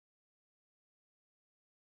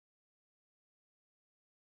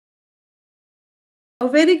A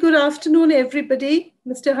very good afternoon, everybody.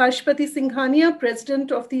 Mr. Harshpati Singhania,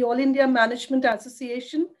 President of the All India Management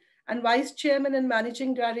Association and Vice Chairman and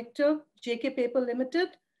Managing Director, JK Paper Limited.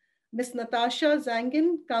 Ms. Natasha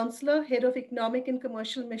Zangin, Counselor, Head of Economic and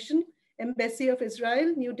Commercial Mission, Embassy of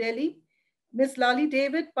Israel, New Delhi. Ms. Lali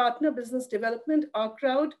David, Partner Business Development,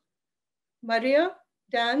 OurCrowd. Maria,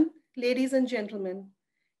 Dan, ladies and gentlemen.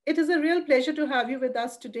 It is a real pleasure to have you with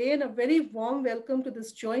us today and a very warm welcome to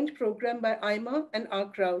this joint program by IMA and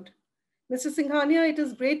OurCrowd. Mr. Singhania, it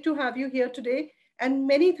is great to have you here today and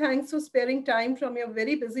many thanks for sparing time from your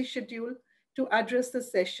very busy schedule to address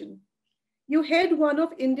this session. You head one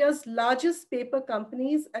of India's largest paper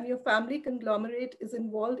companies and your family conglomerate is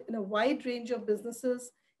involved in a wide range of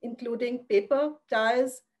businesses, including paper,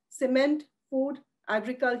 tires, cement, food,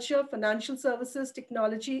 agriculture, financial services,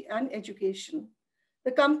 technology, and education.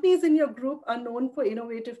 The companies in your group are known for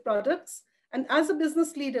innovative products, and as a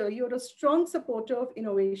business leader, you're a strong supporter of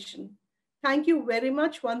innovation. Thank you very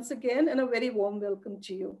much once again, and a very warm welcome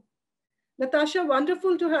to you. Natasha,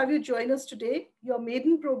 wonderful to have you join us today, your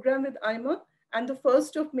maiden program with IMA, and the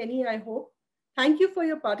first of many, I hope. Thank you for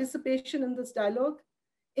your participation in this dialogue.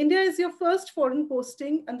 India is your first foreign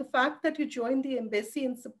posting, and the fact that you joined the embassy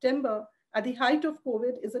in September at the height of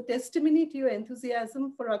COVID is a testimony to your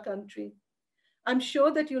enthusiasm for our country. I'm sure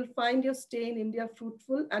that you'll find your stay in India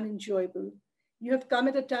fruitful and enjoyable. You have come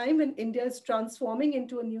at a time when India is transforming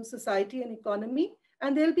into a new society and economy,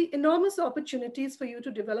 and there'll be enormous opportunities for you to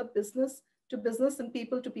develop business to business and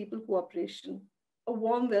people-to-people cooperation. A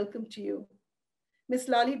warm welcome to you. Ms.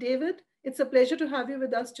 Lali David, it's a pleasure to have you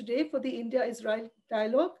with us today for the India-Israel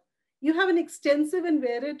dialogue. You have an extensive and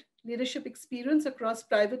varied leadership experience across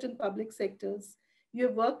private and public sectors. You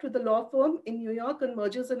have worked with the law firm in New York on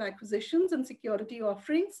mergers and acquisitions and security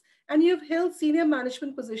offerings, and you have held senior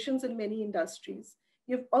management positions in many industries.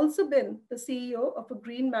 You've also been the CEO of a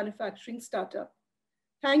green manufacturing startup.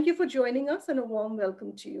 Thank you for joining us and a warm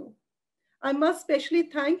welcome to you. I must specially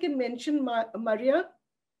thank and mention Maria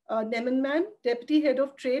Nemenman, Deputy Head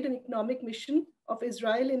of Trade and Economic Mission of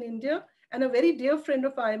Israel in India, and a very dear friend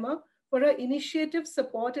of IMA for her initiative,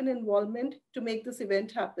 support, and involvement to make this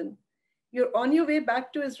event happen. You're on your way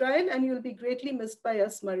back to Israel and you'll be greatly missed by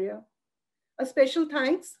us, Maria. A special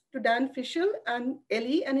thanks to Dan Fischel and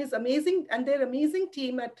Ellie and their amazing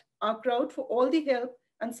team at OurCrowd for all the help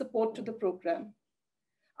and support to the program.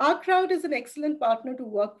 OurCrowd is an excellent partner to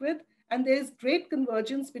work with, and there is great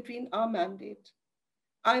convergence between our mandate.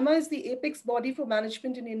 IMA is the apex body for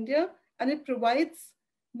management in India, and it provides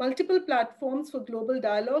multiple platforms for global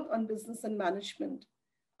dialogue on business and management.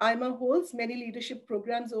 IMA holds many leadership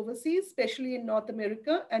programs overseas, especially in North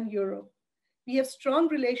America and Europe. We have strong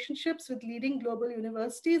relationships with leading global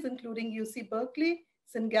universities, including UC Berkeley,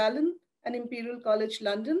 St. Gallen, and Imperial College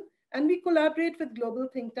London, and we collaborate with global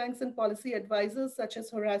think tanks and policy advisors such as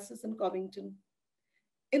Horasis and Covington.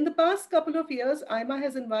 In the past couple of years, IMA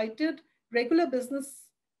has initiated regular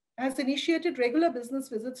business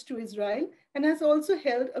visits to Israel and has also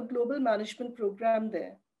held a global management program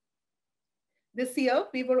there. This year,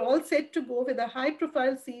 we were all set to go with a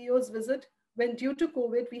high-profile CEO's visit when due to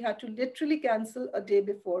COVID, we had to literally cancel a day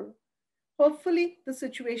before. Hopefully, the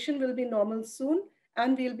situation will be normal soon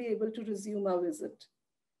and we'll be able to resume our visit.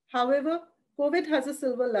 However, COVID has a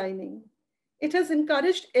silver lining. It has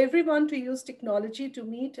encouraged everyone to use technology to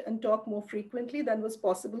meet and talk more frequently than was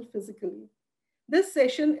possible physically. This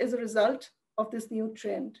session is a result of this new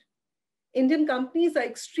trend. Indian companies are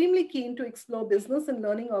extremely keen to explore business and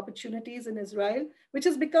learning opportunities in Israel, which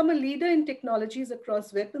has become a leader in technologies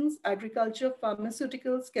across weapons, agriculture,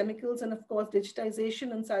 pharmaceuticals, chemicals, and of course,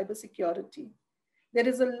 digitization and cybersecurity. There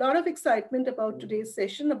is a lot of excitement about today's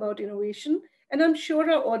session about innovation, and I'm sure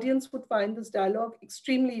our audience would find this dialogue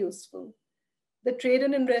extremely useful. The trade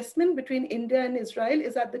and investment between India and Israel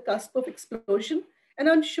is at the cusp of explosion, and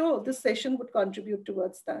I'm sure this session would contribute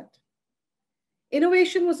towards that.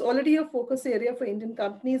 Innovation was already a focus area for Indian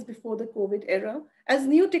companies before the COVID era, as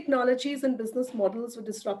new technologies and business models were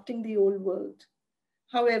disrupting the old world.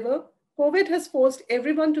 However, COVID has forced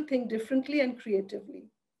everyone to think differently and creatively.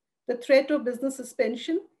 The threat of business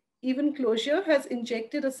suspension, even closure, has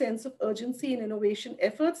injected a sense of urgency in innovation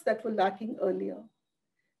efforts that were lacking earlier.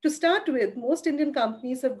 To start with, most Indian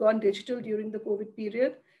companies have gone digital during the COVID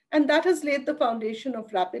period, and that has laid the foundation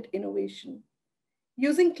of rapid innovation.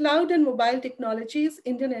 Using cloud and mobile technologies,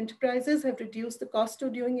 Indian enterprises have reduced the cost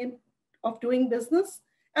of doing business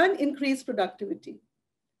and increased productivity.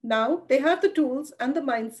 Now they have the tools and the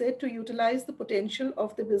mindset to utilize the potential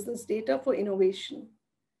of the business data for innovation.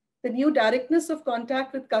 The new directness of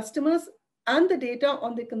contact with customers and the data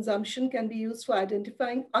on their consumption can be used for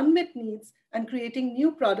identifying unmet needs and creating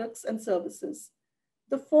new products and services.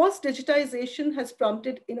 The forced digitization has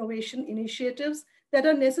prompted innovation initiatives that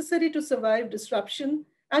are necessary to survive disruption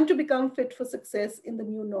and to become fit for success in the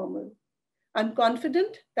new normal. I'm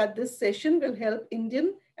confident that this session will help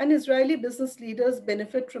Indian and Israeli business leaders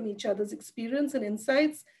benefit from each other's experience and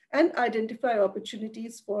insights and identify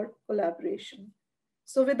opportunities for collaboration.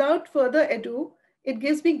 So without further ado, it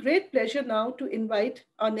gives me great pleasure now to invite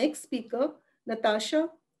our next speaker, Natasha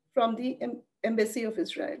from the Embassy of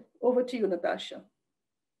Israel. Over to you, Natasha.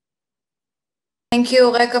 Thank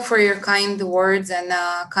you, Reka, for your kind words and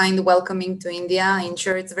kind welcoming to India. I'm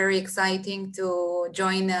sure it's very exciting to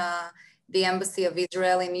join the Embassy of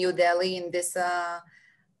Israel in New Delhi in this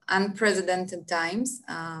unprecedented times.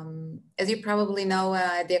 As you probably know,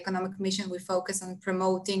 at the Economic Mission, we focus on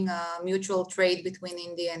promoting mutual trade between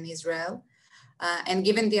India and Israel. And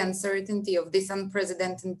given the uncertainty of these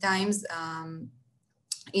unprecedented times,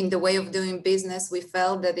 in the way of doing business, we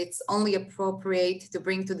felt that it's only appropriate to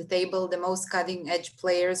bring to the table the most cutting edge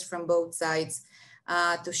players from both sides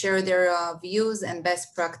to share their views and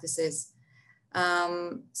best practices.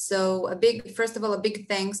 So first of all, a big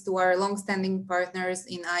thanks to our longstanding partners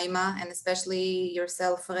in IMA, and especially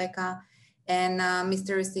yourself, Reka, and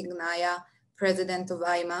Mr. Signaya, President of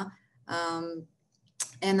IMA,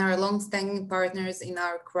 and our longstanding partners in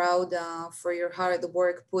OurCrowd for your hard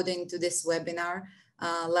work put into this webinar.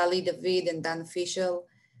 Lali David and Dan Fischel.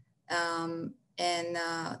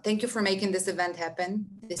 Thank you for making this event happen.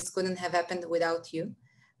 This couldn't have happened without you.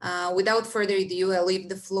 Without further ado, I'll leave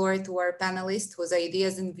the floor to our panelists whose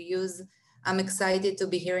ideas and views I'm excited to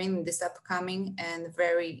be hearing in this upcoming and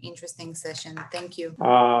very interesting session. Thank you.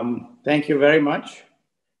 Thank you very much.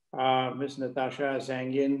 Ms. Natasha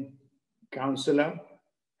Zangin, Counselor,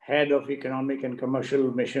 Head of Economic and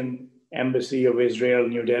Commercial Mission, Embassy of Israel,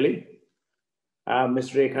 New Delhi. Ms.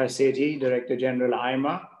 Rekha Sethi, Director General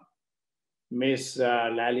IMA, Ms.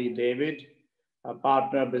 Lali David,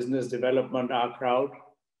 Partner Business Development, OurCrowd.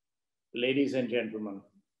 Ladies and gentlemen,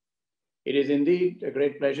 it is indeed a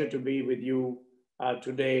great pleasure to be with you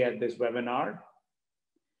today at this webinar.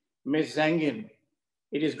 Ms. Zangin,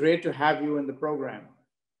 it is great to have you in the program.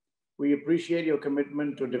 We appreciate your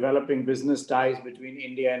commitment to developing business ties between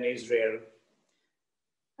India and Israel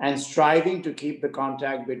and striving to keep the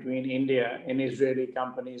contact between India and Israeli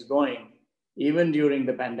companies going, even during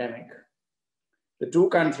the pandemic. The two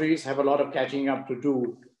countries have a lot of catching up to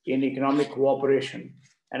do in economic cooperation,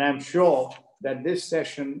 and I'm sure that this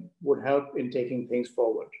session would help in taking things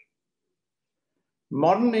forward.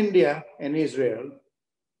 Modern India and Israel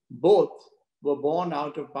both were born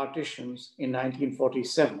out of partitions in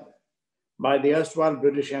 1947 by the erstwhile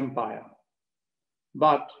British Empire,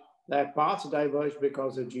 but their paths diverged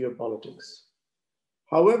because of geopolitics.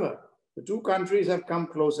 However, the two countries have come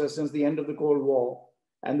closer since the end of the Cold War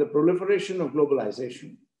and the proliferation of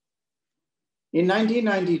globalization. In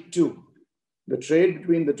 1992, the trade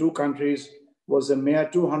between the two countries was a mere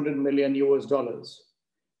 $200 million US,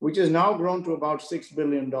 which has now grown to about $6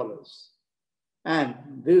 billion. And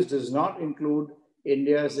this does not include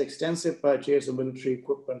India's extensive purchase of military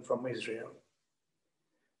equipment from Israel.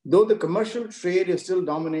 Though the commercial trade is still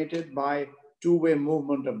dominated by two-way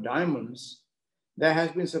movement of diamonds, there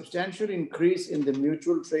has been substantial increase in the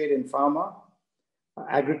mutual trade in pharma,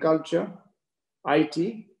 agriculture,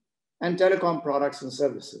 IT, and telecom products and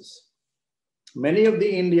services. Many of the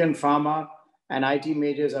Indian pharma and IT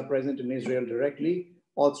majors are present in Israel directly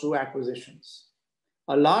or through acquisitions.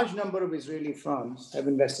 A large number of Israeli firms have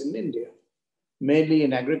invested in India, mainly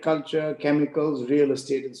in agriculture, chemicals, real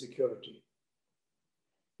estate, and security.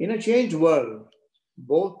 In a changed world,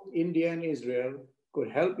 both India and Israel could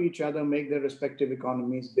help each other make their respective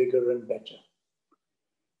economies bigger and better.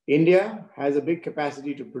 India has a big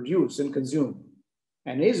capacity to produce and consume,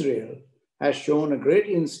 and Israel has shown a great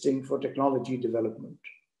instinct for technology development.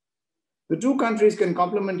 The two countries can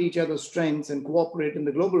complement each other's strengths and cooperate in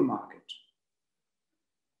the global market.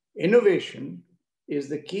 Innovation is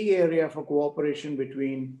the key area for cooperation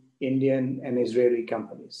between Indian and Israeli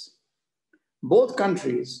companies. Both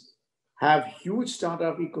countries have huge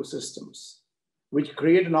startup ecosystems, which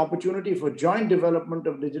create an opportunity for joint development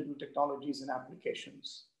of digital technologies and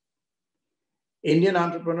applications. Indian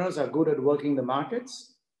entrepreneurs are good at working the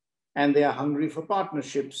markets, and they are hungry for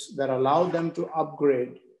partnerships that allow them to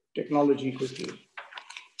upgrade technology quickly.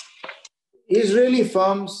 Israeli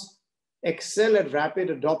firms excel at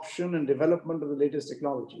rapid adoption and development of the latest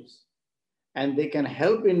technologies, and they can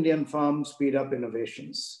help Indian firms speed up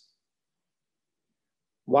innovations.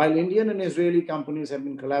 While Indian and Israeli companies have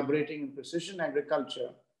been collaborating in precision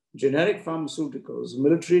agriculture generic pharmaceuticals,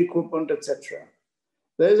 military equipment, etc.,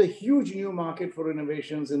 there is a huge new market for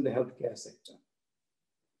innovations in the healthcare sector.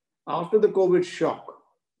 After the COVID shock,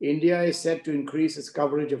 India is set to increase its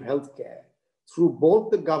coverage of healthcare through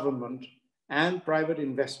both the government and private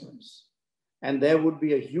investments. And there would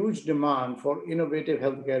be a huge demand for innovative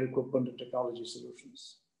healthcare equipment and technology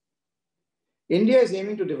solutions. India is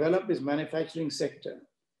aiming to develop its manufacturing sector,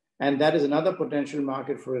 and that is another potential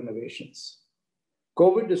market for innovations.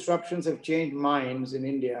 COVID disruptions have changed minds in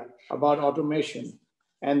India about automation,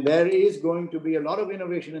 and there is going to be a lot of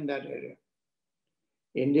innovation in that area.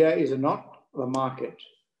 India is not a market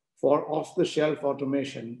for off-the-shelf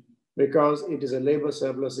automation because it is a labor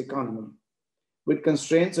surplus economy with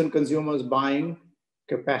constraints on consumers' buying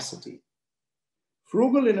capacity.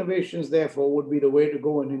 Frugal innovations, therefore, would be the way to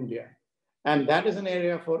go in India, and that is an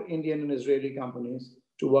area for Indian and Israeli companies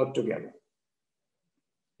to work together.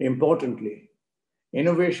 Importantly,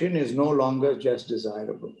 innovation is no longer just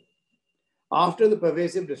desirable. After the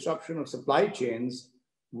pervasive disruption of supply chains,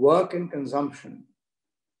 work and consumption,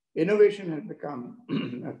 innovation has become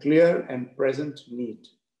a clear and present need.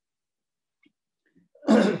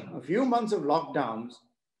 A few months of lockdowns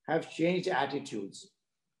have changed attitudes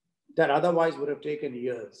that otherwise would have taken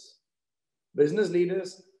years. Business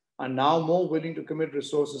leaders are now more willing to commit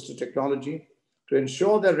resources to technology to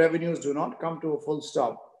ensure their revenues do not come to a full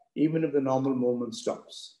stop, even if the normal movement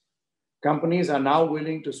stops. Companies are now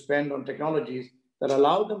willing to spend on technologies that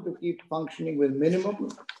allow them to keep functioning with minimum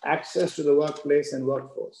access to the workplace and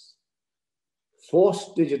workforce.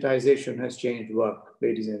 Forced digitization has changed work,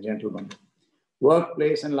 ladies and gentlemen,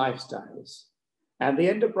 workplace and lifestyles. And the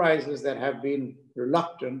enterprises that have been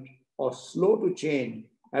reluctant or slow to change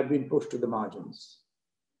have been pushed to the margins.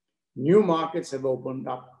 New markets have opened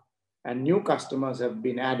up and new customers have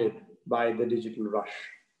been added by the digital rush.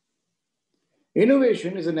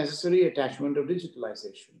 Innovation is a necessary attachment of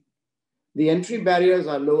digitalization. The entry barriers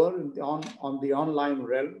are lower on the online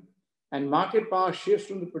realm, and market power shifts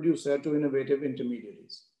from the producer to innovative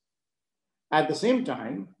intermediaries. At the same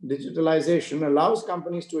time, digitalization allows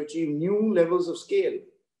companies to achieve new levels of scale,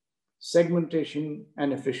 segmentation,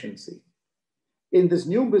 and efficiency. In this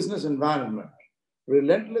new business environment,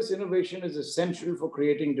 relentless innovation is essential for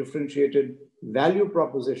creating differentiated value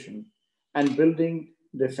proposition and building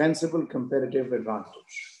defensible competitive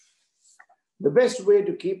advantage. The best way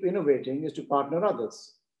to keep innovating is to partner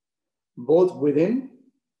others, both within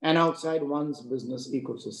and outside one's business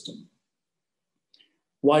ecosystem.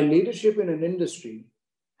 While leadership in an industry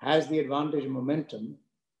has the advantage of momentum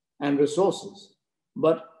and resources,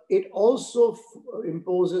 but it also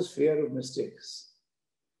imposes fear of mistakes.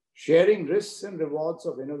 Sharing risks and rewards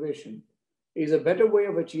of innovation is a better way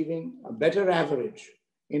of achieving a better average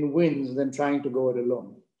in wins than trying to go it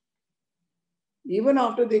alone. Even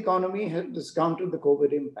after the economy has discounted the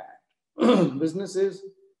COVID impact, businesses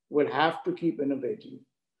will have to keep innovating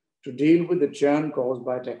to deal with the churn caused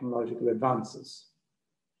by technological advances,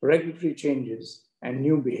 regulatory changes, and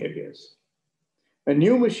new behaviors. A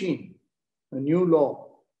new machine, a new law,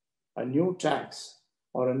 a new tax,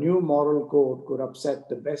 or a new moral code could upset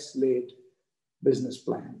the best laid business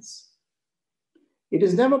plans. It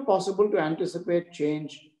is never possible to anticipate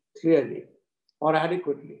change clearly or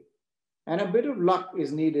adequately, and a bit of luck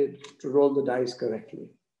is needed to roll the dice correctly.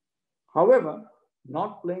 However,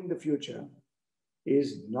 not playing the future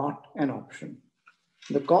is not an option.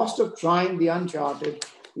 The cost of trying the uncharted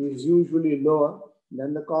is usually lower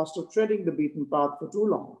than the cost of treading the beaten path for too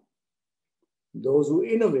long. Those who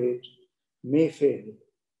innovate may fail,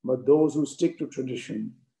 but those who stick to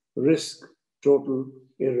tradition risk total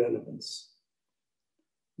irrelevance.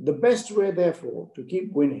 The best way, therefore, to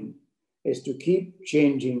keep winning is to keep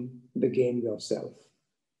changing the game yourself.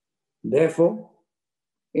 Therefore,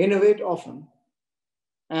 innovate often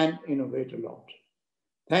and innovate a lot.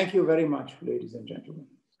 Thank you very much, ladies and gentlemen.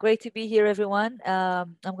 Great to be here, everyone.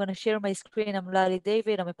 I'm going to share my screen. I'm Lali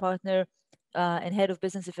David. I'm a partner and head of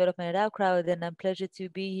business development at OurCrowd, and I'm pleased to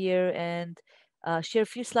be here and share a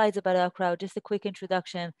few slides about OurCrowd. Just a quick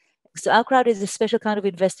introduction. So OurCrowd is a special kind of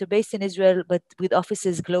investor based in Israel, but with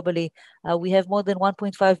offices globally. We have more than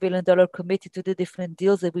 $1.5 billion committed to the different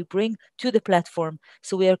deals that we bring to the platform.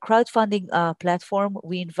 So we are a crowdfunding platform.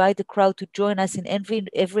 We invite the crowd to join us in every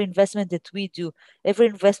investment that we do. Every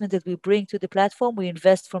investment that we bring to the platform, we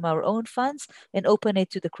invest from our own funds and open it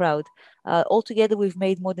to the crowd. Altogether, we've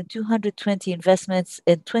made more than 220 investments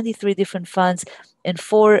in 23 different funds and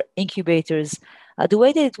 4 incubators. The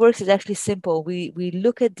way that it works is actually simple. We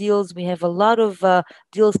look at deals. We have a lot of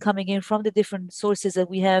deals coming in from the different sources that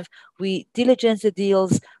we have. We diligence the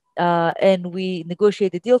deals. and we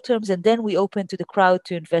negotiate the deal terms, and then we open to the crowd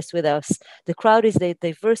to invest with us. The crowd is a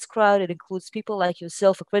diverse crowd. It includes people like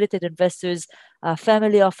yourself, accredited investors,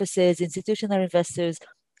 family offices, institutional investors,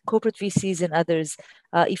 corporate VCs, and others.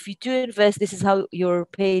 If you do invest, this is how your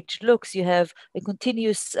page looks. You have a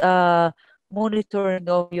continuous monitoring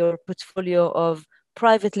of your portfolio of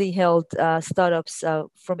privately held startups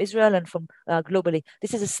from Israel and from globally.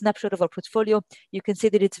 This is a snapshot of our portfolio. You can see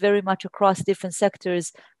that it's very much across different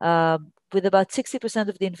sectors, with about 60%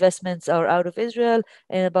 of the investments are out of Israel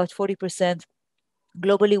and about 40%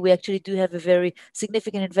 globally. We actually do have a very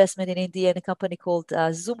significant investment in India in a company called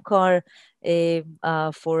Zoomcar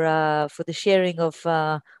for the sharing of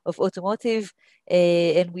automotive.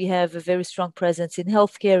 And we have a very strong presence in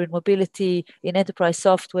healthcare, in mobility, in enterprise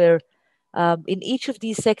software. In each of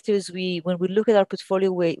these sectors, when we look at our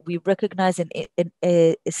portfolio, we recognize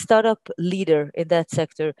a startup leader in that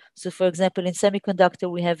sector. So, for example, in semiconductor,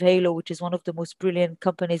 we have Halo, which is one of the most brilliant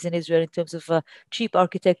companies in Israel in terms of cheap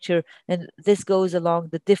architecture. And this goes along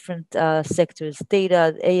the different sectors: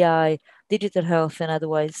 data, AI, digital health, and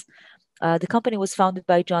otherwise. The company was founded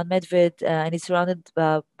by John Medved and is surrounded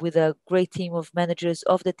with a great team of managers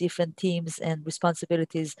of the different teams and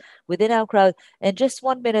responsibilities within OurCrowd. And just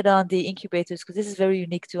 1 minute on the incubators, because this is very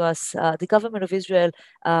unique to us. The government of Israel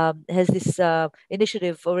has this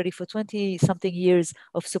initiative already for 20-something years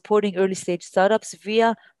of supporting early stage startups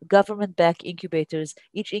via government-backed incubators.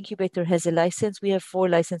 Each incubator has a license. We have 4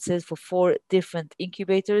 licenses for 4 different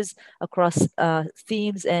incubators across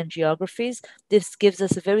themes and geographies. This gives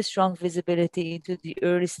us a very strong visibility into the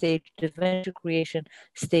early stage, the venture creation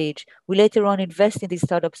stage. We later on invest in these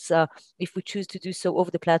startups if we choose to do so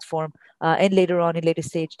over the platform, and later on in later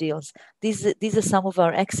stage deals. These are some of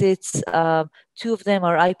our exits. 2 of them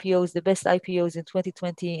are IPOs, the best IPOs in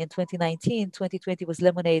 2020 and 2019. 2020 was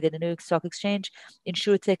Lemonade at the New York Stock Exchange,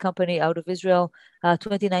 InsurTech company out of Israel.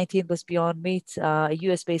 2019 was Beyond Meat, a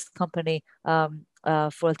US-based company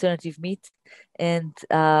for alternative meat. And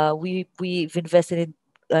we've invested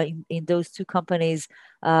in those 2 companies.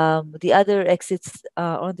 The other exits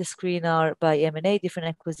on the screen are by M&A, different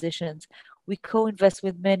acquisitions. We co-invest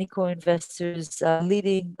with many co-investors,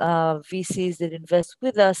 leading VCs that invest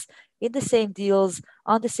with us in the same deals,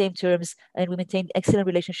 on the same terms, and we maintain excellent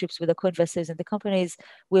relationships with the co-investors and the companies.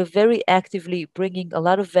 We're very actively bringing a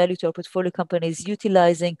lot of value to our portfolio companies,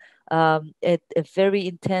 utilizing a very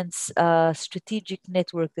intense strategic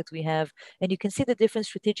network that we have. And you can see the different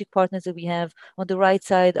strategic partners that we have. On the right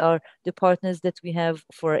side are the partners that we have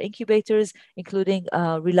for our incubators, including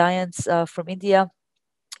Reliance from India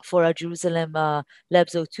for our Jerusalem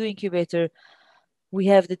Labs 02 incubator. We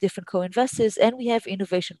have the different co-investors, and we have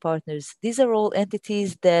innovation partners. These are all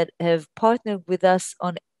entities that have partnered with us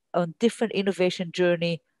on different innovation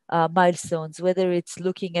journey milestones, whether it's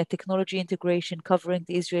looking at technology integration, covering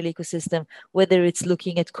the Israeli ecosystem, whether it's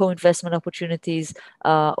looking at co-investment opportunities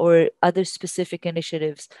or other specific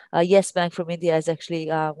initiatives. Yes Bank from India is actually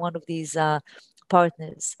one of these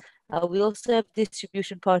partners. We also have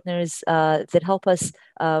distribution partners that help us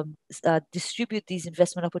distribute these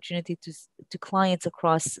investment opportunities to clients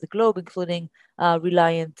across the globe, including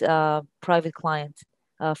Reliant private client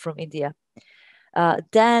from India.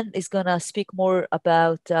 Dan is going to speak more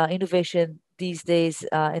about innovation these days,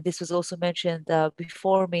 and this was also mentioned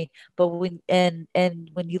before me. But when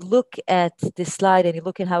you look at this slide and you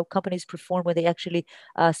look at how companies perform when they actually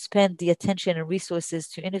spend the attention and resources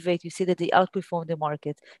to innovate, you see that they outperform the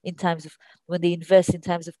market in times of when they invest in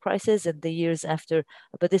times of crisis and the years after.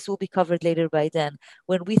 But this will be covered later by Dan.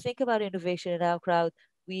 When we think about innovation at OurCrowd,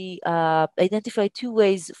 we identify 2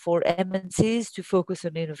 ways for MNCs to focus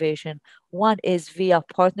on innovation. One is via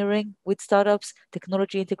partnering with startups,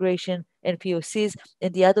 technology integration, and POCs,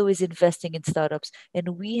 and the other is investing in startups.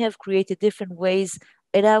 And we have created different ways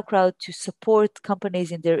at OurCrowd to support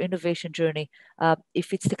companies in their innovation journey.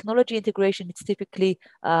 If it's technology integration, it's typically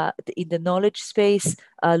in the knowledge space,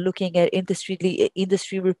 looking at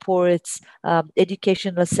industry reports,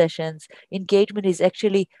 educational sessions. Engagement is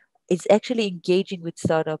actually engaging with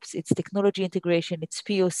startups. It's technology integration, it's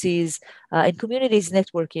POCs, and communities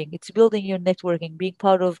networking. It's building your networking, being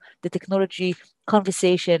part of the technology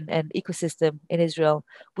conversation and ecosystem in Israel.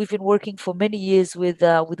 We've been working for many years with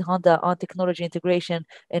Honda on technology integration,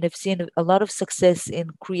 and have seen a lot of success in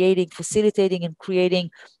facilitating and creating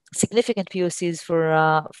significant POCs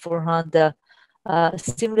for Honda.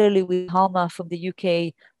 Similarly with Halma from the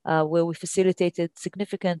UK, where we facilitated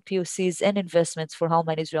significant POCs and investments for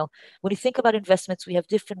Halma in Israel. When you think about investments, we have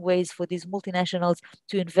different ways for these multinationals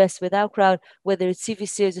to invest with OurCrowd, whether it's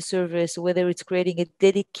CVC as a service, or whether it's creating a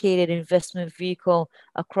dedicated investment vehicle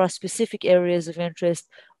across specific areas of interest,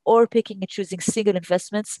 or picking and choosing single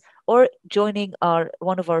investments, or joining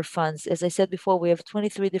one of our funds. As I said before, we have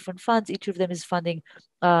 23 different funds. Each of them is funding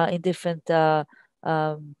in different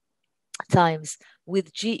times.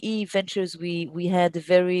 With GE Ventures, we had a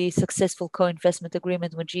very successful co-investment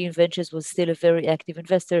agreement when GE Ventures was still a very active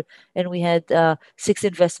investor, and we had 6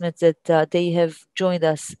 investments that they have joined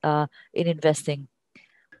us in investing.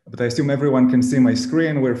 But I assume everyone can see my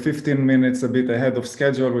screen. We're 15 minutes a bit ahead of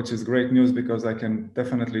schedule, which is great news because I can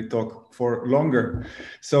definitely talk for longer.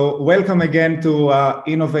 So welcome again to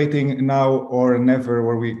Innovating Now or Never,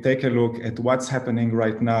 where we take a look at what's happening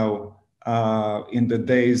right now in the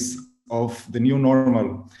days of the new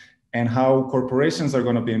normal, and how corporations are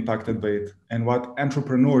going to be impacted by it, and what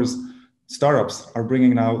entrepreneurs, startups are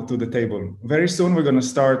bringing now to the table. Very soon, we're going to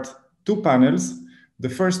start 2 panels. The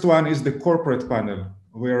first one is the corporate panel.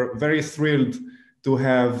 We're very thrilled to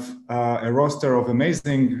have a roster of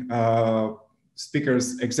amazing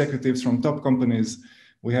speakers, executives from top companies.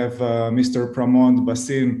 We have Mr. Pramod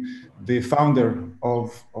Basin, the founder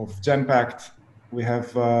of Genpact. We have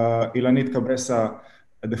Ilanit Cabeza,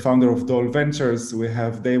 the founder of Dole Ventures. We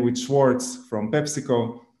have David Schwartz from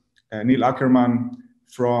PepsiCo, Neil Ackerman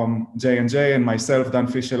from J&J, and myself, Dan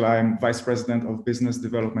Fischel. I'm Vice President of Business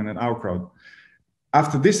Development at OurCrowd.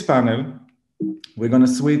 After this panel, we're going to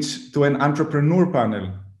switch to an entrepreneur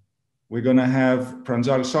panel. We're going to have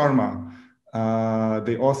Pranjal Sharma,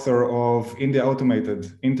 the author of India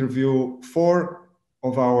Automated, interview 4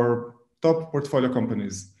 of our top portfolio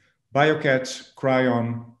companies: BioCatch,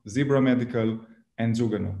 Kryon, Zebra Medical, and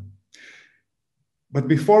Juganu. But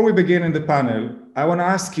before we begin in the panel, I want to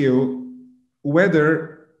ask you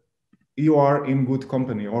whether you are in good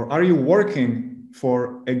company, or are you working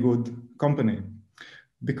for a good company?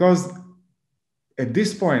 Because at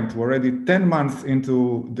this point, we're already 10 months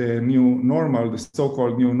into the new normal, the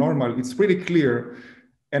so-called new normal. It's pretty clear,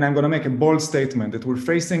 and I'm going to make a bold statement, that we're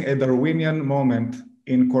facing a Darwinian moment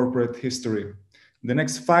in corporate history. In the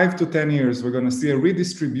next 5 to 10 years, we're going to see a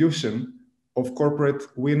redistribution of corporate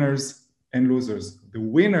winners and losers. The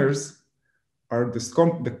winners are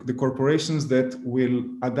the corporations that will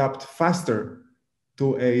adapt faster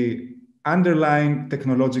to a underlying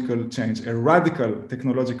technological change, a radical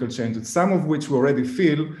technological change, some of which we already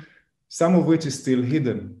feel, some of which is still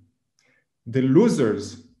hidden. The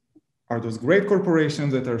losers are those great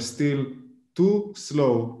corporations that are still too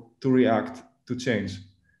slow to react to change.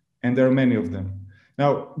 And there are many of them.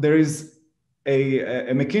 Now, there is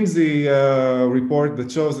a McKinsey report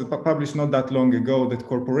that shows, that published not that long ago, that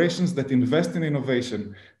corporations that invest in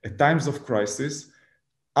innovation at times of crisis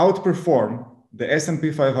outperform the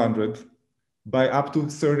S&P 500 by up to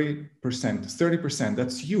 30%. 30%,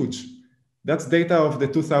 that's huge. That's data of the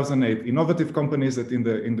 2008 innovative companies that in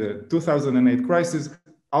the 2008 crisis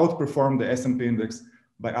outperformed the S&P index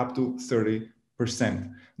by up to 30%.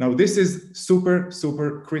 Now, this is super,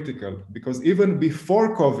 super critical, because even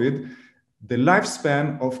before COVID, the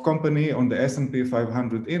lifespan of company on the S&P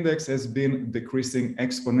 500 index has been decreasing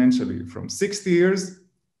exponentially from 60 years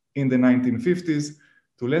in the 1950s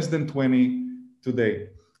to less than 20 today.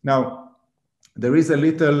 Now, there is a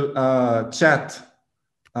little chat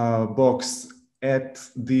box at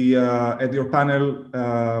your panel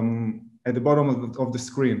at the bottom of the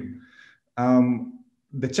screen.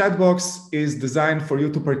 The chat box is designed for you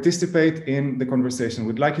to participate in the conversation.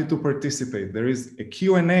 We'd like you to participate. There is a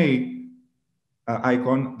Q&A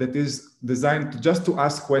icon that is designed just to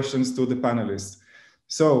ask questions to the panelists.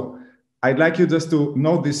 So I'd like you just to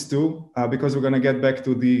note this too, because we're going to get back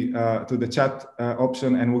to the chat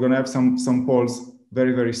option, and we're going to have some polls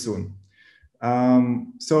very, very soon.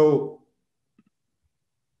 So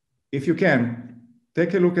if you can,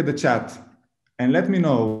 take a look at the chat and let me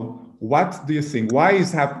know, what do you think? Why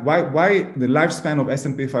the lifespan of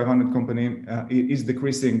S&P 500 company is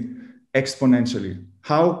decreasing exponentially?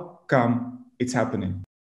 How come it's happening?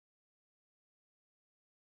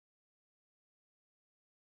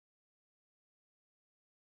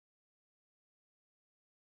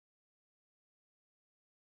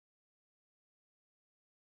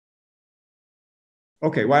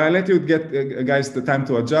 Okay, well, I'll let you get, guys, the time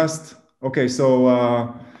to adjust. Okay,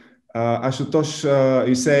 so Ashutosh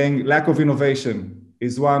is saying lack of innovation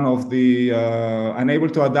is one of the unable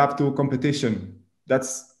to adapt to competition.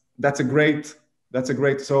 That's a great.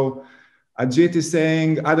 So Ajit is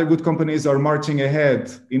saying other good companies are marching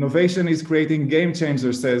ahead. Innovation is creating game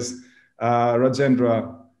changers, says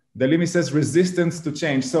Rajendra. Delimi says resistance to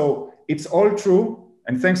change. So it's all true.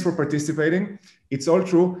 And thanks for participating. It's all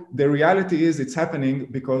true. The reality is it's happening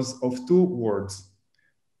because of 2 words: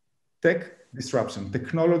 tech disruption,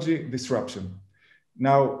 technology disruption.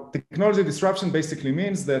 Now, technology disruption basically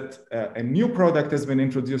means that a new product has been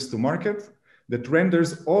introduced to market that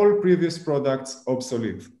renders all previous products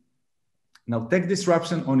obsolete. Now, tech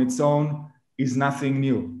disruption on its own is nothing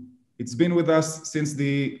new. It's been with us since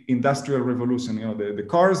the Industrial Revolution. You know, the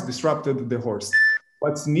cars disrupted the horse.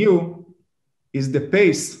 What's new is the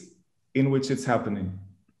pace in which it's happening.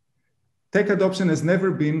 Tech adoption has never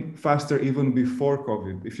been faster even before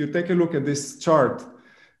COVID. If you take a look at this chart,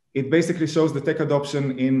 it basically shows the tech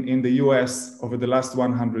adoption in the US over the last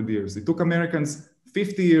 100 years. It took Americans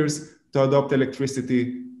 50 years to adopt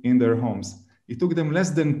electricity in their homes. It took them less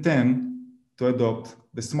than 10 to adopt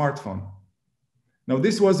the smartphone. Now,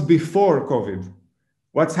 this was before COVID.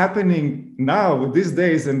 What's happening now these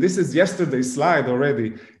days, and this is yesterday's slide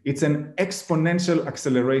already, it's an exponential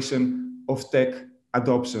acceleration of tech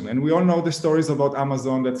adoption. And we all know the stories about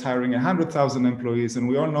Amazon that's hiring 100,000 employees. And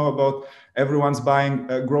we all know about everyone's buying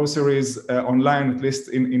groceries online, at least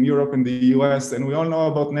in Europe and the US. And we all know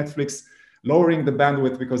about Netflix lowering the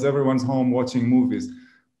bandwidth because everyone's home watching movies.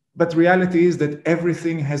 But reality is that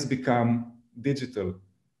everything has become digital.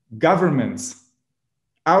 Governments,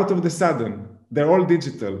 out of the sudden, they're all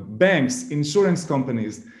digital. Banks, insurance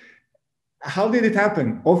companies. How did it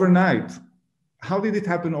happen? Overnight. How did it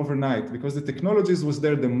happen overnight? Because the technologies was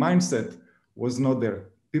there, the mindset was not there.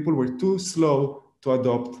 People were too slow to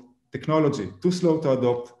adopt technology, too slow to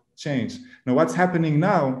adopt change. Now, what's happening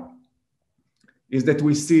now is that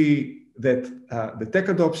we see that the tech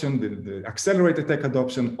adoption, the accelerated tech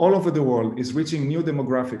adoption all over the world is reaching new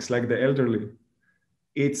demographics like the elderly.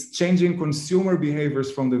 It's changing consumer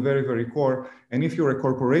behaviors from the very, very core. And if you're a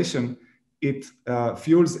corporation, it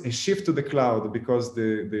fuels a shift to the cloud because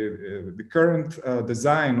the current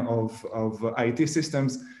design of IT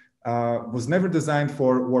systems was never designed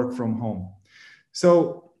for work from home.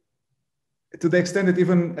 So to the extent that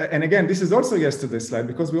even, and again, this is also yesterday's slide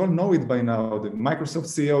because we all know it by now. The Microsoft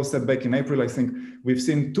CEO said back in April, I think, we've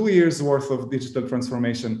seen 2 years worth of digital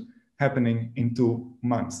transformation happening in 2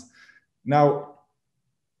 months. Now,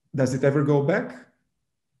 does it ever go back?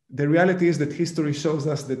 The reality is that history shows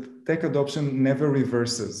us that tech adoption never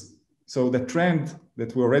reverses. So the trend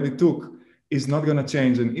that we already took is not going to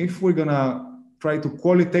change. And if we're going to try to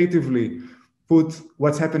qualitatively put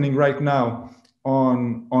what's happening right now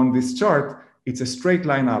on this chart, it's a straight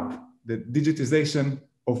line up, the digitization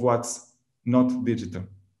of what's not digital.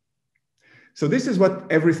 So this is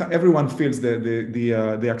what everyone feels,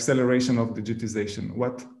 the acceleration of digitization.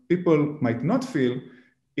 What people might not feel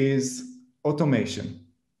is automation.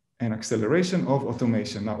 An acceleration of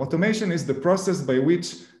automation. Now, automation is the process by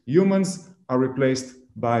which humans are replaced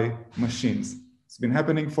by machines. It's been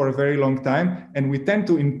happening for a very long time, and we tend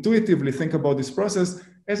to intuitively think about this process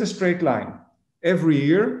as a straight line. Every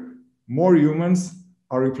year, more humans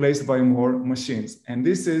are replaced by more machines. And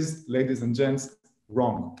this is, ladies and gents,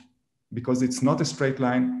 wrong, because it's not a straight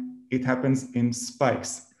line. It happens in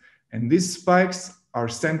spikes. And these spikes are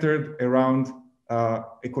centered around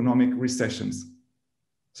economic recessions.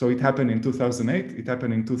 So it happened in 2008, it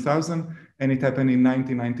happened in 2000, and it happened in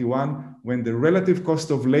 1991 when the relative cost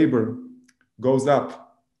of labor goes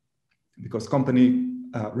up because company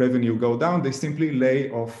revenue go down, they simply lay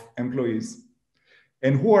off employees.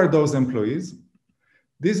 And who are those employees?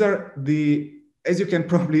 These are as you can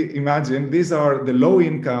probably imagine, these are the low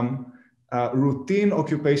income routine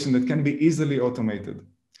occupation that can be easily automated.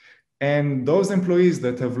 And those employees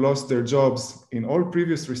that have lost their jobs in all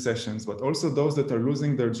previous recessions, but also those that are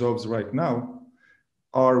losing their jobs right now,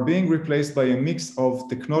 are being replaced by a mix of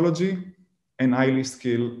technology and highly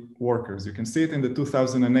skilled workers. You can see it in the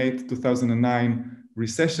 2008-2009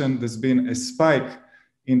 recession. There's been a spike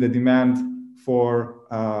in the demand for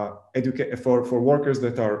workers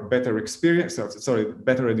that are better experienced,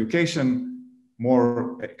 better education,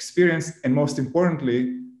 more experience, and most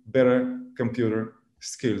importantly, better computer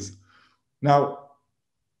skills. Now,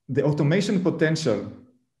 the automation potential,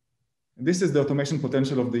 this is the automation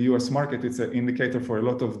potential of the US market. It's an indicator for a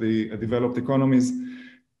lot of the developed economies,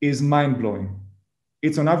 is mind-blowing.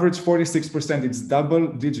 It's on average 46%, it's double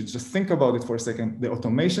digits. Just think about it for a second. The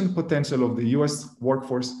automation potential of the US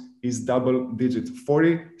workforce is double digit,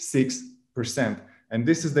 46%. And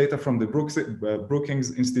this is data from the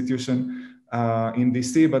Brookings Institution in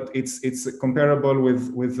DC, but it's comparable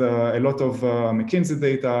with a lot of McKinsey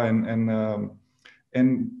data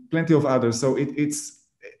and plenty of others. So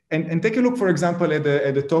and take a look, for example, at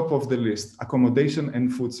the top of the list, accommodation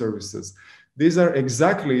and food services. These are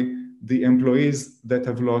exactly the employees that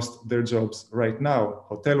have lost their jobs right now: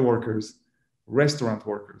 hotel workers, restaurant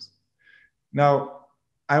workers. Now,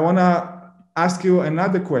 I want to ask you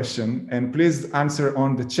another question, and please answer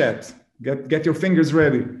on the chat, Get your fingers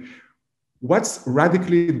ready. What's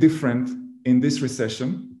radically different in this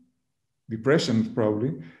recession, depression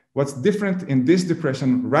probably, what's different in this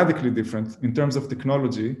depression, radically different in terms of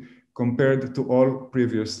technology compared to all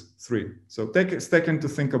previous three? So take a second to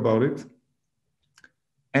think about it.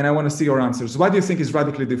 And I want to see your answers. What do you think is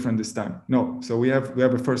radically different this time? No, so we have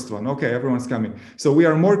a first one. Okay, everyone's coming. So we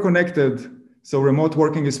are more connected, so remote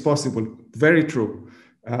working is possible. Very true.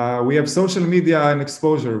 We have social media and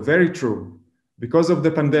exposure. Very true. Because of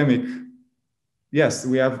the pandemic, yes,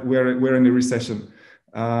 we're in a recession.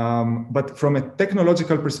 But from a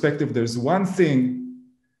technological perspective, there's one thing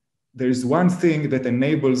that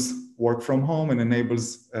enables work from home and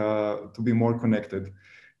enables to be more connected.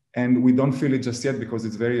 And we don't feel it just yet because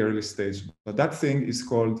it's very early stage. But that thing is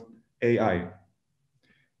called AI.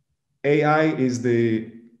 AI is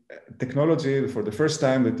the technology for the first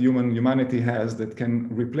time that humanity has that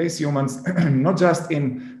can replace humans, not just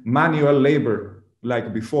in manual labor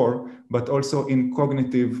like before, but also in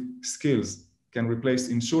cognitive skills. It can replace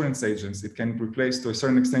insurance agents. It can replace, to a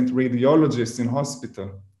certain extent, radiologists in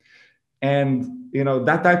hospital. And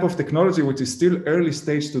that type of technology, which is still early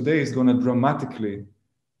stage today, is going to dramatically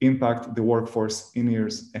impact the workforce in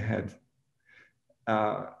years ahead.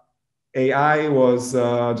 AI was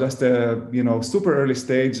just a super early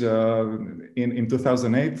stage in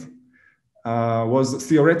 2008, was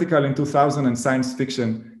theoretical in 2000 and science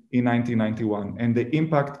fiction in 1991. And the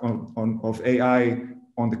impact of AI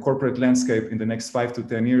on the corporate landscape in the next 5 to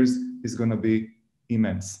 10 years is going to be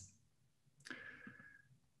immense.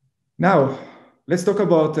 Now, let's talk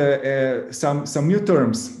about some new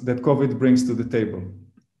terms that COVID brings to the table.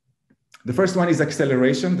 The first one is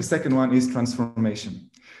acceleration. The second one is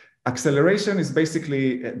transformation. Acceleration is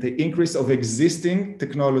basically the increase of existing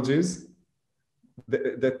technologies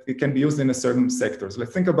that it can be used in a certain sector. So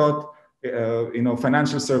let's think about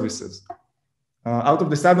financial services. Out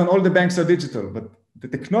of the sudden, all the banks are digital, but the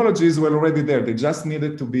technologies were already there. They just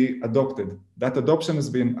needed to be adopted. That adoption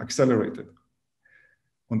has been accelerated.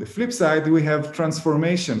 On the flip side, we have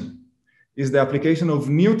transformation, is the application of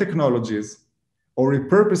new technologies or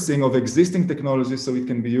repurposing of existing technologies so it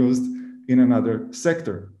can be used in another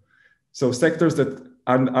sector. So sectors that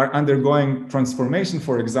are undergoing transformation,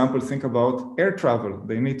 for example, think about air travel.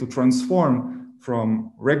 They need to transform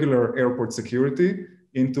from regular airport security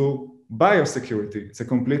into biosecurity. It's a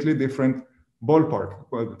completely different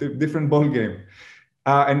ballpark, different ball game.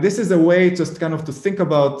 And this is a way just kind of to think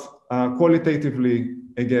about qualitatively,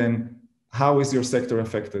 again, how is your sector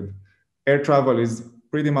affected? Air travel is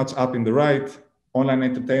pretty much up in the right. Online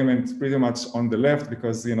entertainment pretty much on the left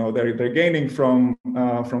because they're gaining from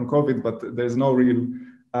COVID, but there's no real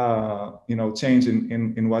change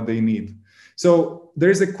in what they need. So there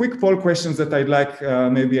is a quick poll questions that I'd like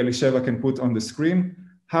maybe Elisheva can put on the screen.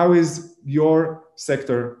 How is your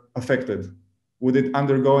sector affected? Would it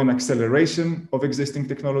undergo an acceleration of existing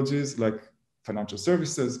technologies like financial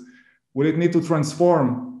services? Will it need to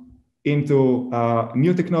transform into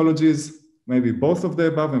new technologies? Maybe both of the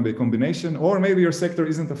above, maybe a combination, or maybe your sector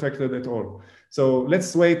isn't affected at all. So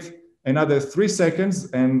let's wait another 3 seconds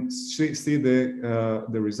and see the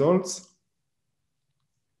results.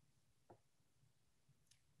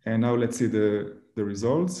 And now let's see the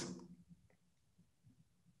results.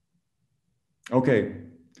 Okay,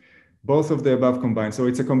 both of the above combined. So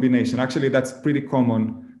it's a combination. Actually, that's pretty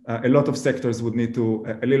common. A lot of sectors would need to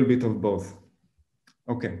a little bit of both.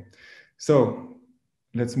 Okay, so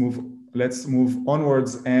let's move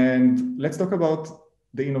onwards and let's talk about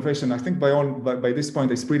the innovation. I think by this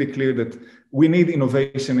point, it's pretty clear that we need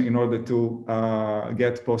innovation in order to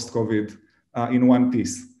get post-COVID in one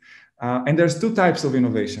piece. And there's two types of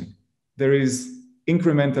innovation. There is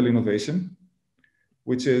incremental innovation,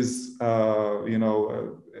 which is the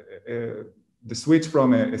switch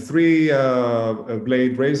from a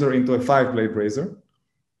 3-blade razor into a 5-blade razor.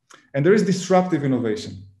 And there is disruptive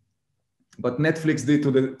innovation. What Netflix did to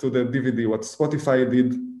the DVD, what Spotify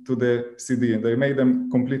did to the CD, and they made them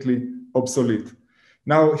completely obsolete.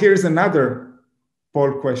 Now, here's another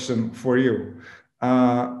poll question for you.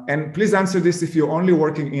 And please answer this if you're only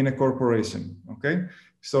working in a corporation, okay?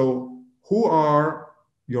 So who are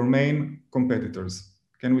your main competitors?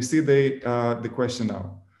 Can we see the question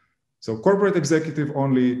now? So corporate executive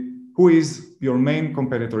only, who is your main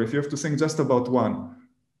competitor? If you have to think just about one,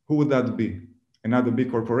 who would that be? Another big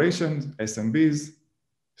corporation, SMBs,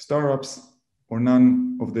 startups, or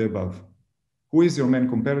none of the above? Who is your main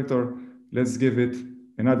competitor? Let's give it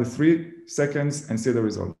another 3 seconds and see the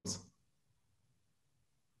results.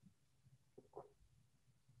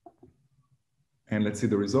 And let's see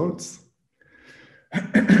the results.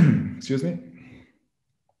 Excuse me.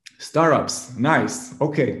 Startups, nice.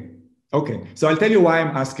 Okay. So I'll tell you why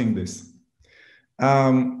I'm asking this.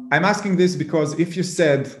 I'm asking this because if you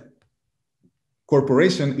said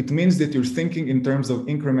corporation, it means that you're thinking in terms of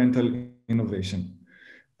incremental innovation.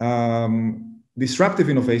 Disruptive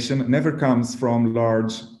innovation never comes from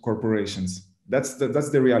large corporations. That's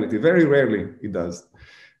the reality. Very rarely it does.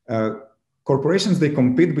 Corporations, they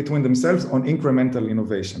compete between themselves on incremental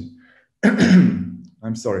innovation.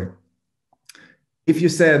 I'm sorry. If you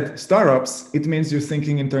said startups, it means you're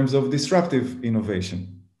thinking in terms of disruptive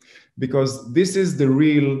innovation, because this is the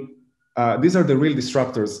real, these are the real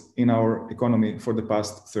disruptors in our economy for the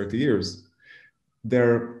past 30 years.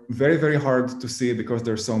 They're very, very hard to see because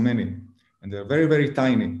there's so many, and they're very, very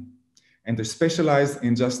tiny, and they're specialized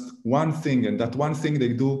in just one thing, and that one thing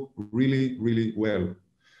they do really, really well.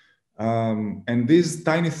 And these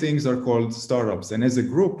tiny things are called startups, and as a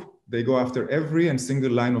group, they go after every and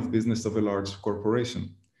single line of business of a large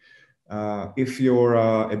corporation. If you're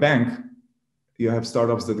a bank, you have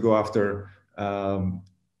startups that go after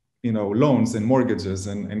loans and mortgages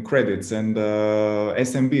and credits and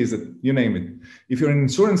SMBs, you name it. If you're an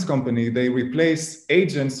insurance company, they replace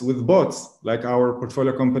agents with bots, like our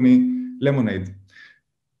portfolio company, Lemonade.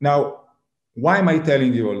 Now, why am I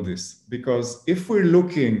telling you all this? Because if we're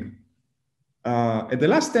looking at the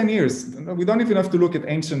last 10 years, we don't even have to look at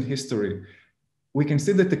ancient history. We can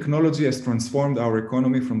see that technology has transformed our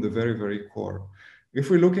economy from the very, very core.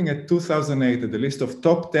 If we're looking at 2008, at the list of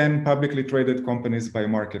top 10 publicly traded companies by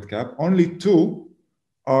market cap, only 2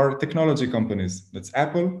 are technology companies. That's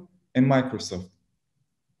Apple and Microsoft.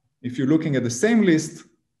 If you're looking at the same list,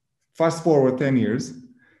 fast forward 10 years,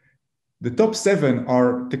 the top 7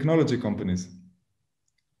 are technology companies.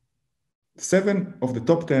 7 of the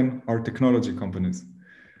top 10 are technology companies.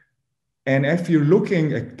 And if you're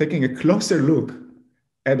looking at taking a closer look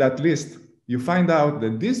at that list, you find out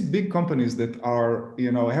that these big companies that are,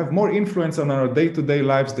 have more influence on our day-to-day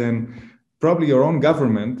lives than probably your own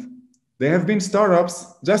government, they have been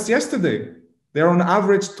startups just yesterday. They're on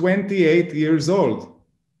average 28 years old.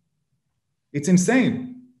 It's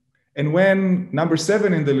insane. And when number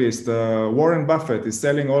 7 in the list, Warren Buffett, is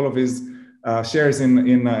selling all of his shares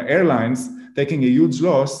in airlines, taking a huge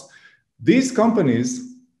loss, these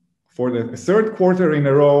companies, for the 3rd quarter in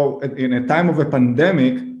a row, in a time of a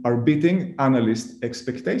pandemic, are beating analyst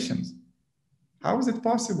expectations. How is it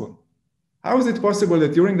possible? How is it possible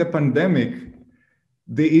that during the pandemic,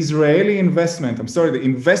 the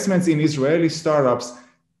investments in Israeli startups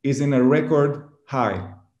is in a record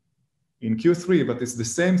high in Q3, but it's the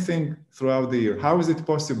same thing throughout the year? How is it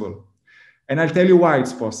possible? And I'll tell you why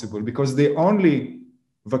it's possible, because the only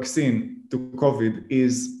vaccine to COVID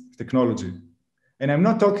is technology. And I'm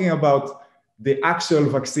not talking about the actual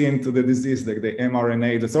vaccine to the disease, like the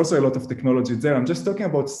mRNA. There's also a lot of technology there. I'm just talking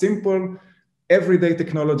about simple, everyday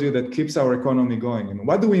technology that keeps our economy going. And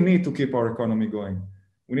what do we need to keep our economy going?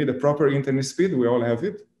 We need a proper internet speed. We all have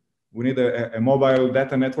it. We need a mobile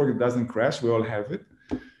data network that doesn't crash. We all have it.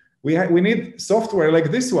 We need software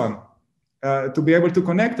like this one to be able to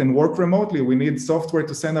connect and work remotely. We need software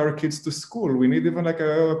to send our kids to school. We need even like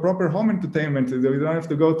a proper home entertainment. We don't have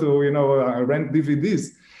to go to, rent DVDs.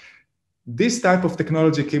 This type of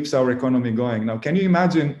technology keeps our economy going. Now, can you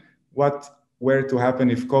imagine what were to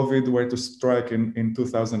happen if COVID were to strike in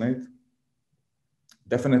 2008?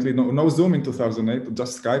 Definitely no Zoom in 2008,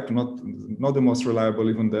 just Skype, not the most reliable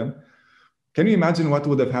even then. Can you imagine what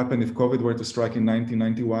would have happened if COVID were to strike in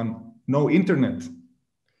 1991? No internet.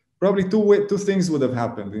 Probably two things would have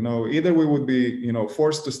happened. Either we would be,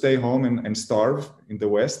 forced to stay home and starve in the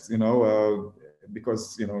West,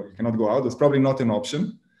 because, you cannot go out. It's probably not an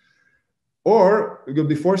option. Or you'll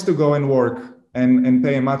be forced to go and work and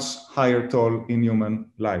pay a much higher toll in human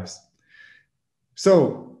lives.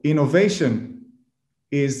 So innovation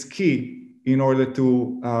is key in order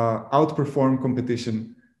to outperform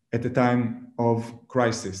competition at a time of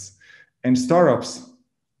crisis. And startups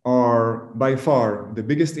are by far the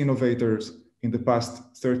biggest innovators in the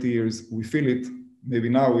past 30 years. We feel it. Maybe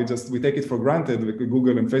now we take it for granted. Like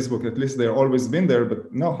Google and Facebook, at least they've always been there,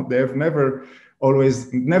 but no, they have never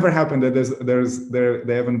happened that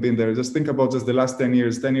they haven't been there. Just think about just the last 10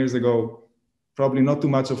 years. 10 years ago, probably not too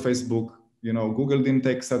much of Facebook. Google didn't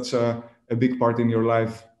take such a big part in your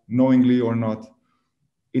life, knowingly or not.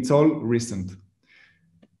 It's all recent.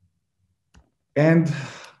 And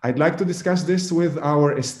I'd like to discuss this with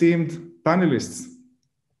our esteemed panelists.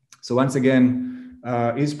 So once again,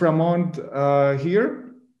 is Pramod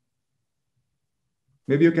here?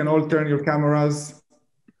 Maybe you can all turn on your cameras.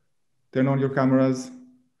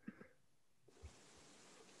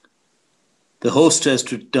 The host has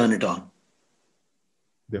to turn it on.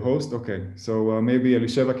 The host, okay. So maybe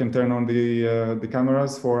Elisheva can turn on the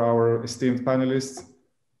cameras for our esteemed panelists.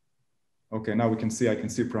 Okay, now we can see, I can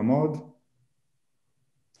see Pramod.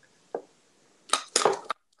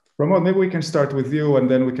 Pramod, maybe we can start with you and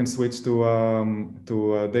then we can switch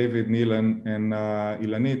to David, Neil, and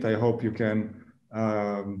Ilanit. I hope you can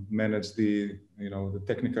manage the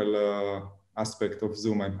technical aspect of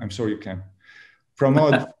Zoom. I'm sure you can.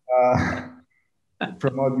 Pramod,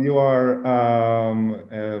 Pramod, you are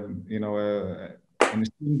an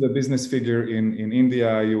esteemed business figure in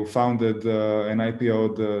India. You founded and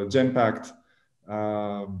IPO'd Genpact,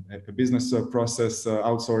 a business process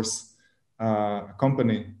outsource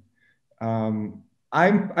company.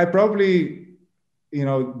 I probably,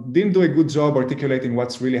 didn't do a good job articulating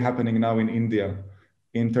what's really happening now in India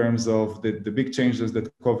in terms of the big changes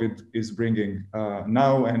that COVID is bringing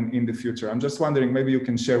now and in the future. I'm just wondering, maybe you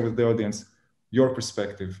can share with the audience your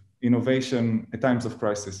perspective, innovation at times of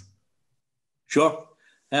crisis. Sure,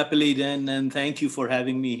 happily, Dan, and thank you for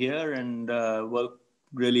having me here. And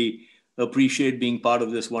really appreciate being part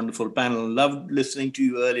of this wonderful panel. Loved listening to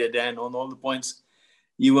you earlier, Dan, on all the points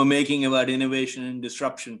you were making about innovation and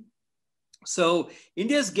disruption. So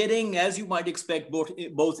India's getting, as you might expect,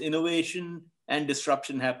 both innovation and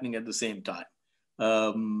disruption happening at the same time.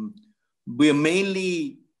 We are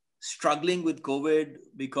mainly struggling with COVID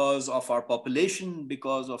because of our population,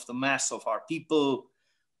 because of the mass of our people,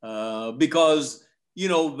 because,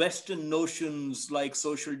 Western notions like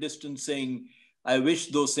social distancing, I wish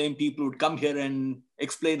those same people would come here and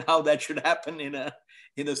explain how that should happen in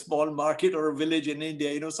a small market or a village in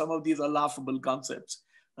India. Some of these are laughable concepts.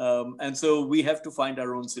 And so we have to find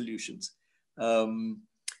our own solutions.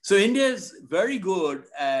 So India is very good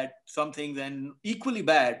at some things and equally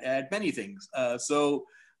bad at many things.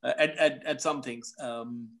 At some things.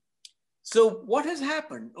 So what has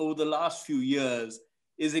happened over the last few years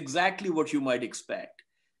is exactly what you might expect,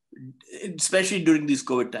 especially during these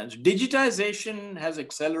COVID times. Digitization has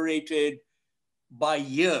accelerated by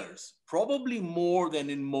years, probably more than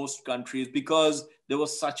in most countries, because there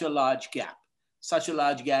was such a large gap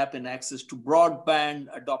in access to broadband,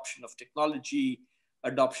 adoption of technology,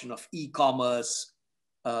 adoption of e-commerce.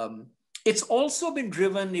 It's also been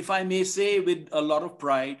driven, if I may say, with a lot of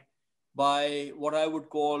pride by what I would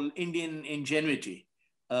call Indian ingenuity.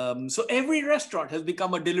 So every restaurant has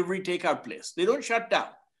become a delivery takeout place. They don't shut down.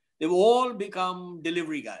 They've all become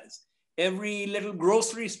delivery guys. Every little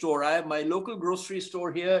grocery store, I have my local grocery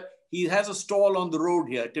store here. He has a stall on the road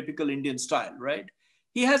here, typical Indian style, right?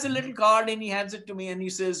 He has a little card and he hands it to me and he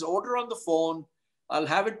says, order on the phone. I'll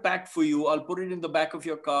have it packed for you. I'll put it in the back of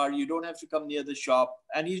your car. You don't have to come near the shop.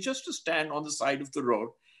 And he's just to stand on the side of the road.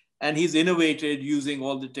 And he's innovated using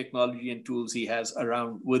all the technology and tools he has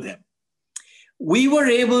around with him. We were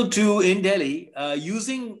able to, in Delhi,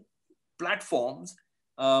 using platforms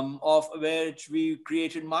of which we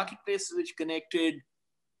created marketplaces which connected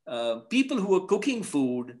people who were cooking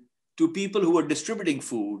food to people who were distributing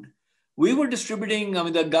food. We were distributing,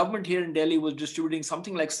 the government here in Delhi was distributing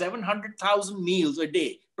something like 700,000 meals a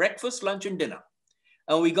day, breakfast, lunch, and dinner.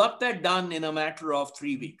 And we got that done in a matter of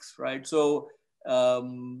 3 weeks, right? So,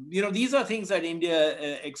 these are things that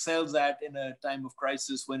India excels at in a time of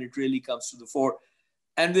crisis when it really comes to the fore.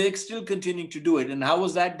 And we're still continuing to do it. And how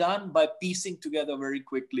was that done? By piecing together very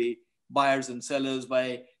quickly buyers and sellers,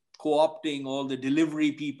 by co-opting all the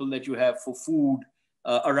delivery people that you have for food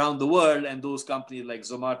around the world, and those companies like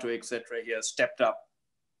Zomato, etc., here stepped up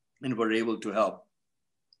and were able to help.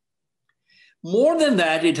 More than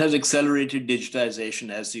that, it has accelerated digitization,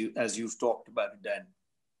 as you've talked about it, Dan,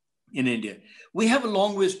 in India. We have a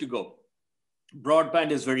long ways to go. Broadband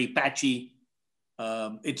is very patchy.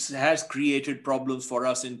 It has created problems for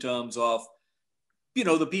us in terms of,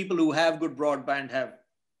 the people who have good broadband have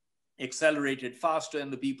accelerated faster,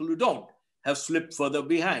 and the people who don't have slipped further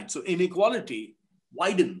behind. So inequality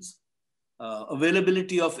widens.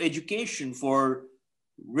 Availability of education for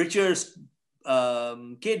richer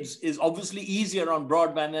kids is obviously easier on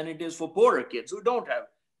broadband than it is for poorer kids who don't have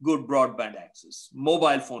good broadband access,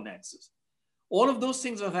 mobile phone access. All of those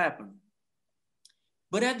things have happened.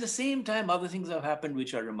 But at the same time, other things have happened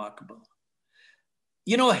which are remarkable.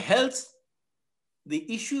 Health,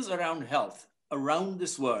 the issues around health around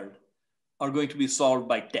this world are going to be solved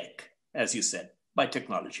by tech, as you said, by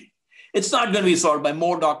technology. It's not going to be solved by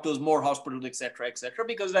more doctors, more hospitals, et cetera,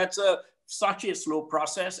 because that's such a slow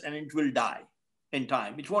process and it will die in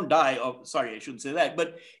time. It won't die, sorry, I shouldn't say that,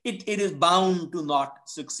 but it is bound to not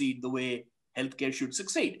succeed the way healthcare should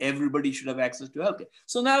succeed. Everybody should have access to healthcare.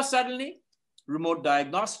 So now suddenly, remote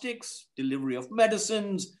diagnostics, delivery of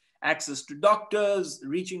medicines, access to doctors,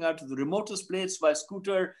 reaching out to the remotest place by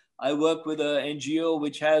scooter. I work with an NGO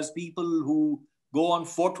which has people who go on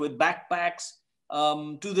foot with backpacks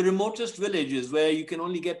to the remotest villages where you can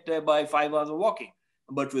only get there by 5 hours of walking.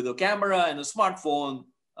 But with a camera and a smartphone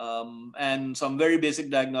and some very basic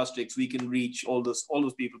diagnostics, we can reach all those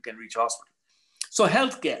people can reach hospital. So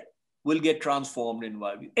healthcare will get transformed in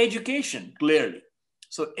my view. Education, clearly.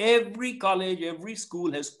 So every college, every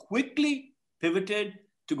school has quickly pivoted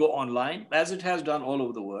to go online, as it has done all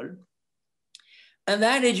over the world. And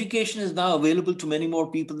that education is now available to many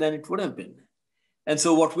more people than it would have been. And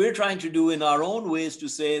so what we're trying to do in our own way is to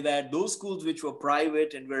say that those schools which were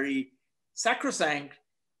private and very sacrosanct,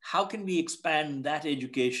 how can we expand that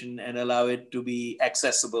education and allow it to be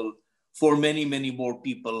accessible for many, many more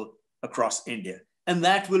people across India? And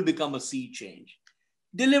that will become a sea change.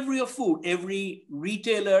 Delivery of food. Every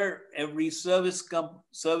retailer, every service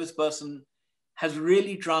person has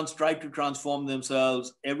really tried to transform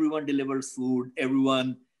themselves. Everyone delivers food.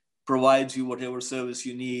 Everyone provides you whatever service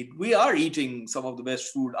you need. We are eating some of the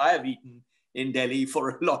best food I have eaten in Delhi for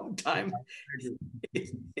a long time.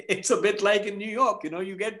 It's a bit like in New York,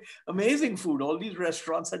 you get amazing food. All these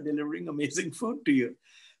restaurants are delivering amazing food to you.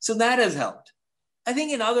 So that has helped. I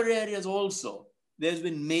think in other areas also, there's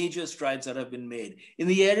been major strides that have been made in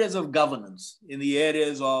the areas of governance, in the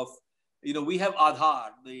areas of, we have Aadhaar,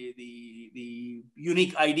 the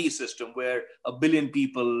unique ID system where 1 billion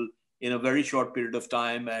people in a very short period of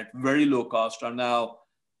time at very low cost are now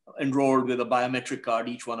enrolled with a biometric card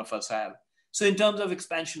each one of us have. So in terms of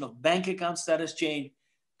expansion of bank accounts, that has changed.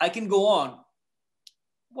 I can go on.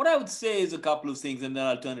 What I would say is a couple of things, and then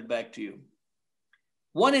I'll turn it back to you.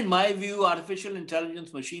 One, in my view, artificial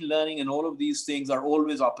intelligence, machine learning, and all of these things are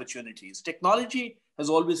always opportunities. Technology has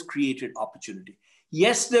always created opportunity.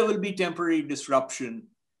 Yes, there will be temporary disruption,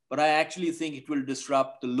 but I actually think it will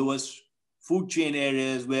disrupt the lowest food chain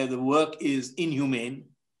areas where the work is inhumane.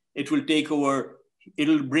 It will take over,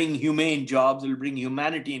 it'll bring humane jobs, it'll bring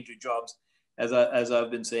humanity into jobs, as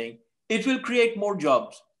I've been saying. It will create more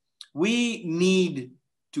jobs. We need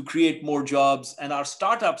to create more jobs, and our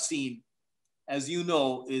startup scene, as you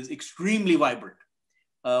know, is extremely vibrant.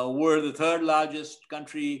 We're the 3rd largest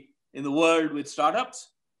country in the world with startups.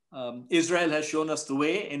 Israel has shown us the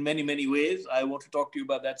way in many, many ways. I want to talk to you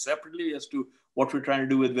about that separately as to what we're trying to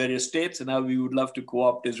do with various states and how we would love to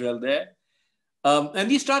co-opt Israel there. And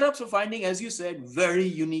these startups are finding, as you said, very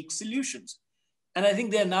unique solutions. And I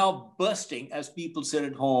think they're now bursting as people sit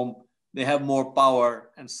at home. They have more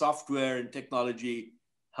power, and software and technology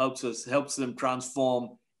helps them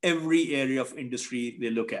transform every area of industry they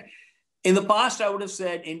look at. In the past, I would have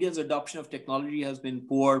said India's adoption of technology has been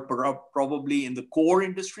poor, probably in the core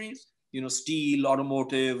industries, steel,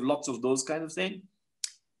 automotive, lots of those kind of things.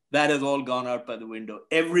 That has all gone out by the window.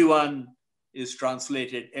 Everyone is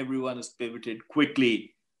translated. Everyone is pivoted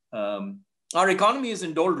quickly. Our economy is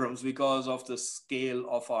in doldrums because of the scale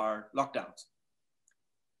of our lockdowns.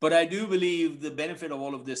 But I do believe the benefit of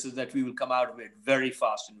all of this is that we will come out of it very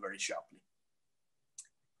fast and very sharply.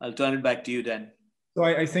 I'll turn it back to you, Dan. So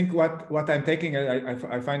I think what I'm taking,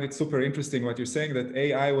 I find it super interesting what you're saying, that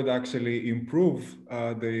AI would actually improve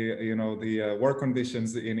the work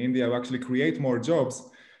conditions in India, will actually create more jobs.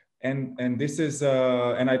 And this is,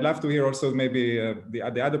 and I'd love to hear also maybe the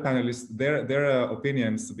other panelists, their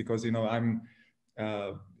opinions, because, I'm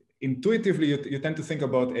intuitively, you tend to think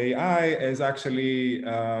about AI as actually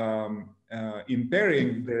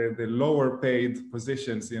impairing the lower paid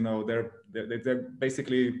positions. They're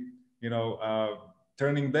basically,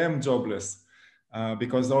 turning them jobless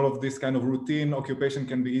because all of this kind of routine occupation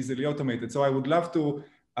can be easily automated. So I would love to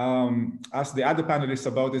ask the other panelists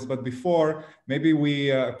about this, but before, maybe we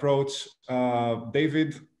approach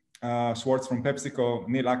David Schwartz from PepsiCo,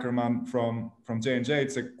 Neil Ackerman from J&J.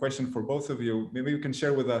 It's a question for both of you. Maybe you can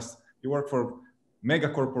share with us, you work for mega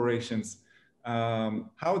corporations.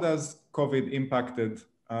 How does COVID impacted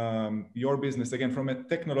your business, again, from a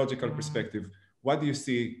technological perspective? What do you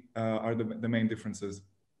see are the main differences?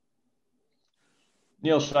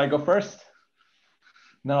 Neil, should I go first?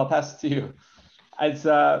 Then I'll pass it to you.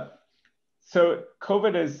 So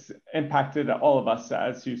COVID has impacted all of us,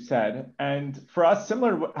 as you said. And for us,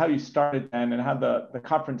 similar to how you started then and how the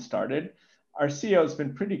conference started, our CEO has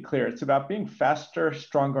been pretty clear. It's about being faster,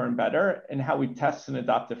 stronger, and better in how we test and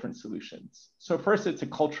adopt different solutions. So first, it's a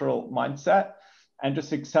cultural mindset and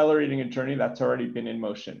just accelerating a journey that's already been in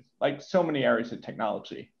motion, like so many areas of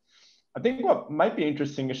technology. I think what might be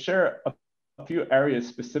interesting is share a few areas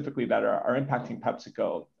specifically that are impacting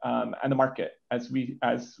PepsiCo and the market as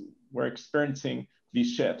we're experiencing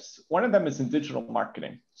these shifts. One of them is in digital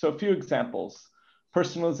marketing. So a few examples.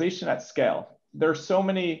 Personalization at scale. There are so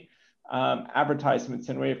many advertisements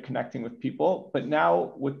and way of connecting with people, but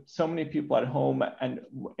now with so many people at home and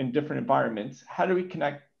in different environments, how do we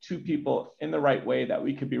connect to people in the right way that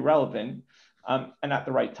we could be relevant and at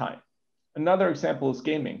the right time? Another example is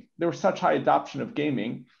gaming. There was such high adoption of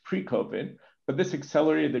gaming pre-COVID, but this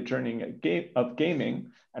accelerated the journey of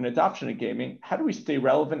gaming and adoption of gaming. How do we stay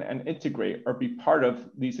relevant and integrate or be part of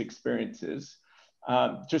these experiences?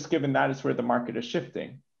 Just given that is where the market is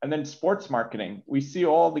shifting. And then sports marketing. We see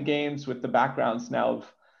all the games with the backgrounds now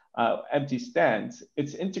of empty stands.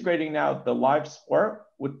 It's integrating now the live sport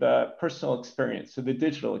with the personal experience, so the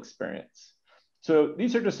digital experience. So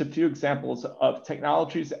these are just a few examples of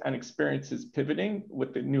technologies and experiences pivoting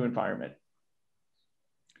with the new environment.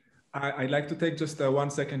 I'd like to take just 1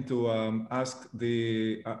 second to ask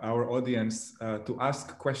our audience to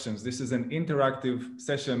ask questions. This is an interactive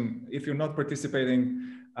session. If you're not participating,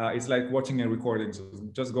 it's like watching a recording. So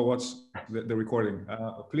just go watch the recording.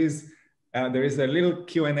 Please, there is a little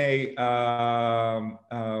Q&A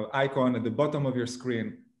icon at the bottom of your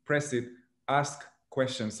screen. Press it, ask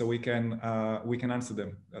questions so we can answer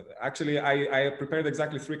them. Actually, I prepared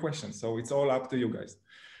exactly 3 questions, so it's all up to you guys.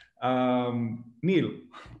 Neil.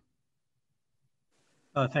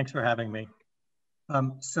 Thanks for having me.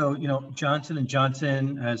 So, Johnson &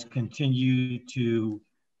 Johnson has continued to,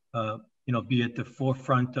 be at the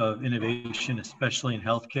forefront of innovation, especially in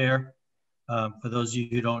healthcare. For those of you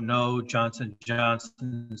who don't know, Johnson &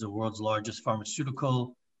 Johnson is the world's largest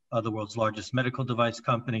pharmaceutical, the world's largest medical device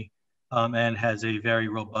company, and has a very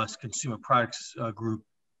robust consumer products group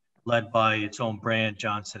led by its own brand,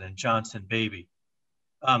 Johnson & Johnson Baby.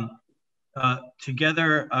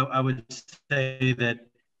 Together, I would say that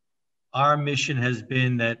our mission has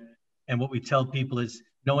been that, and what we tell people is,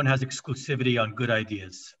 no one has exclusivity on good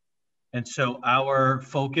ideas. And so our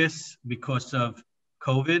focus, because of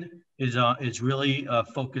COVID, is really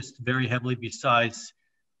focused very heavily, besides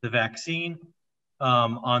the vaccine,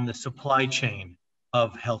 on the supply chain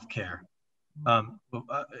of healthcare.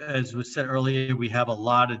 As was said earlier, we have a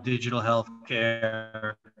lot of digital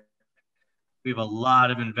healthcare. We have a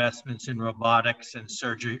lot of investments in robotics and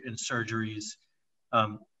surgeries.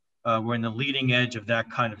 We're in the leading edge of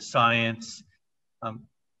that kind of science.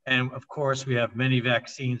 And of course, we have many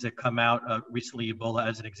vaccines that come out, recently Ebola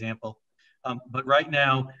as an example. But right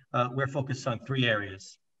now, we're focused on 3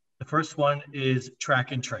 areas. The first one is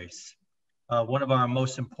track and trace. One of our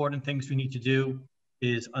most important things we need to do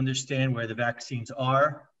is understand where the vaccines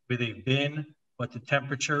are, where they've been, what the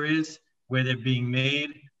temperature is, where they're being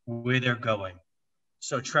made, where they're going.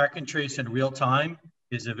 So track and trace in real time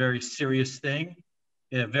is a very serious thing.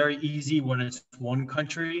 Very easy when it's 1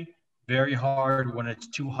 country, very hard when it's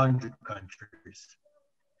 200 countries.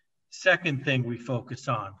 Second thing we focus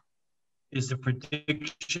on is the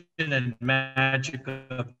prediction and magic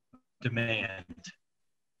of demand.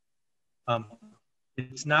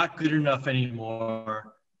 It's not good enough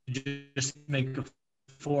anymore to just make a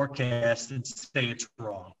forecast and say it's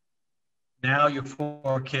wrong. Now your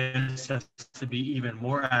forecast has to be even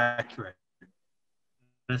more accurate. It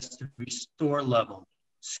has to be store level,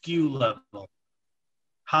 SKU level,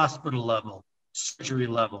 hospital level, surgery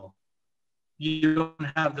level. You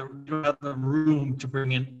don't have the room to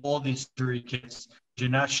bring in all these surgery kits. You're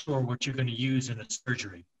not sure what you're going to use in a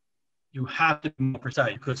surgery. You have to be more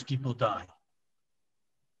precise because people die.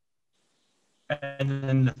 And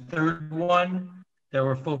then the third one that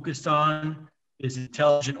we're focused on is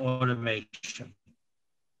intelligent automation.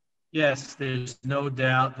 Yes, there's no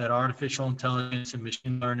doubt that artificial intelligence and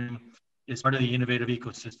machine learning is part of the innovative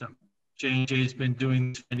ecosystem. J&J has been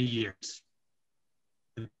doing this for many years.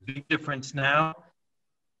 The big difference now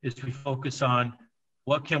is we focus on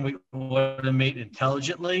what can we automate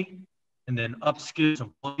intelligently and then upskill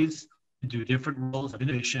employees to do different roles of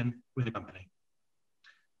innovation with the company.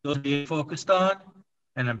 Those are being focused on,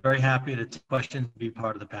 and I'm very happy to take questions and be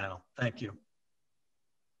part of the panel. Thank you.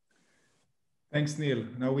 Thanks, Neil.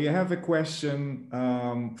 Now we have a question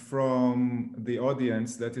from the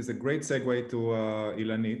audience that is a great segue to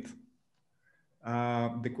Ilanit.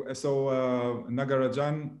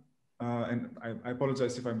 Nagarajan, and I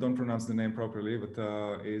apologize if I don't pronounce the name properly, but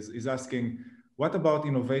is asking, what about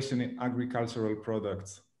innovation in agricultural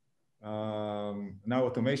products? Now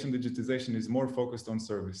automation, digitization is more focused on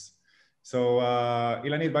service. So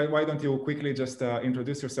Ilanit, why don't you quickly just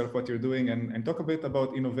introduce yourself, what you're doing, and talk a bit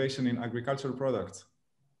about innovation in agricultural products.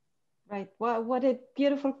 Right. Well, what a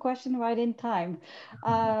beautiful question, right in time.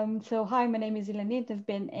 So hi, my name is Ilanit. I've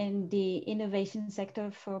been in the innovation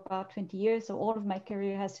sector for about 20 years. So all of my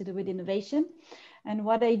career has to do with innovation. And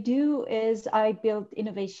what I do is I build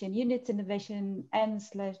innovation units, innovation and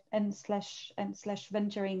slash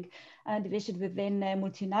venturing division within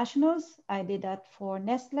multinationals. I did that for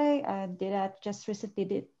Nestle. I did that just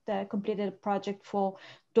recently. Completed a project for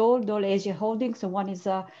Dole Asia Holdings. So one is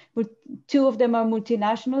two of them are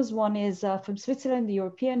multinationals. One is from Switzerland, the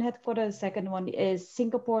European headquarters. The second one is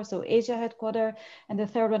Singapore, so Asia headquarters. And the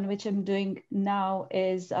third one, which I'm doing now,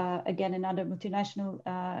 is again another multinational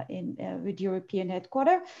with European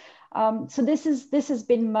headquarters. So this has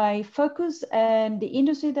been my focus, and the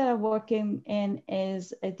industry that I'm working in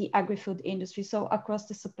is the agri-food industry. So across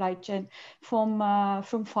the supply chain, from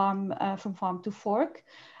farm to fork.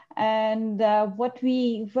 And what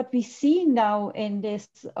we see now in this,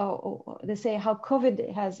 they say how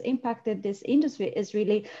COVID has impacted this industry, is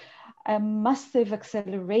really a massive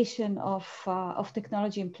acceleration of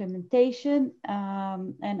technology implementation.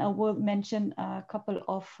 And I will mention a couple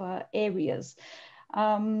of areas.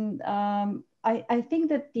 I think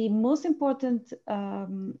that the most important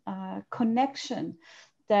connection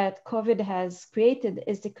that COVID has created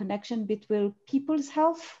is the connection between people's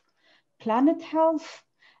health, planet health,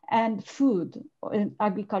 and food and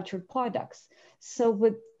agricultural products. So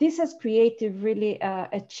this has created really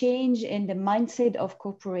a change in the mindset of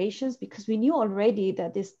corporations, because we knew already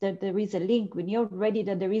that there is a link. We knew already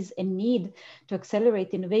that there is a need to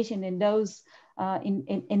accelerate innovation in those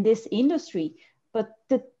in this industry. But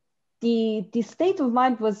the state of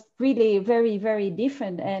mind was really very, very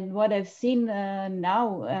different. And what I've seen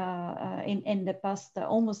now in the past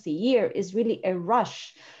almost a year is really a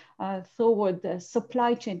rush toward the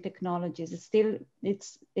supply chain technologies. It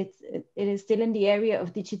is still in the area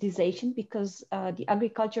of digitization, because the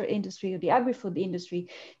agriculture industry, or the agri-food industry,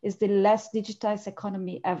 is the less digitized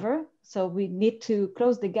economy ever. So we need to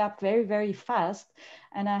close the gap very, very fast.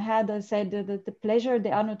 And I had, as I said, the pleasure,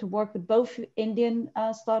 the honor to work with both Indian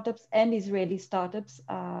startups and Israeli startups,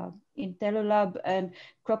 in Telolab and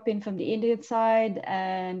Cropin from the Indian side,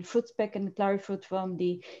 and Fruitspec and Clarifruit from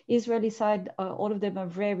the Israeli side. All of them are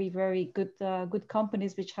very, very good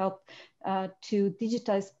companies which help to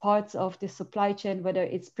digitize parts of the supply chain, whether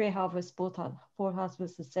it's pre-harvest,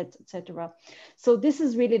 post-harvest, etc. So this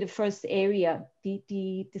is really the first area.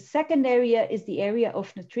 The second area is the area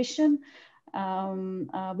of nutrition,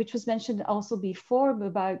 which was mentioned also before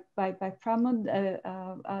by Pramod,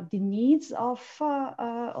 the needs of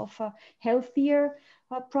healthier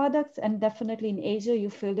products, and definitely in Asia you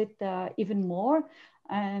feel it even more.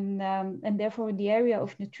 And therefore in the area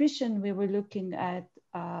of nutrition, we were looking at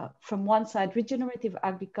from one side regenerative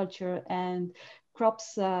agriculture and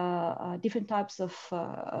crops, different types of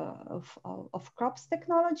crops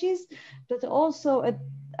technologies, but also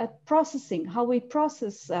at processing, how we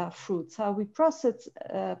process fruits, how we process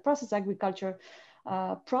agriculture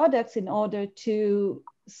products in order to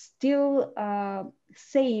still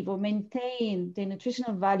save or maintain the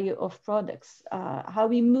nutritional value of products, how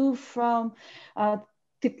we move from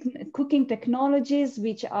cooking technologies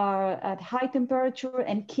which are at high temperature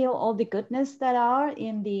and kill all the goodness that are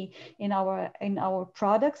in our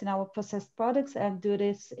products, in our processed products, and do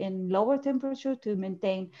this in lower temperature to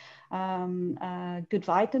maintain good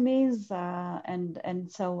vitamins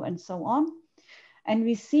and so on. And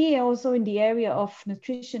we see also in the area of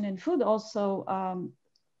nutrition and food also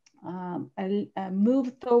a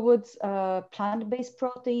move towards plant-based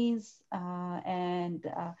proteins and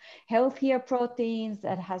healthier proteins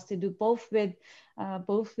that has to do both with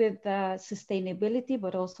sustainability,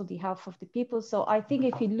 but also the health of the people. So I think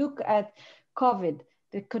if you look at COVID,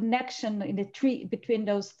 the connection in between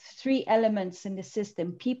those three elements in the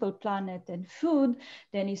system, people, planet, and food,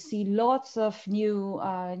 then you see lots of new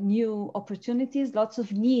opportunities, lots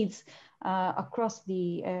of needs across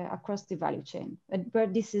the value chain, where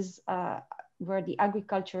this is where the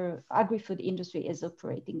agri-food industry is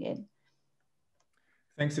operating in.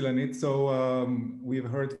 Thanks, Ilanit. So we've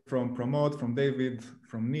heard from Pramod, from David,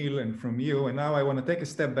 from Neil, and from you. And now I want to take a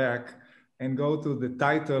step back and go to the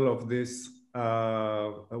title of this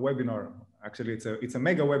webinar. Actually, it's a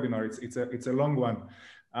mega webinar. It's a long one.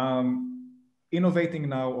 Innovating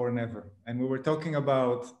now or never. And we were talking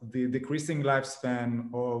about the decreasing lifespan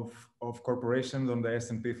of corporations on the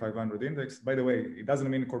S&P 500 index. By the way, it doesn't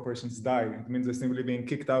mean corporations die. It means they're simply being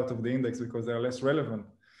kicked out of the index because they're less relevant.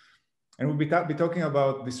 And we'll be talking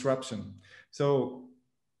about disruption. So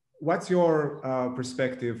what's your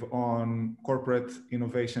perspective on corporate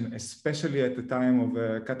innovation, especially at the time of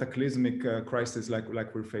a cataclysmic crisis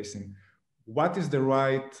like we're facing? What is the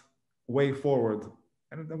right way forward?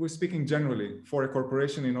 And we're speaking generally for a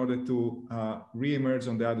corporation in order to re-emerge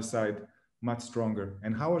on the other side much stronger.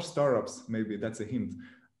 And how are startups, maybe that's a hint,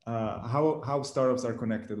 how startups are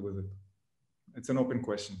connected with it. It's an open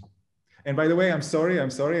question. And by the way, I'm sorry.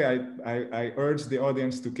 I urge the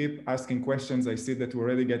audience to keep asking questions. I see that we're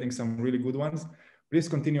already getting some really good ones. Please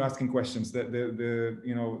continue asking questions.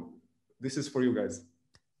 You know, this is for you guys.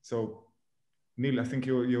 So, Neil, I think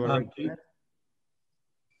you are.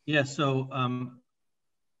 Yeah. So,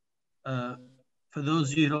 for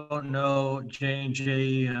those of you who don't know,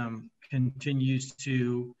 J&J continues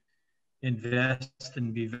to invest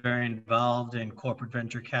and be very involved in corporate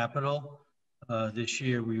venture capital. This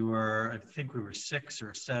year I think we were 6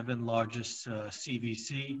 or 7 largest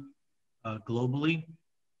CVC globally.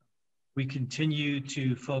 We continue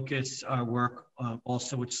to focus our work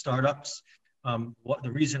also with startups.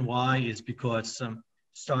 The reason why is because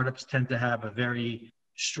startups tend to have a very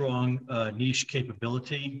strong niche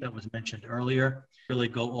capability that was mentioned earlier, really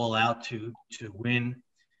go all out to win.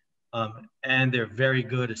 And they're very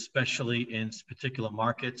good, especially in particular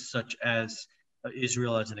markets such as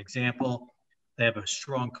Israel as an example. They have a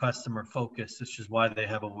strong customer focus, which is why they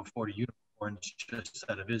have over 40 unicorns just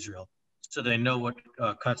out of Israel. So they know what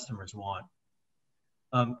customers want.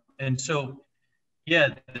 And so,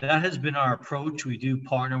 yeah, that has been our approach. We do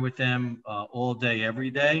partner with them all day, every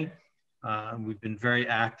day. We've been very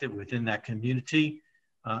active within that community.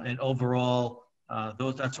 And overall,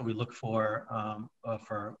 that's what we look for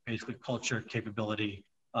basically culture, capability,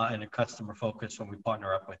 and a customer focus when we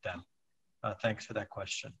partner up with them. Thanks for that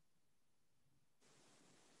question.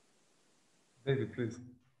 David, please.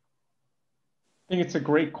 I think it's a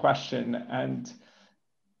great question. And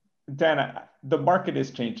Dan, the market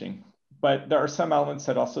is changing, but there are some elements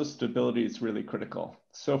that also stability is really critical.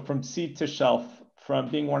 So from seed to shelf, from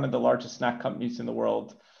being one of the largest snack companies in the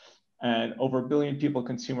world, and over 1 billion people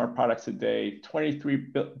consume our products a day, 23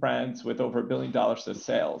 brands with over $1 billion of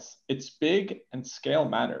sales. It's big and scale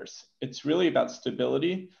matters. It's really about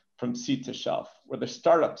stability from seed to shelf. Where the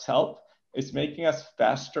startups help is making us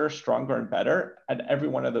faster, stronger, and better at every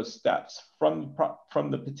one of those steps, from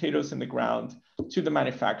the potatoes in the ground to the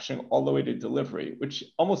manufacturing all the way to delivery, which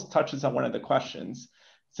almost touches on one of the questions.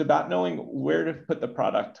 It's about knowing where to put the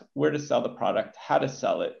product, where to sell the product, how to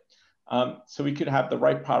sell it. So we could have the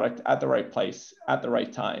right product at the right place at the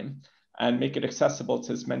right time and make it accessible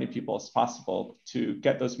to as many people as possible to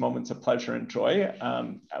get those moments of pleasure and joy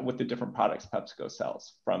with the different products PepsiCo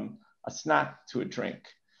sells, from a snack to a drink.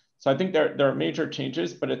 So I think there are major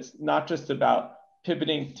changes, but it's not just about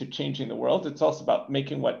pivoting to changing the world. It's also about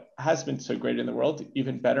making what has been so great in the world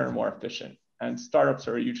even better and more efficient. And startups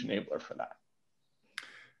are a huge enabler for that.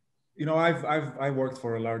 You know, I worked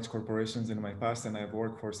for large corporations in my past, and I've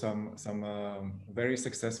worked for some very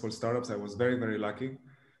successful startups. I was very, very lucky.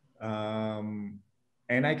 And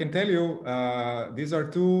I can tell you, these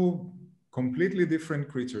are two completely different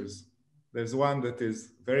creatures. There's one that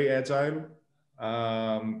is very agile,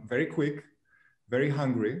 very quick, very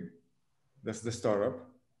hungry. That's the startup,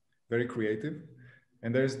 very creative.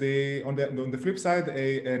 And there's on the flip side,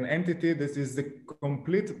 an entity that is the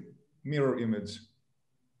complete mirror image.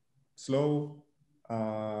 Slow,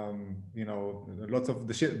 you know, lots of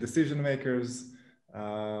decision makers,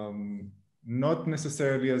 not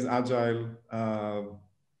necessarily as agile,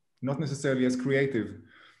 not necessarily as creative,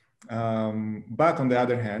 but on the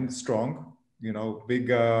other hand, strong, you know, big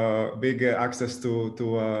access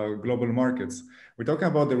to global markets. We're talking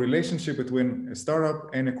about the relationship between a startup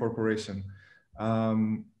and a corporation.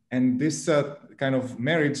 And this kind of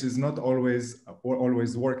marriage is not always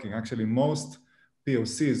working. Actually, most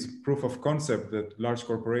POCs, proof of concept, that large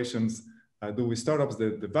corporations do with startups,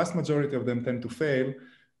 the vast majority of them tend to fail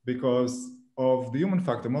because of the human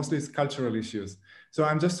factor. Mostly it's cultural issues. So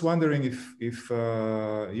I'm just wondering if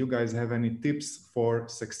you guys have any tips for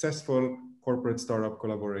successful corporate startup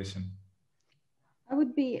collaboration. I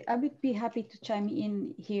would be happy to chime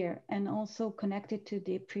in here and also connect it to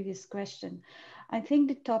the previous question. I think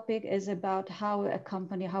the topic is about how a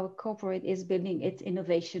company, how a corporate is building its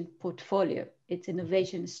innovation portfolio, its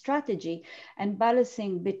innovation strategy, and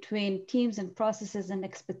balancing between teams and processes and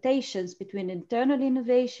expectations between internal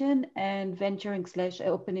innovation and venturing /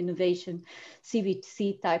 open innovation,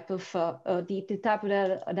 CVC type of, the type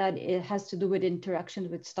that it has to do with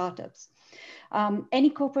interaction with startups. Any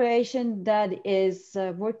corporation that is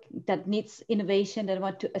that needs innovation, that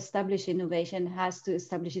want to establish innovation, has to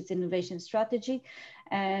establish its innovation strategy,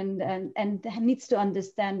 and needs to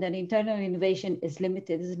understand that internal innovation is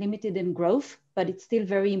limited in growth, but it's still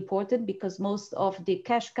very important because most of the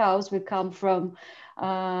cash cows will come from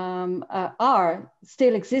are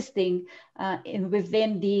still existing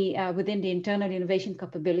within the internal innovation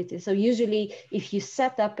capability. So usually, if you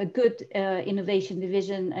set up a good innovation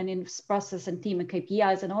division and in process and management team and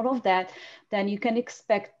KPIs and all of that, then you can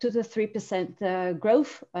expect 2 to 3%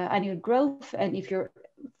 growth, annual growth. And if you're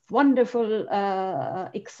wonderful,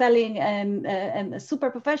 excelling and super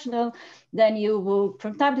professional, then you will,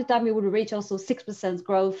 from time to time, you will reach also 6%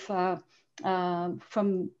 growth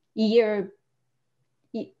from year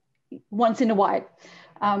once in a while.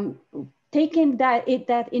 Taking that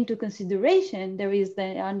into consideration, there is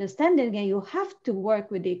the understanding that you have to work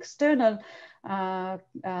with the external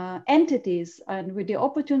entities and with the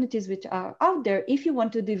opportunities which are out there if you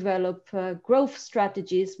want to develop growth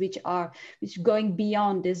strategies which going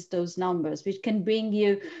beyond those numbers, which can bring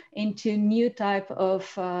you into new type of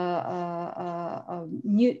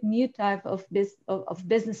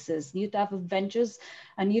businesses, new type of ventures,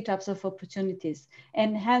 and new types of opportunities.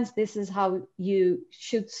 And hence, this is how you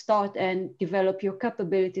should start and develop your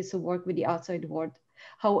capabilities to work with the outside world.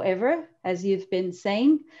 However, as you've been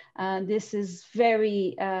saying, this is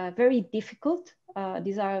very, very difficult.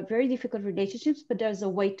 These are very difficult relationships, but there's a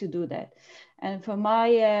way to do that. And from my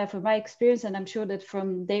experience, and I'm sure that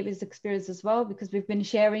from David's experience as well, because we've been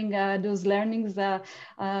sharing those learnings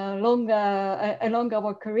along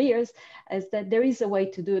our careers, is that there is a way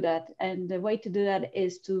to do that. And the way to do that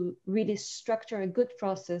is to really structure a good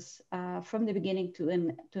process from the beginning to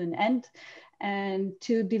an end, and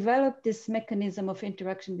to develop this mechanism of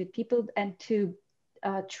interaction with people, and to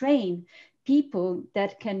train people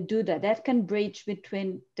that can do that, that can bridge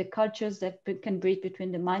between the cultures, that can bridge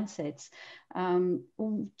between the mindsets.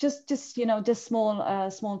 Just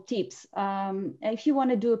small tips. If you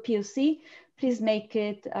want to do a POC, please make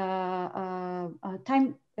it in a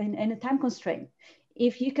time constraint.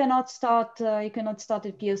 If you cannot start a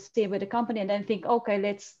POC with a company and then think, okay,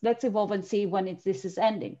 let's evolve and see when this is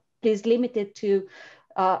ending. Please limit it to,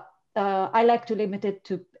 I like to limit it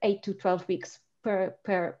to 8 to 12 weeks per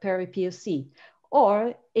POC.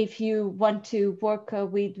 Or if you want to work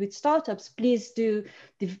with startups, please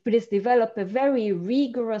develop a very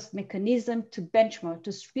rigorous mechanism to benchmark,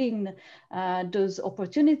 to screen those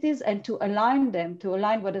opportunities, and to align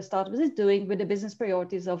what the startup is doing with the business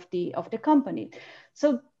priorities of the company.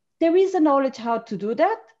 So there is a knowledge how to do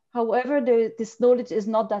that. However, this knowledge is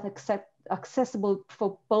not that accessible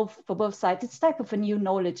for both sides. It's type of a new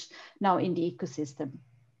knowledge now in the ecosystem.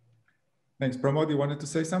 Thanks. Pramod, you wanted to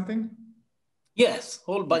say something? Yes,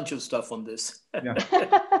 whole bunch of stuff on this. Yeah.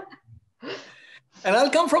 And I'll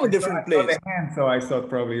come from a different place. So I thought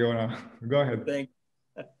probably you wanna go ahead. Thanks.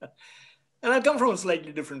 And I'll come from a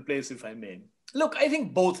slightly different place, if I may. Look, I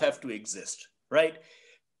think both have to exist, right?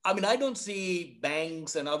 I mean, I don't see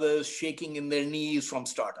banks and others shaking in their knees from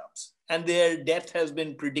startups, and their death has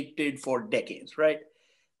been predicted for decades, right?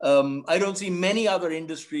 I don't see many other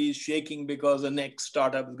industries shaking because the next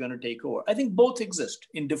startup is going to take over. I think both exist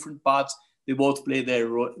in different parts. They both play their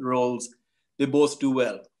roles. They both do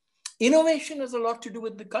well. Innovation has a lot to do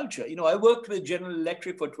with the culture. You know, I worked with General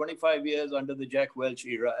Electric for 25 years under the Jack Welch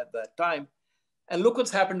era at that time. And look what's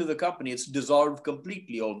happened to the company. It's dissolved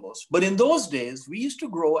completely almost. But in those days, we used to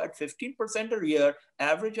grow at 15% a year,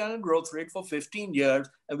 average annual growth rate for 15 years.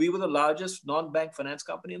 And we were the largest non-bank finance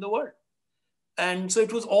company in the world. And so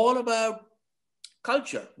it was all about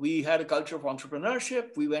culture. We had a culture of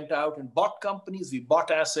entrepreneurship. We went out and bought companies. We bought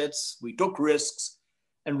assets. We took risks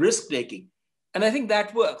and risk-taking. And I think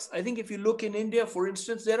that works. I think if you look in India, for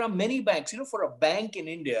instance, there are many banks. You know, for a bank in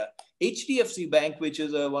India, HDFC Bank, which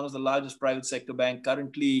is one of the largest private sector bank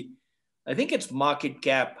currently, I think its market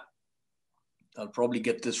cap, I'll probably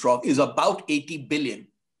get this wrong, is about $80 billion.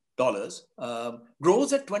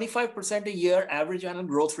 Grows at 25% a year, average annual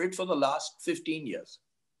growth rate for the last 15 years,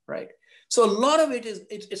 right? So a lot of it is,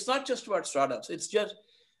 it's not just about startups. It's just,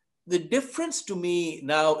 the difference to me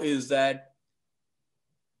now is that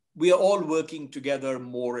we are all working together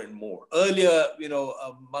more and more. Earlier, you know,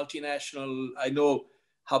 a multinational, I know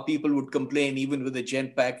how people would complain even with the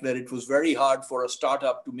Genpact that it was very hard for a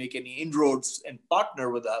startup to make any inroads and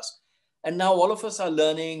partner with us. And now all of us are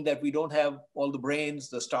learning that we don't have all the brains.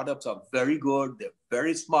 The startups are very good. They're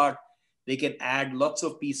very smart. They can add lots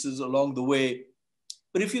of pieces along the way.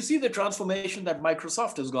 But if you see the transformation that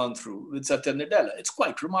Microsoft has gone through with Satya Nadella, it's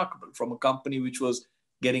quite remarkable, from a company which was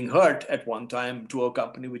getting hurt at one time to a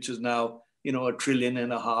company which is now, you know, $1.5 trillion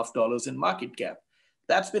in market cap.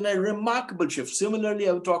 That's been a remarkable shift. Similarly,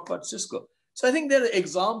 I would talk about Cisco. So I think there are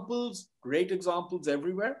examples, great examples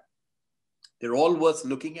everywhere. They're all worth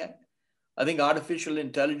looking at. I think artificial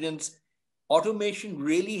intelligence, automation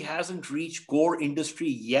really hasn't reached core industry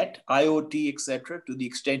yet, IoT, etc., to the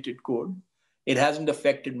extent it could. It hasn't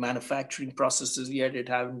affected manufacturing processes yet. It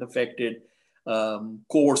hasn't affected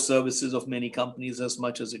core services of many companies as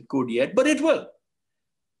much as it could yet, but it will.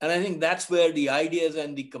 And I think that's where the ideas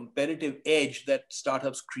and the competitive edge that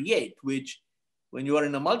startups create, which when you are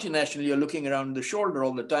in a multinational, you're looking around the shoulder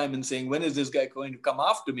all the time and saying, when is this guy going to come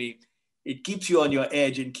after me? It keeps you on your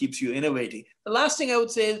edge and keeps you innovating. The last thing I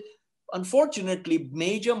would say is, unfortunately,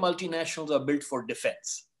 major multinationals are built for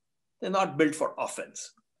defense. They're not built for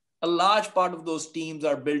offense. A large part of those teams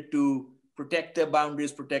are built to protect their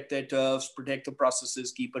boundaries, protect their turfs, protect the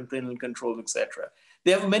processes, keep internal controls, etc.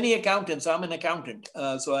 They have many accountants. I'm an accountant,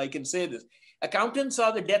 so I can say this. Accountants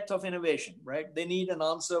are the depth of innovation, right? They need an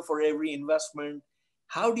answer for every investment.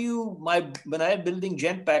 How do you, when I'm building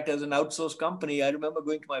Genpact as an outsourced company, I remember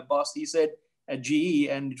going to my boss, he said at GE,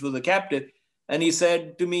 and it was a captive, and he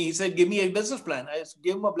said to me, he said, give me a business plan. I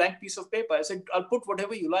gave him a blank piece of paper. I said, I'll put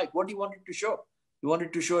whatever you like. What do you want it to show? You want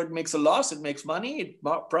it to show it makes a loss, it makes money, it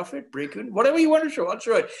profit, break even, whatever you want to show, I'll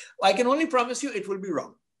show it. I can only promise you it will be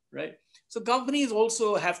wrong, right? So companies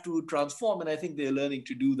also have to transform, and I think they're learning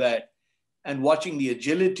to do that. And watching the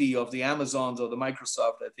agility of the Amazons or the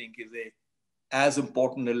Microsoft, I think, is as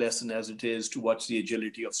important a lesson as it is to watch the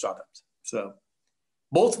agility of startups. So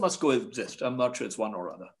both must coexist. I'm not sure it's one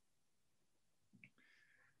or other.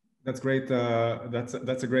 That's great.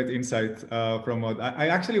 That's a great insight from what I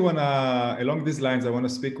actually want to, along these lines, I want to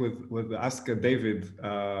speak ask David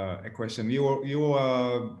a question.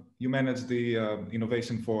 You manage the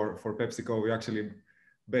innovation for PepsiCo. We're actually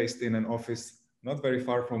based in an office not very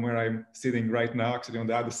far from where I'm sitting right now, actually on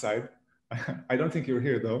the other side. I don't think you're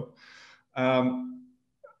here though.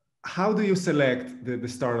 How do you select the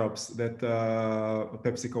startups that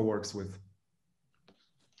PepsiCo works with?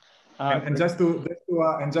 And just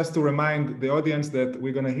to remind the audience that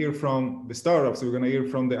we're going to hear from the startups, we're going to hear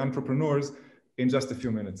from the entrepreneurs in just a few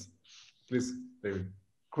minutes. Please, David.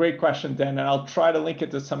 Great question, Dan, and I'll try to link it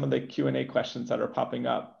to some of the Q&A questions that are popping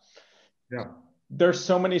up. Yeah. There's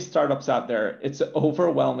so many startups out there. It's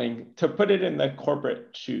overwhelming. To put it in the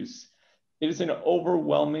corporate shoes, it is an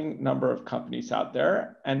overwhelming number of companies out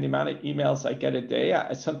there, and the amount of emails I get a day,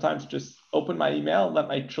 I sometimes just open my email, let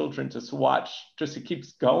my children just watch, just it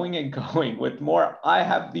keeps going and going with more. I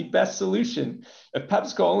have the best solution. If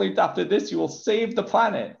PepsiCo only adopted this, you will save the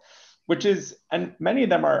planet, which is, and many of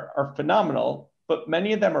them are phenomenal, but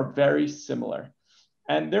many of them are very similar.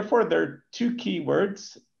 And therefore, there are two key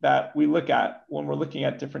words that we look at when we're looking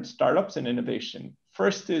at different startups and innovation.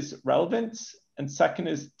 First is relevance, and second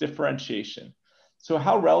is differentiation. So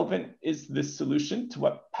how relevant is this solution to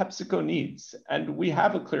what PepsiCo needs? And we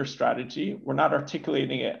have a clear strategy. We're not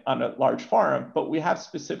articulating it on a large forum, but we have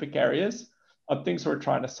specific areas of things we're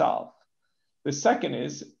trying to solve. The second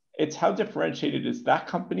is, it's how differentiated is that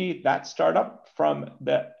company, that startup, from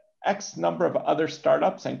the X number of other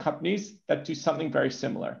startups and companies that do something very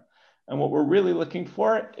similar. And what we're really looking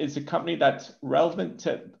for is a company that's relevant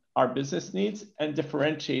to our business needs and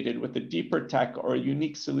differentiated with a deeper tech or a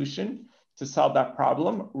unique solution to solve that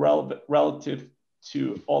problem relative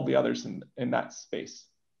to all the others in that space.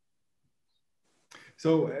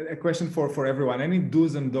 So a question for everyone, any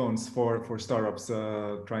do's and don'ts for startups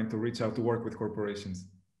trying to reach out to work with corporations?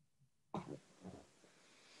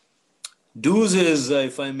 Do's is,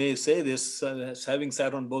 if I may say this, having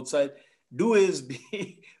sat on both sides,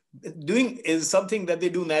 doing is something that they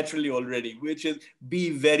do naturally already, which is be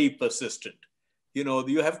very persistent. You know,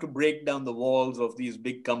 you have to break down the walls of these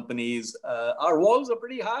big companies. Our walls are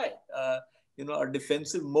pretty high. You know, our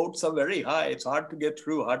defensive moats are very high. It's hard to get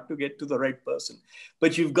through, hard to get to the right person.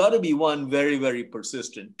 But you've got to be, one, very, very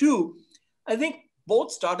persistent. Two, I think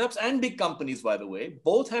both startups and big companies, by the way,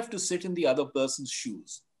 both have to sit in the other person's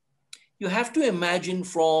shoes. You have to imagine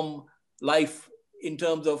from life in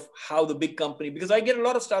terms of how the big company, because I get a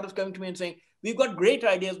lot of startups coming to me and saying, we've got great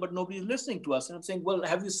ideas, but nobody's listening to us. And I'm saying, well,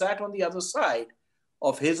 have you sat on the other side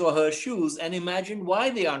of his or her shoes and imagine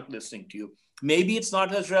why they aren't listening to you? Maybe it's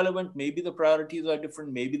not as relevant. Maybe the priorities are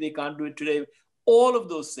different. Maybe they can't do it today. All of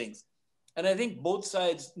those things. And I think both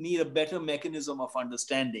sides need a better mechanism of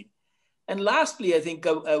understanding. And lastly, I think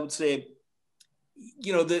I would say,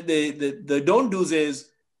 you know, the don't do's is,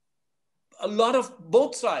 a lot of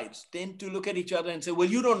both sides tend to look at each other and say, well,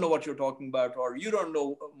 you don't know what you're talking about, or you don't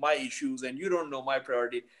know my issues and you don't know my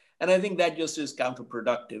priority. And I think that just is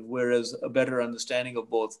counterproductive, whereas a better understanding of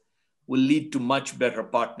both will lead to much better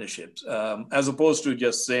partnerships, as opposed to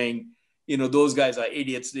just saying, you know, those guys are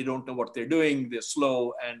idiots. They don't know what they're doing. They're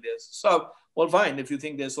slow and they're soft. Well, fine. If you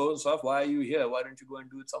think they're so soft, why are you here? Why don't you go and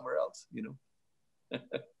do it somewhere else, you know?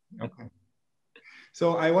 Okay.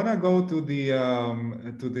 So I want to go to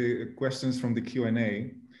the questions from the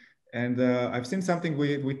Q&A, and I've seen something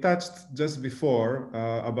we touched just before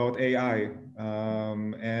about AI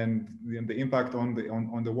and the impact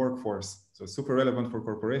on the workforce. So super relevant for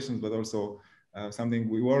corporations, but also something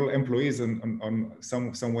we all employees on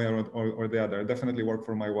some way or the other. I definitely work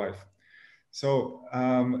for my wife. So,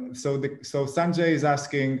 so Sanjay is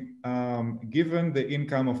asking, given the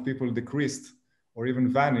income of people decreased or even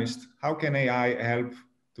vanished, how can AI help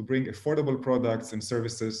to bring affordable products and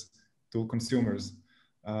services to consumers?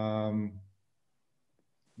 What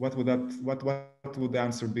would the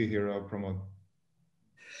answer be here, Pramod?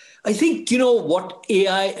 I think, what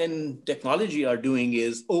AI and technology are doing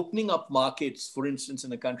is opening up markets, for instance,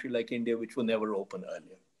 in a country like India, which were never open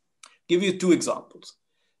earlier. Give you two examples.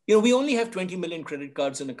 We only have 20 million credit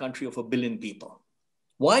cards in a country of 1 billion people.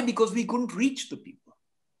 Why? Because we couldn't reach the people.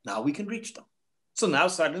 Now we can reach them. So now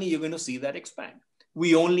suddenly you're going to see that expand.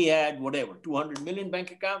 We only had, 200 million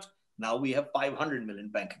bank accounts. Now we have 500 million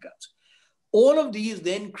bank accounts. All of these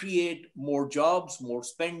then create more jobs, more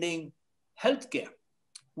spending, healthcare.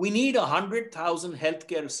 We need 100,000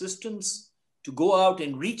 healthcare assistants to go out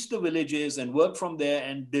and reach the villages and work from there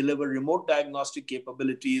and deliver remote diagnostic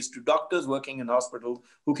capabilities to doctors working in hospitals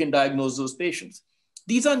who can diagnose those patients.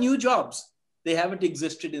 These are new jobs. They haven't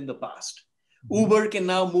existed in the past. Uber can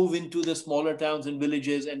now move into the smaller towns and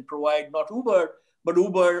villages and provide not Uber, but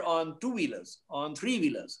Uber on 2-wheelers, on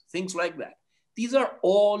 3-wheelers, things like that. These are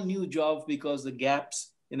all new jobs because the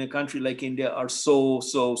gaps in a country like India are so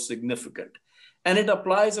significant. And it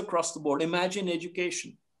applies across the board. Imagine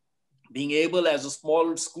education. Being able as a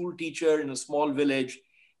small school teacher in a small village,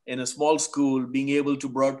 in a small school, being able to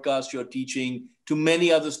broadcast your teaching to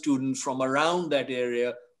many other students from around that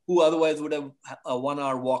area who otherwise would have a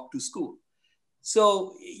 1-hour walk to school.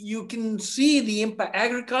 So you can see the impact.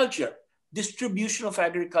 Agriculture, distribution of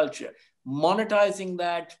agriculture, monetizing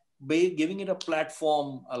that, giving it a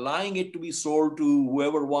platform, allowing it to be sold to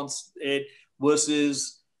whoever wants it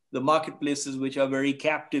versus the marketplaces, which are very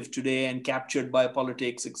captive today and captured by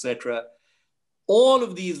politics, etc. All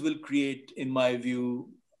of these will create, in my view,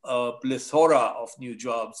 a plethora of new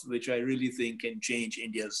jobs, which I really think can change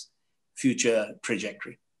India's future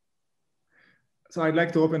trajectory. So I'd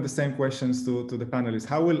like to open the same questions to the panelists.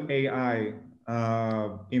 How will AI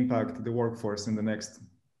impact the workforce in the next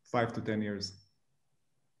 5 to 10 years?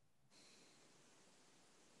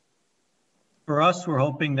 For us, we're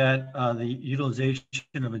hoping that the utilization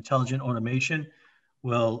of intelligent automation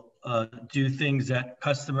will do things that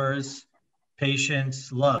customers,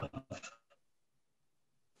 patients love,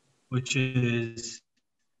 which is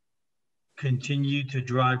continue to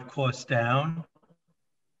drive costs down.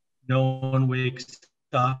 No one wakes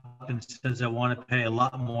up and says, I want to pay a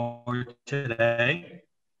lot more today.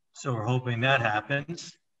 So we're hoping that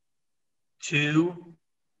happens. 2,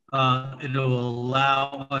 it will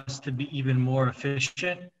allow us to be even more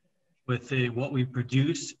efficient with what we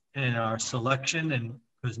produce in our selection, and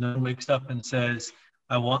because no one wakes up and says,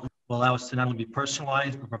 I want, will allow us to not only be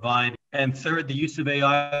personalized, but provide. And 3rd, the use of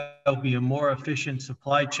AI will be a more efficient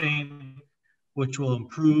supply chain, which will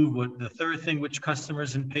improve what the 3rd thing which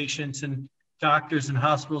customers and patients and doctors and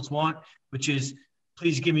hospitals want, which is,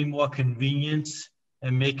 please give me more convenience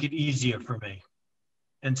and make it easier for me.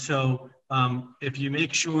 And so if you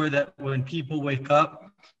make sure that when people wake up,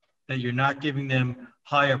 that you're not giving them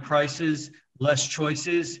higher prices, less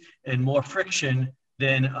choices, and more friction,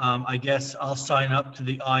 then I guess I'll sign up to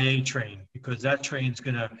the IA train, because that train's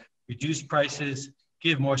gonna reduce prices,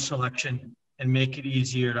 give more selection, and make it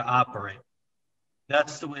easier to operate.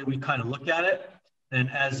 That's the way we kind of look at it. And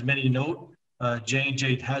as many note,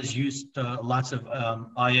 J&J has used lots of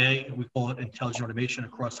IA, we call it intelligent automation,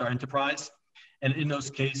 across our enterprise. And in those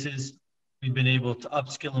cases, we've been able to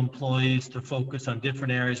upskill employees to focus on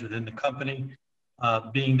different areas within the company,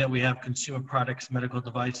 being that we have consumer products, medical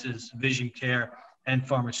devices, vision care, and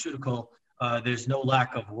pharmaceutical. There's no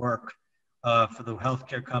lack of work for the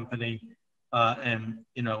healthcare company. And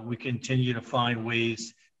we continue to find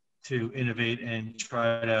ways to innovate and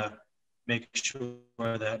try to make sure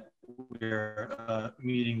that we're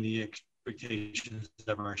meeting the expectations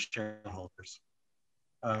of our shareholders.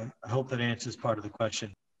 I hope that answers part of the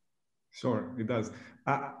question. Sure, it does.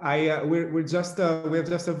 we have just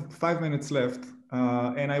 5 minutes left,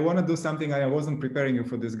 and I want to do something. I wasn't preparing you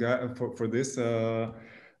for this for this,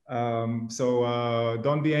 so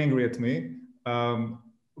don't be angry at me.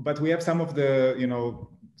 But we have some of the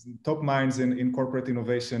top minds in corporate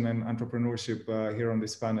innovation and entrepreneurship here on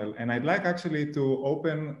this panel, and I'd like actually to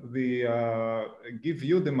open give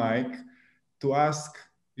you the mic to ask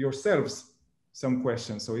yourselves some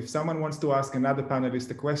questions. So if someone wants to ask another panelist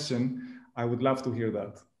a question, I would love to hear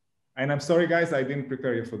that. And I'm sorry, guys, I didn't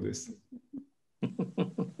prepare you for this.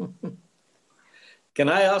 Can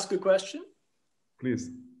I ask a question? Please.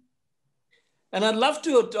 And I'd love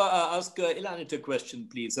to ask Ilanit a question,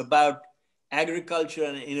 please, about agriculture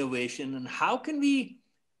and innovation, and how can we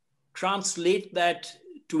translate that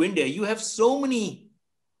to India? You have so many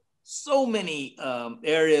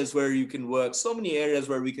areas where you can work, so many areas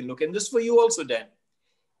where we can look. And this for you also, Dan.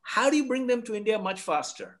 How do you bring them to India much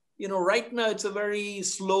faster? You know, right now it's a very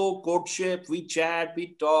slow courtship. We chat,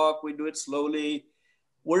 we talk, we do it slowly,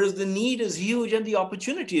 whereas the need is huge and the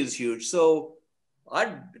opportunity is huge. So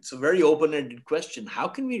it's a very open-ended question. How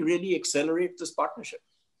can we really accelerate this partnership?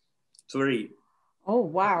 It's very... Oh,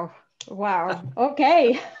 wow. Wow.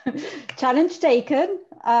 Okay. Challenge taken.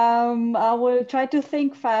 I will try to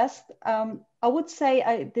think fast. I would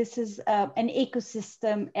say this is an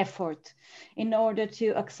ecosystem effort in order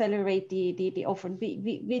to accelerate the offer.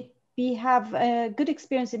 We have a good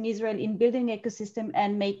experience in Israel in building an ecosystem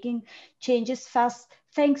and making changes fast,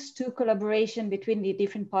 thanks to collaboration between the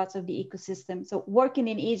different parts of the ecosystem. So working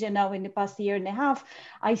in Asia now in the past year and a half,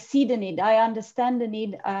 I see the need, I understand the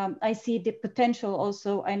need, I see the potential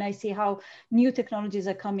also, and I see how new technologies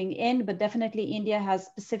are coming in, but definitely India has,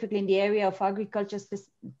 specifically in the area of agriculture,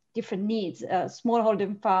 different needs,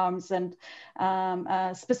 smallholder farms and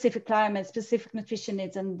specific climate, specific nutrition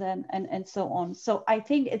needs, and so on. So I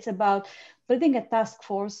think it's about building a task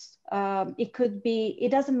force.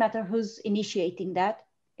 It doesn't matter who's initiating that.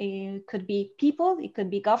 It could be people, it could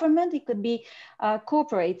be government, it could be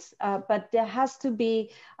corporates, but there has to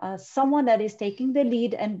be someone that is taking the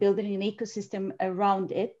lead and building an ecosystem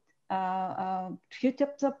around it. Few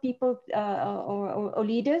types of people or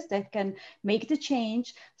leaders that can make the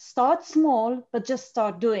change. Start small, but just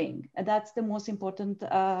start doing. And that's the most important.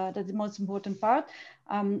 That's the most important part.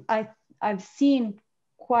 I've seen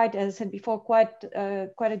quite, as I said before, quite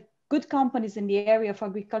a good companies in the area of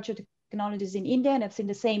agriculture technologies in India, and I've seen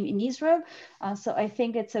the same in Israel. So I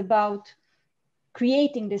think it's about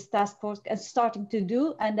creating this task force and starting to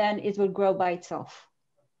do, and then it will grow by itself.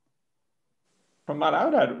 Pramod, I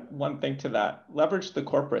would add one thing to that. Leverage the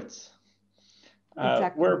corporates.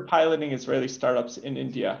 Exactly. We're piloting Israeli startups in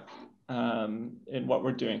India in what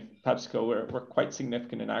we're doing. PepsiCo, we're quite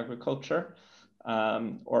significant in agriculture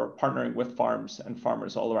or partnering with farms and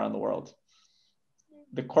farmers all around the world.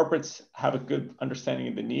 The corporates have a good understanding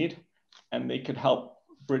of the need, and they could help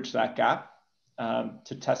bridge that gap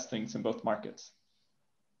to test things in both markets.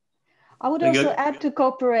 I would also add to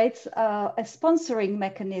corporates a sponsoring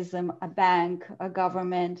mechanism, a bank, a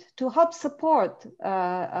government, to help support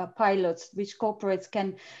pilots, which corporates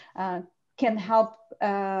can help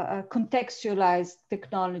contextualize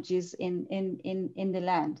technologies in the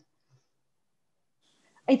land.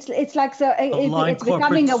 It's like it's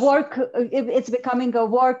becoming a work. It's becoming a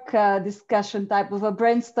work discussion type of a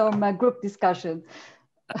brainstorm group discussion.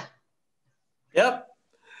 Yep.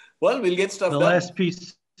 Well, we'll get stuff done. The last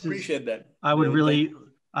piece. Appreciate that. I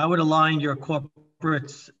would align your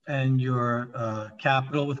corporates and your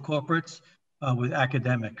capital with corporates with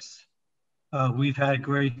academics. We've had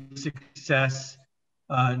great success,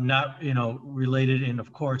 not related in,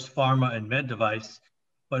 of course, pharma and med device,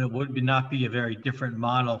 but it would not be a very different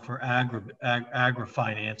model for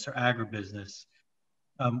agri-finance or agribusiness.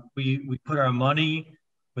 We put our money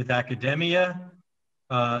with academia.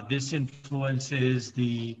 This influences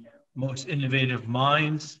the most innovative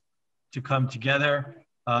minds to come together.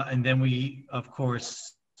 And then we, of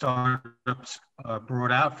course, startups are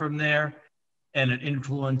brought out from there, and it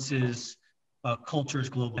influences cultures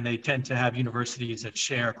globally. And they tend to have universities that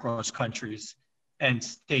share across countries and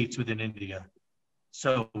states within India.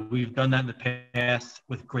 So we've done that in the past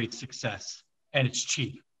with great success, and it's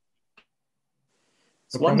cheap.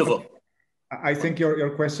 It's wonderful. I think your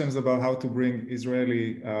questions about how to bring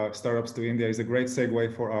Israeli startups to India is a great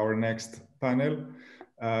segue for our next panel,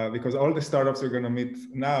 because all the startups we're going to meet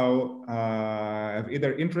now have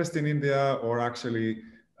either interest in India or actually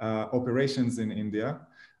operations in India.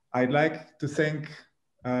 I'd like to thank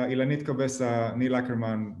Ilanit Kabesa, Neil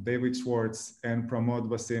Ackerman, David Schwartz, and Pramod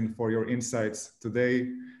Basin for your insights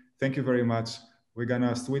today. Thank you very much. We're going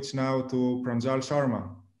to switch now to Pranjal Sharma.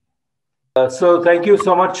 So thank you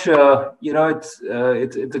so much.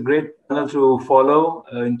 It's a great panel to follow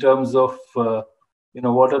in terms of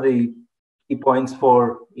what are the key points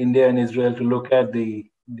for India and Israel to look at, the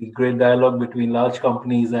great dialogue between large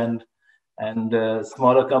companies and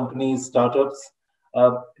smaller companies, startups.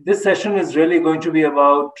 This session is really going to be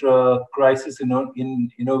about crisis in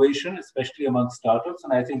innovation, especially among startups.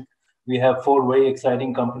 And I think we have 4 very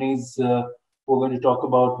exciting companies who are going to talk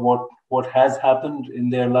about what has happened in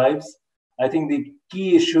their lives. I think the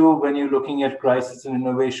key issue when you're looking at crisis and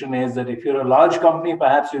innovation is that if you're a large company,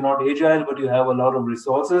 perhaps you're not agile, but you have a lot of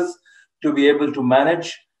resources to be able to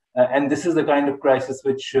manage And this is the kind of crisis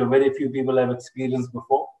which very few people have experienced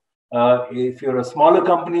before. If you're a smaller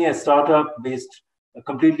company, a startup based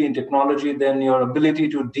completely in technology, then your ability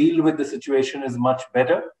to deal with the situation is much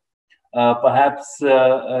better. Perhaps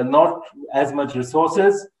not as much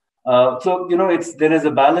resources. So, there is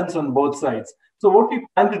a balance on both sides. So what we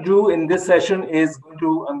plan to do in this session is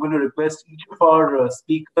I'm going to request each of our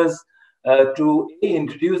speakers to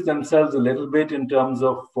introduce themselves a little bit in terms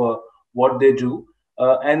of what they do.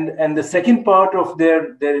 And the second part of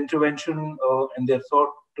their intervention and their thought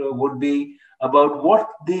would be about what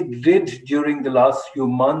they did during the last few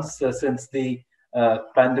months since the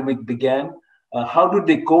pandemic began. How did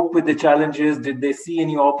they cope with the challenges? Did they see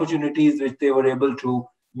any opportunities which they were able to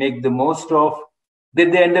make the most of?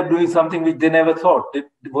 Did they end up doing something which they never thought?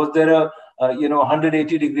 Was there a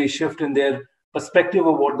 180-degree shift in their perspective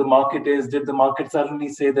of what the market is? Did the market suddenly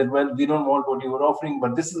say that, well, we don't want what you were offering,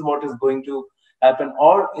 but this is what is going to happen?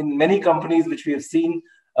 Or in many companies which we have seen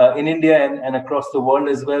in India and across the world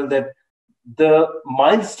as well, that the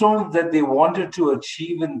milestones that they wanted to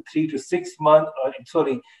achieve in 3 to 6 months,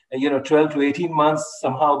 12 to 18 months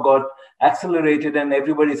somehow got accelerated, and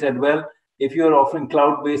everybody said, well, if you're offering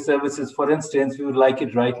cloud-based services, for instance, we would like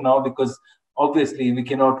it right now because obviously we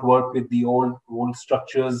cannot work with the old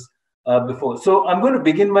structures before. So I'm going to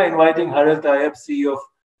begin by inviting Harald Tayyab, CEO of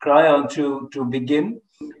Kryon, to begin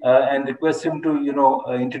and request him to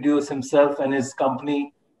introduce himself and his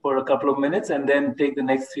company for a couple of minutes, and then take the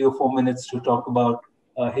next 3 or 4 minutes to talk about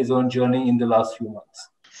his own journey in the last few months.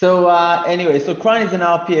 So anyway, so Kryon is an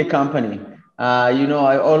RPA company.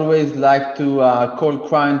 I always like to call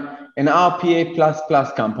Kryon an RPA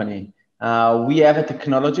plus company. We have a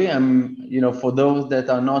technology, and for those that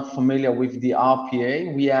are not familiar with the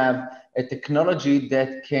RPA, we have a technology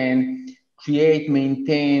that can create,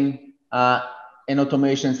 maintain an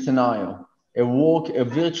automation scenario. A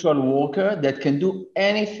virtual worker that can do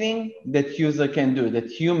anything that user can do, that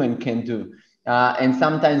human can do, and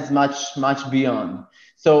sometimes much beyond.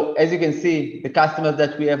 So as you can see, the customers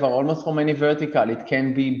that we have are almost from any vertical. It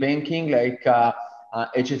can be banking like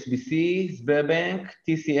HSBC, Sberbank,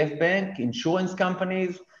 TCF Bank, insurance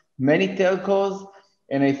companies, many telcos.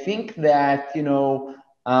 And I think that,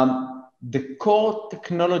 the core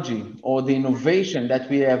technology or the innovation that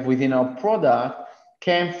we have within our product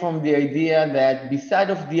came from the idea that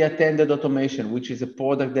beside of the attended automation, which is a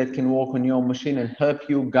product that can work on your machine and help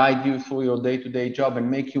you, guide you through your day-to-day job and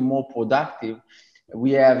make you more productive,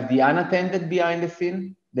 we have the unattended behind the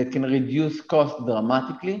scene that can reduce cost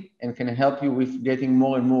dramatically and can help you with getting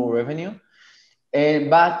more and more revenue.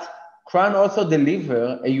 But Kryon also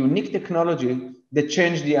deliver a unique technology that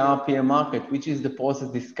changed the RPA market, which is the process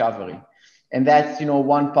discovery. And that's,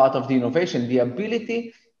 one part of the innovation, the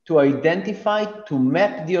ability to identify, to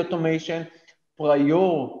map the automation prior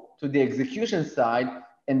to the execution side,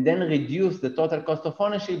 and then reduce the total cost of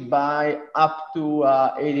ownership by up to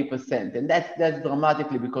 80%. And that's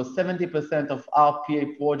dramatically because 70% of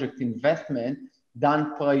RPA project investment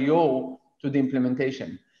done prior to the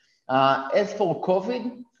implementation. As for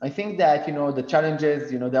COVID, I think that, the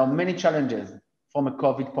challenges, there are many challenges from a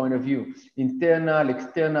COVID point of view, internal,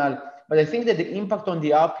 external, but I think that the impact on the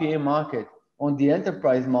RPA market, on the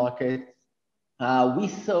enterprise market, we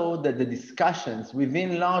saw that the discussions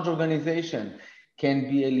within large organizations,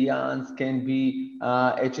 can be Allianz, can be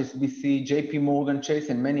HSBC, JP Morgan Chase,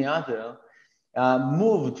 and many others,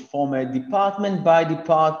 moved from a department by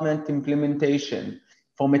department implementation,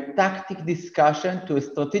 from a tactic discussion to a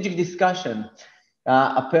strategic discussion.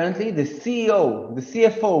 Apparently, the CEO, the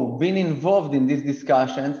CFO, been involved in these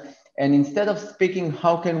discussions, and instead of speaking,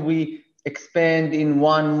 how can we expand in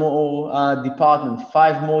one more department,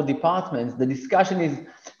 5 more departments, the discussion is,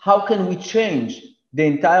 how can we change the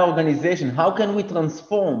entire organization? How can we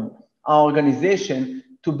transform our organization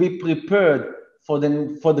to be prepared for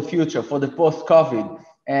the future, for the post-COVID?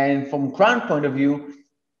 And from Kryon point of view,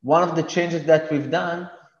 one of the changes that we've done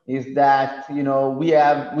is that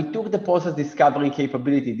we took the process discovery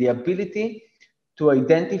capability, the ability to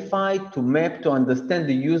identify, to map, to understand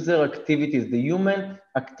the user activities, the human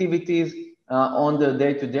activities on the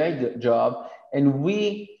day-to-day job, and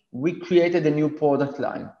we created a new product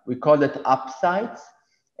line. We call it Upsides,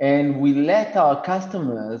 and we let our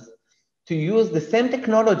customers to use the same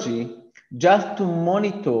technology just to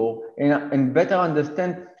monitor and better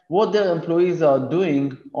understand what their employees are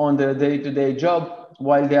doing on their day-to-day job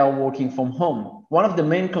while they are working from home. One of the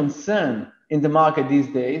main concerns in the market these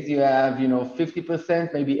days, you have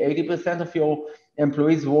 50%, maybe 80% of your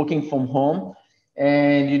employees working from home,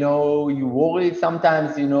 and you worry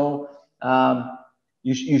sometimes.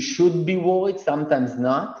 You should be worried, sometimes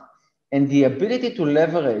not. and the ability to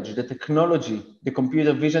leverage the technology, the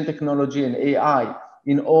computer vision technology and AI,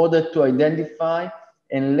 in order to identify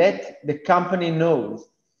and let the company know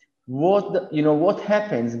what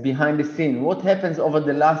happens behind the scene, what happens over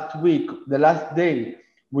the last week, the last day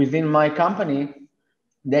within my company.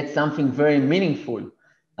 That's something very meaningful.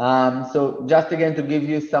 So just again, to give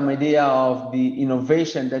you some idea of the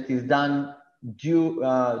innovation that is done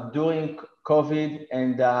during COVID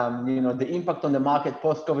and the impact on the market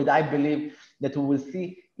post-COVID, I believe that we will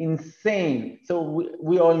see insane. So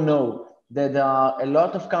we all know that there are a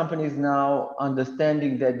lot of companies now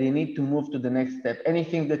understanding that they need to move to the next step.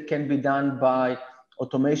 Anything that can be done by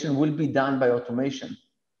automation will be done by automation.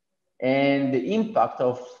 And the impact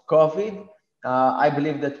of COVID, I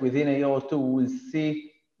believe that within a year or two, we'll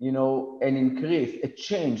see, an increase, a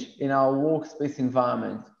change in our workspace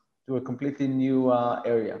environment to a completely new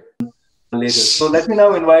area. Later. So let me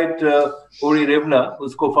now invite Uri Rivna,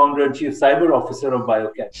 who's co-founder and chief cyber officer of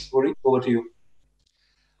BioCatch. Uri, over to you.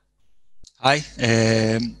 Hi.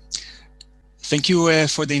 Thank you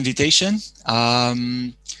for the invitation.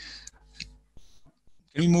 Can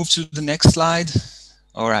we move to the next slide?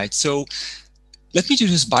 All right. So let me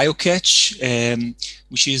introduce BioCatch,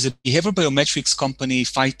 which is a behavioral biometrics company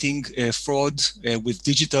fighting fraud with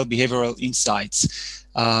digital behavioral insights.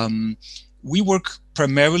 We work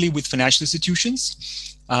primarily with financial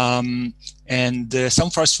institutions, and some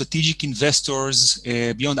of our strategic investors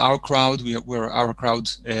beyond OurCrowd, we're OurCrowd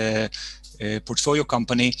portfolio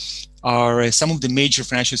company, are some of the major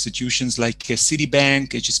financial institutions like Citibank,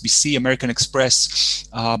 HSBC, American Express,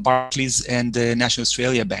 Barclays, and National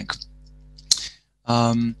Australia Bank.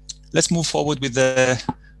 Let's move forward with the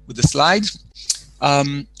slide.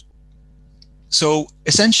 So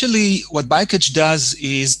essentially, what BioCatch does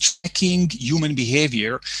is tracking human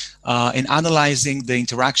behavior and analyzing the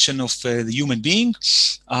interaction of the human being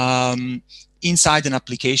inside an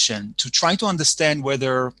application to try to understand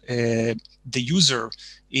whether the user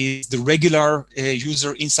is the regular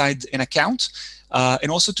user inside an account, and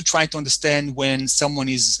also to try to understand when someone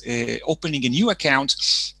is opening a new account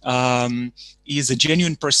is a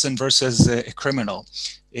genuine person versus a criminal.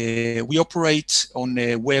 We operate on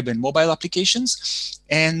web and mobile applications,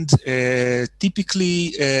 and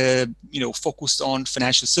typically, focused on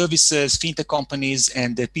financial services, fintech companies,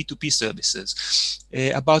 and P2P services.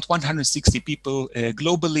 About 160 people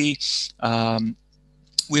globally.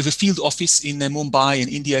 We have a field office in Mumbai, and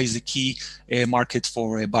India is a key market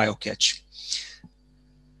for BioCatch.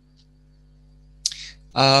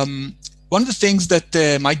 One of the things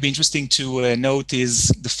that might be interesting to note is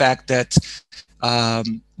the fact that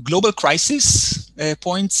global crisis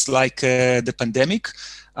points like the pandemic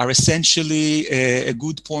are essentially a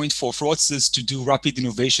good point for fraudsters to do rapid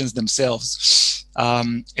innovations themselves.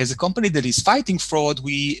 As a company that is fighting fraud,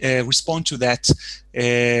 we respond to that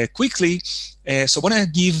quickly. So I want to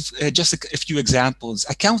give just a few examples.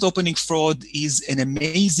 Account opening fraud is an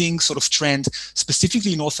amazing sort of trend,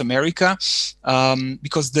 specifically in North America,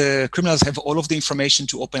 because the criminals have all of the information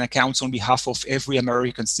to open accounts on behalf of every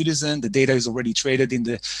American citizen. The data is already traded in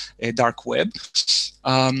the dark web.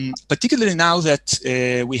 Particularly now that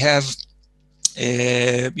we have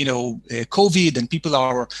COVID and people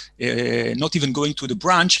are not even going to the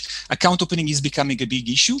branch, account opening is becoming a big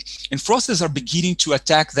issue, and fraudsters are beginning to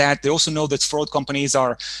attack that. They also know that fraud companies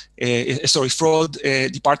are, fraud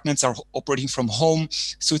departments are operating from home,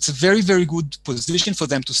 so it's a very, very good position for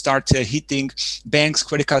them to start hitting banks,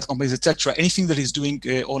 credit card companies, etc. Anything that is doing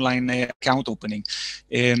online account opening.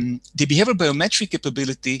 The behavioral biometric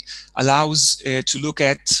capability allows to look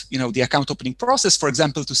at the account opening process, for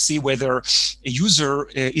example, to see whether a user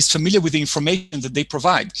is familiar with the information that they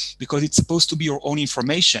provide, because it's supposed to be your own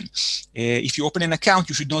information. If you open an account,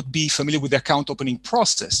 you should not be familiar with the account opening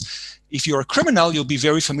process. If you're a criminal, you'll be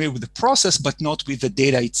very familiar with the process, but not with the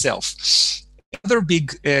data itself. Another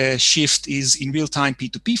big shift is in real-time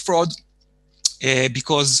P2P fraud,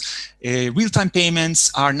 because real-time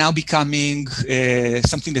payments are now becoming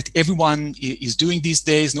something that everyone is doing these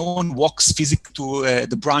days. No one walks physically to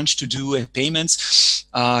the branch to do payments,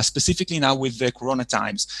 specifically now with the Corona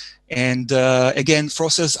times. And again,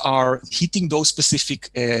 fraudsters are hitting those specific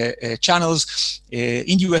channels.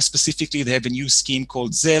 In the US specifically, they have a new scheme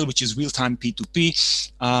called Zelle, which is real-time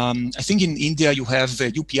P2P. I think in India, you have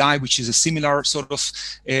UPI, which is a similar sort of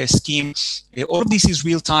scheme. All of this is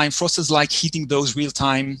real-time. Fraudsters like hitting those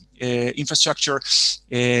real-time infrastructure.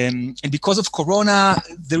 And because of Corona,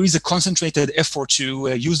 there is a concentrated effort to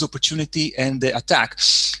use the opportunity and attack.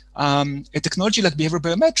 A technology like behavioral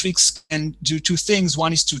biometrics can do two things.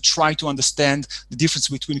 One is to try to understand the difference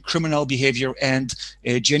between criminal behavior and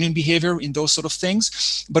genuine behavior in those sort of things,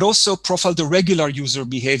 but also profile the regular user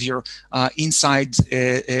behavior inside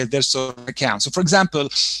their sort of account. So for example,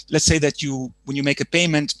 let's say that when you make a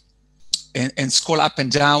payment, and scroll up and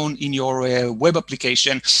down in your web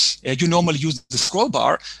application, you normally use the scroll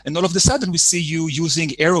bar, and all of a sudden we see you using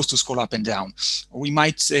arrows to scroll up and down. Or we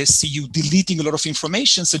might see you deleting a lot of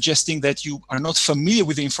information, suggesting that you are not familiar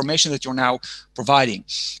with the information that you're now providing.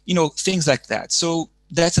 You know, things like that. So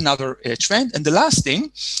that's another trend. And the last thing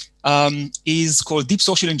is called deep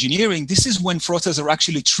social engineering. This is when fraudsters are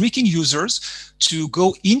actually tricking users to go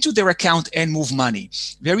into their account and move money.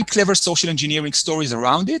 Very clever social engineering stories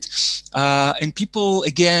around it. And people,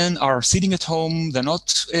 again, are sitting at home. They're not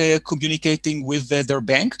communicating with their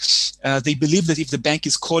bank. They believe that if the bank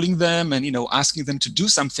is calling them and, you know, asking them to do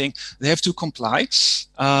something, they have to comply.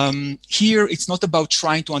 Here, it's not about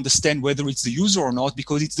trying to understand whether it's the user or not,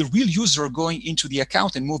 because it's the real user going into the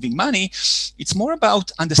account and moving money. It's more about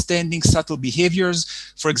understanding subtle behaviors.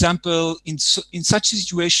 For example, in such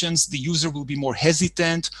situations, the user will be more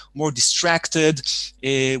hesitant, more distracted.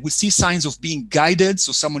 We see signs of being guided.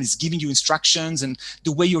 So someone is giving you instructions and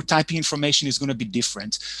the way you're typing information is going to be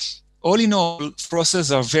different. All in all, fraudsters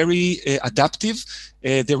are very adaptive.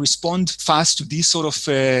 They respond fast to these sort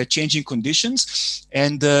of changing conditions.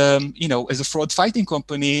 And, you know, as a fraud fighting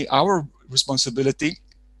company, our responsibility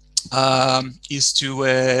is to,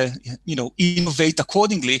 you know, innovate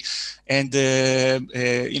accordingly and,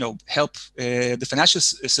 you know, help the financial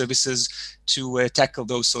services to tackle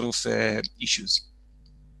those sort of issues.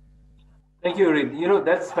 Thank you, Reed. You know,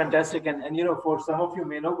 that's fantastic. And you know, for some of you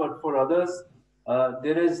may know, but for others,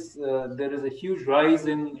 there is a huge rise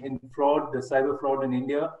in fraud, the cyber fraud in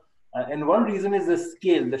India. And one reason is the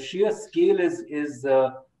scale. The sheer scale is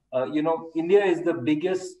you know, India is the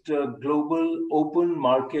biggest global open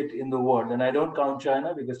market in the world. And I don't count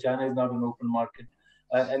China because China is not an open market.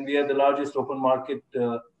 And we are the largest open market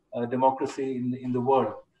democracy in the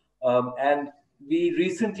world. And we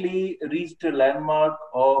recently reached a landmark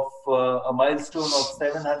of a milestone of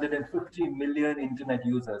 750 million internet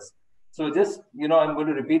users. So just, you know, I'm going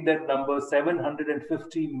to repeat that number,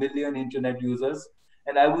 750 million internet users.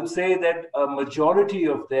 And I would say that a majority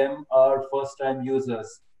of them are first-time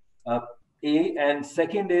users. And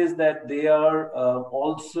second is that they are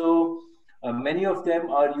also, many of them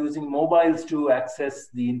are using mobiles to access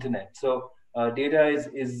the internet. So data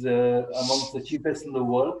is amongst the cheapest in the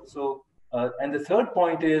world. So and the third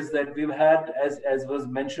point is that we've had, as was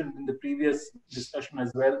mentioned in the previous discussion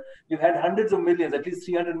as well, we've had hundreds of millions, at least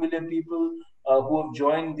 300 million people who have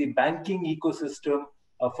joined the banking ecosystem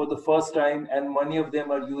for the first time, and many of them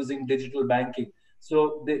are using digital banking.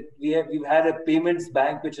 So we've had a payments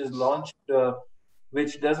bank which is launched,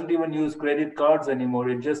 which doesn't even use credit cards anymore.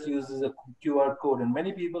 It just uses a QR code, and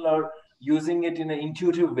many people are using it in an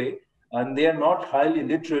intuitive way, and they are not highly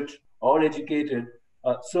literate or educated.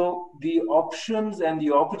 So the options and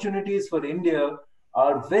the opportunities for India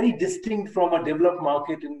are very distinct from a developed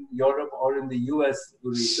market in Europe or in the US.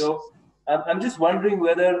 So I'm just wondering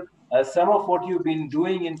whether some of what you've been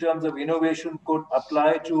doing in terms of innovation could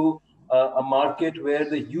apply to a market where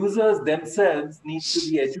the users themselves need to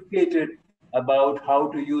be educated about how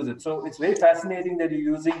to use it. So it's very fascinating that you're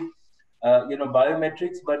using you know,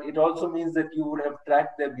 biometrics, but it also means that you would have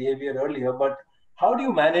tracked their behavior earlier. But how do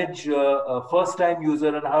you manage a first-time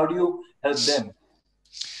user, and how do you help them?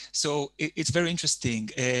 So it's very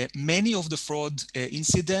interesting. Many of the fraud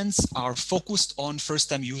incidents are focused on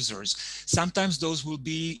first-time users. Sometimes those will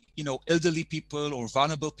be, you know, elderly people or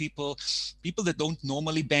vulnerable people, people that don't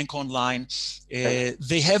normally bank online.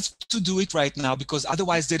 They have to do it right now because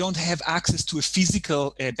otherwise they don't have access to a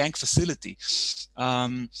physical bank facility.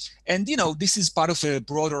 And, you know, this is part of a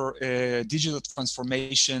broader digital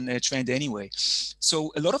transformation trend anyway.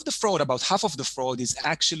 So a lot of the fraud, about half of the fraud, is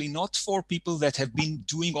actually not for people that have been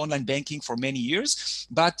doing online banking for many years,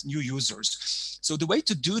 but new users. So the way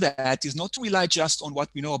to do that is not to rely just on what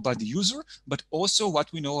we know about the user, but also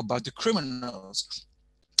what we know about the criminals,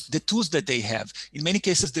 the tools that they have. In many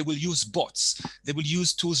cases, they will use bots. They will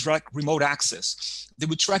use tools like remote access. They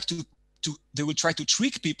will try to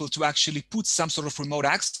trick people to actually put some sort of remote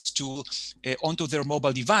access tool onto their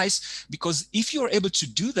mobile device, because if you're able to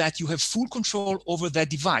do that, you have full control over that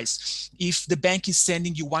device. If the bank is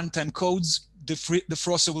sending you one-time codes, the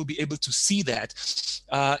fraudster will be able to see that.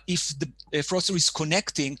 If the fraudster is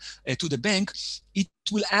connecting to the bank, it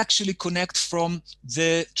will actually connect from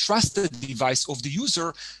the trusted device of the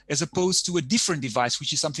user as opposed to a different device,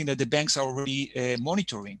 which is something that the banks are already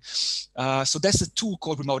monitoring. So that's a tool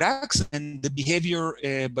called remote access, and the behavior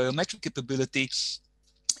biometric capability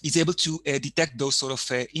is able to detect those sort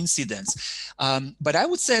of incidents. But I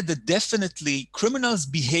would say that definitely criminals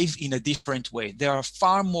behave in a different way. They are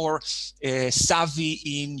far more savvy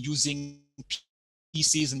in using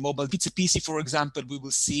PCs and mobile. If it's a PC, for example, we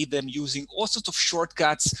will see them using all sorts of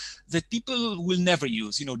shortcuts that people will never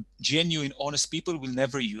use. You know, genuine, honest people will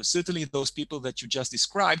never use. Certainly those people that you just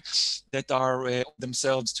described that are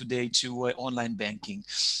themselves today to online banking.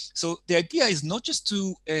 So the idea is not just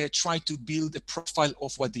to try to build a profile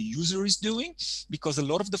of what the user is doing, because a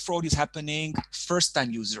lot of the fraud is happening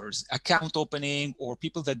first-time users, account opening, or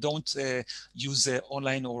people that don't use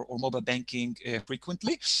online or mobile banking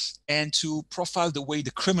frequently, and to profile the way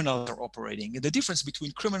the criminals are operating, and the difference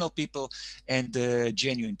between criminal people and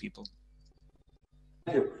genuine people.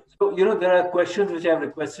 Thank you. So, you know, there are questions which I've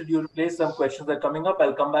requested you to place. Some questions are coming up.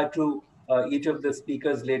 I'll come back to each of the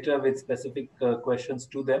speakers later with specific questions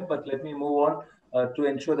to them. But let me move on to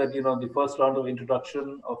ensure that, you know, the first round of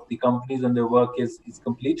introduction of the companies and their work is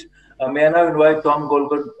complete. May I now invite Tom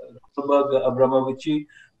Goldberg Abramovici,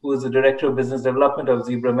 who is the Director of Business Development of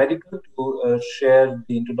Zebra Medical, to share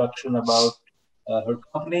the introduction about her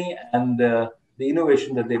company and the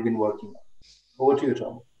innovation that they've been working on. Over to you,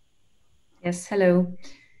 Tom. Yes, hello.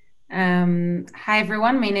 Hi,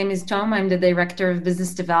 everyone. My name is Tom. I'm the Director of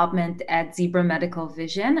Business Development at Zebra Medical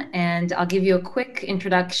Vision, and I'll give you a quick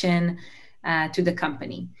introduction to the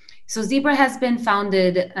company. So Zebra has been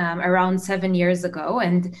founded around 7 years ago,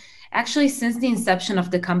 and actually since the inception of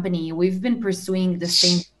the company, we've been pursuing the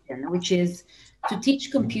same vision, which is to teach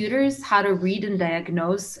computers how to read and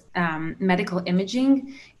diagnose medical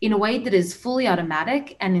imaging in a way that is fully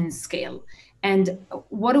automatic and in scale. And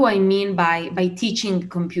what do I mean by teaching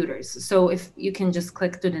computers? So if you can just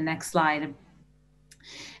click to the next slide.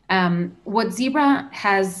 What Zebra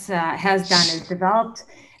has done is developed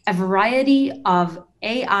a variety of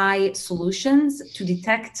AI solutions to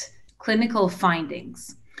detect clinical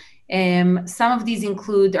findings. Some of these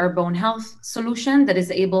include our bone health solution that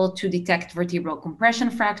is able to detect vertebral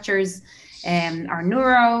compression fractures, our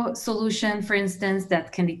neuro solution, for instance,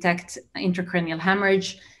 that can detect intracranial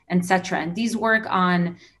hemorrhage, etc. And these work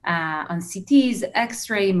on CTs,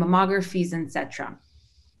 X-ray, mammographies, etc.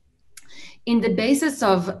 In the basis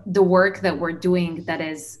of the work that we're doing that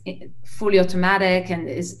is fully automatic and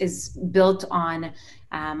is built on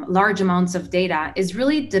large amounts of data is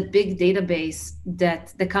really the big database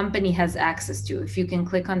that the company has access to. If you can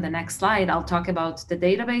click on the next slide, I'll talk about the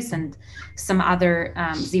database and some other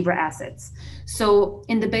Zebra assets. So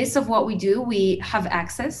in the base of what we do, we have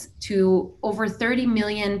access to over 30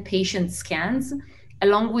 million patient scans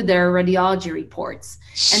along with their radiology reports.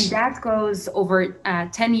 And that goes over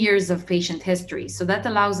 10 years of patient history. So that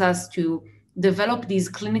allows us to develop these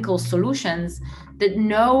clinical solutions that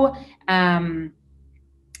know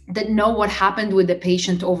what happened with the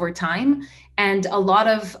patient over time. And a lot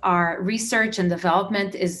of our research and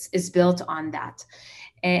development is built on that.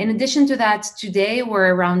 In addition to that, today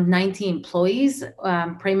we're around 90 employees,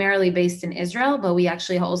 primarily based in Israel, but we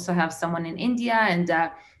actually also have someone in India and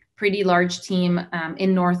a pretty large team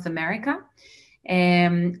in North America.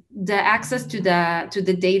 The access to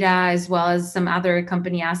the data, as well as some other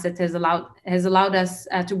company assets, has allowed us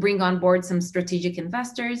to bring on board some strategic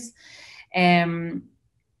investors, as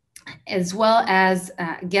well as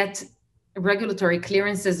get regulatory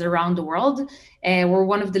clearances around the world. We're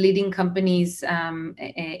one of the leading companies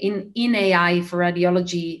in AI for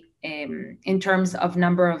radiology in terms of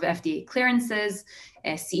number of FDA clearances,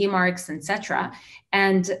 CE marks, etc.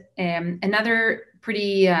 And another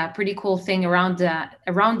pretty cool thing around the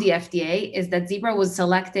FDA is that Zebra was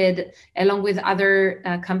selected along with other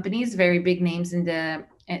companies, very big names in the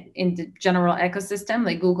general ecosystem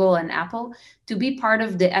like Google and Apple, to be part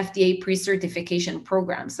of the FDA pre-certification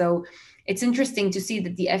program. So it's interesting to see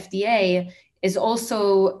that the FDA is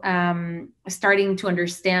also starting to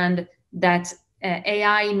understand that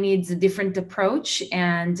AI needs a different approach,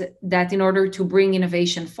 and that in order to bring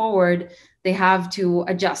innovation forward, they have to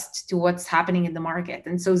adjust to what's happening in the market.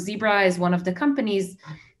 And so Zebra is one of the companies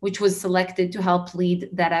which was selected to help lead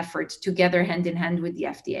that effort together hand in hand with the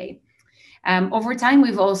FDA. Over time,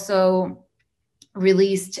 we've also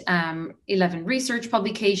released 11 research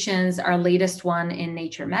publications, our latest one in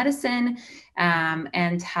Nature Medicine,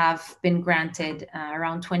 and have been granted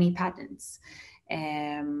around 20 patents.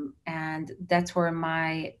 And that's where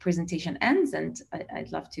my presentation ends, and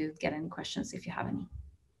I'd love to get any questions if you have any.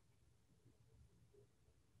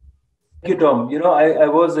 Thank you, Tom. You know, I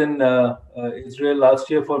was in Israel last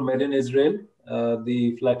year for Made in Israel,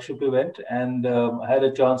 the flagship event, and I had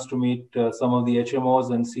a chance to meet some of the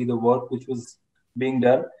HMOs and see the work which was being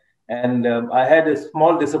done. And I had a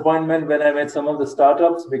small disappointment when I met some of the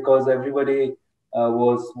startups because everybody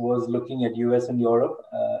was looking at US and Europe.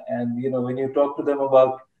 And when you talk to them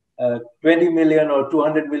about 20 million or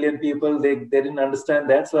 200 million people, they didn't understand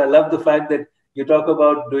that. So I love the fact that you talk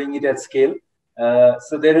about doing it at scale.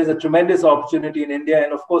 So there is a tremendous opportunity in India.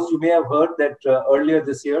 And of course, you may have heard that earlier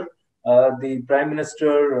this year, the Prime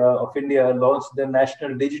Minister of India launched the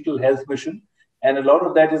National Digital Health Mission. And a lot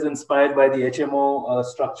of that is inspired by the HMO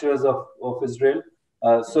structures of Israel.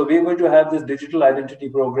 So we're going to have this digital identity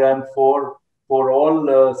program for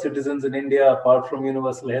all citizens in India, apart from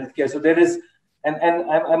universal healthcare. So there is, and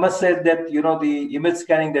I must say that, the image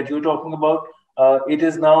scanning that you're talking about, it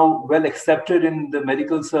is now well accepted in the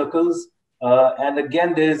medical circles. And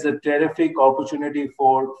again, there is a terrific opportunity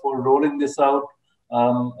for rolling this out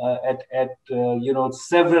at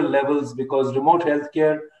several levels, because remote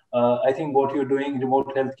healthcare, I think what you're doing,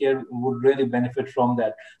 remote healthcare, would really benefit from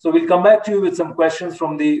that. So we'll come back to you with some questions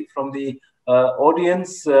from the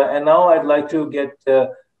audience. And now I'd like to get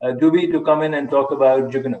Dubi to come in and talk about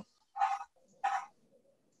Juganu.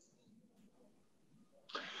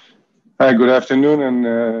 Hi, good afternoon,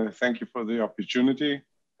 and thank you for the opportunity.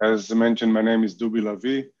 As mentioned, my name is Dubi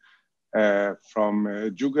Lavi from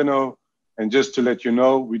Juganu. And just to let you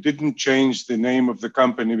know, we didn't change the name of the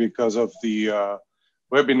company because of the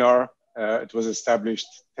webinar. It was established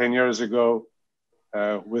 10 years ago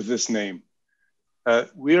with this name.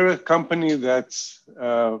 We're a company that's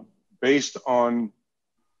based on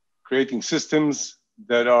creating systems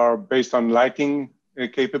that are based on lighting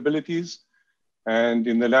capabilities. And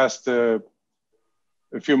in the last a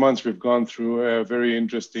few months, we've gone through a very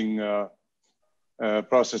interesting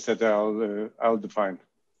process that I'll define.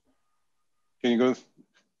 Can you go?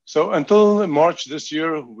 So until March this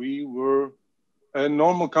year, we were a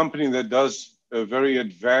normal company that does a very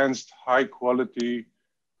advanced, high quality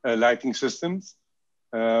lighting systems,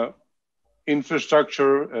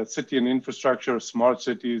 infrastructure, city and infrastructure, smart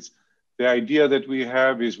cities. The idea that we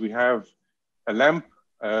have is we have a lamp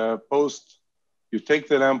post. You take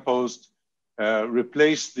the lamp post,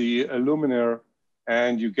 replace the luminaire,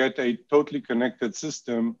 and you get a totally connected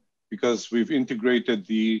system because we've integrated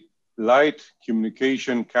the light,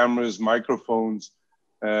 communication, cameras, microphones,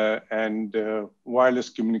 and wireless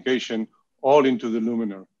communication all into the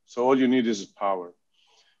luminaire. So all you need is power.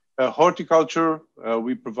 Horticulture,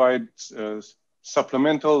 we provide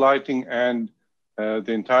supplemental lighting and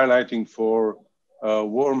the entire lighting for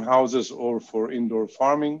warm houses or for indoor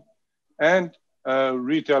farming. And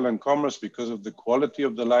retail and commerce, because of the quality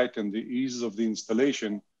of the light and the ease of the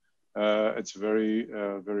installation, it's very,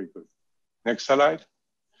 very good. Next slide.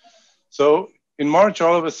 So in March,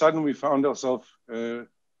 all of a sudden, we found ourselves, no,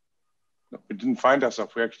 we didn't find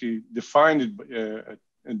ourselves, we actually defined it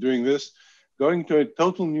in doing this, going to a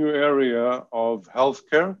total new area of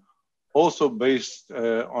healthcare, also based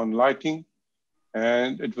on lighting.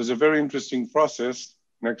 And it was a very interesting process.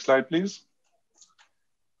 Next slide, please.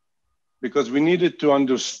 Because we needed to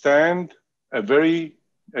understand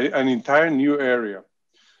an entire new area.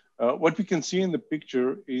 What we can see in the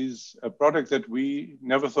picture is a product that we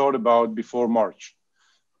never thought about before March.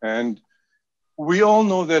 And we all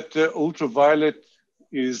know that ultraviolet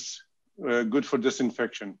is good for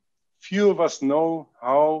disinfection. Few of us know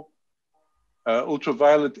how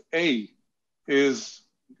ultraviolet A is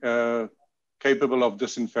capable of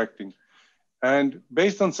disinfecting. And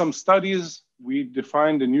based on some studies, we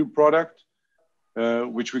defined a new product,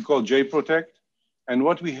 which we call J-Protect. And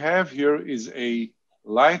what we have here is a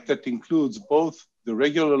light that includes both the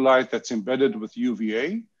regular light that's embedded with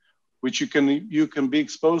UVA, which you can be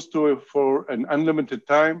exposed to for an unlimited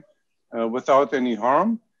time without any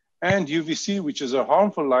harm, and UVC, which is a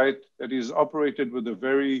harmful light that is operated with a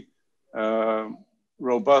very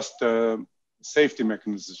robust safety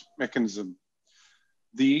mechanism.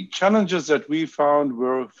 The challenges that we found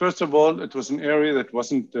were, first of all, it was an area that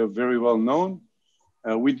wasn't very well known.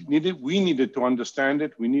 We needed to understand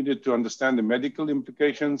it. We needed to understand the medical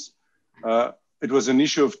implications. It was an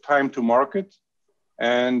issue of time to market.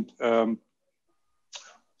 And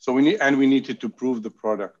so we needed to prove the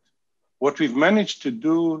product. What we've managed to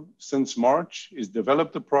do since March is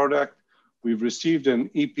develop the product. We've received an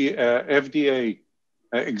FDA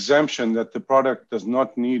exemption that the product does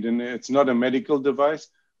not need, and it's not a medical device.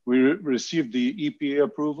 We received the EPA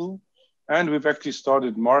approval, and we've actually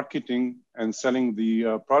started marketing and selling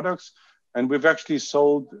the products. And we've actually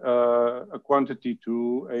sold a quantity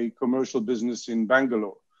to a commercial business in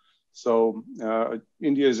Bangalore. So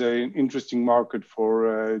India is an interesting market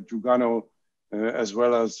for Juganu, as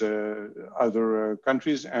well as other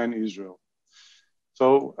countries and Israel.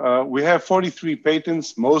 So we have 43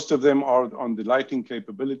 patents. Most of them are on the lighting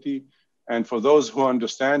capability. And for those who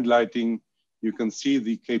understand lighting, you can see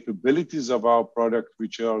the capabilities of our product,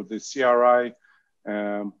 which are the CRI.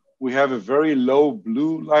 We have a very low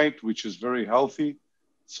blue light, which is very healthy.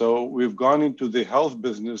 So we've gone into the health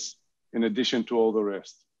business in addition to all the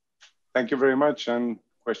rest. Thank you very much, and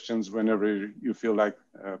questions whenever you feel like,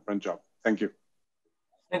 Pranjab. Thank you.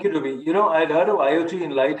 Thank you, Ruby. You know, I'd heard of IoT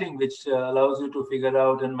in lighting, which allows you to figure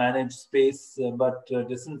out and manage space, but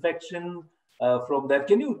disinfection from that.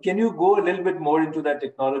 Can you go a little bit more into that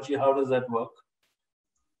technology? How does that work?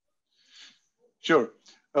 Sure.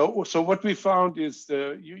 So what we found is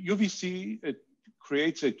UVC, it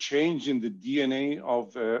creates a change in the DNA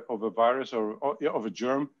of a virus or of a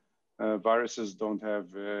germ. Viruses don't have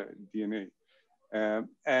DNA.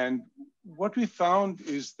 And what we found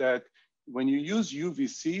is that when you use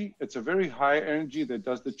UVC, it's a very high energy that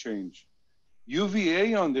does the change.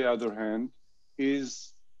 UVA, on the other hand,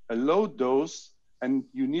 is a low dose, and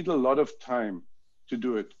you need a lot of time to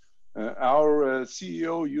do it. Our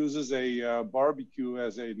CEO uses a barbecue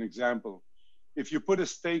as an example. If you put a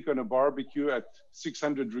steak on a barbecue at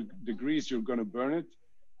 600 degrees, you're going to burn it.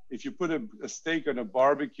 If you put a steak on a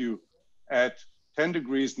barbecue at 10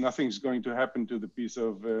 degrees, nothing's going to happen to the piece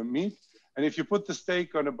of meat. And if you put the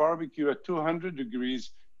steak on a barbecue at 200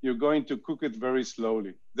 degrees, you're going to cook it very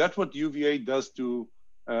slowly. That's what UVA does to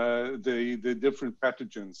the different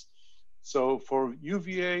pathogens. So for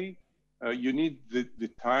UVA, you need the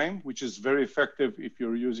time, which is very effective if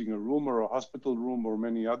you're using a room or a hospital room or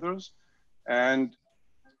many others. And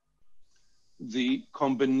the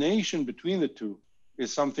combination between the two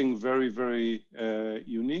is something very, very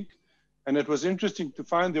unique. And it was interesting to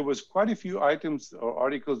find there was quite a few items or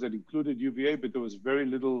articles that included UVA, but there was very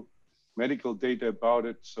little medical data about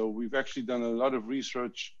it. So we've actually done a lot of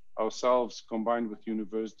research ourselves combined with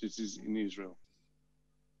universities in Israel.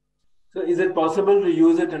 So is it possible to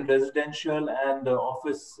use it in residential and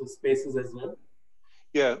office spaces as well?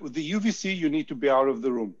 Yeah, with the UVC, you need to be out of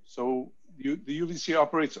the room. So the UVC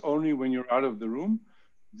operates only when you're out of the room.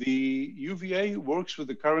 The UVA works with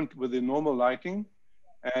the normal lighting,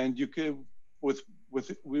 and you can,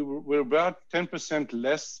 we're about 10%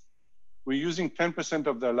 less. We're using 10%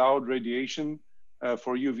 of the allowed radiation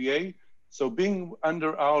for UVA. So being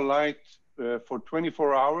under our light for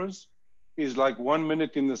 24 hours is like 1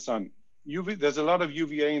 minute in the sun. There's a lot of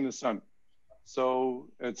UVA in the sun. So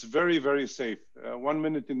it's very, very safe. 1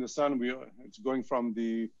 minute in the sun, it's going from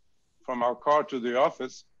our car to the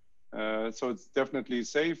office. So it's definitely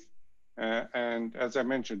safe. And as I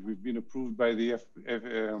mentioned, we've been approved by the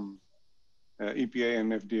EPA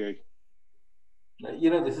and FDA. You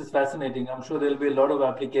know, this is fascinating. I'm sure there'll be a lot of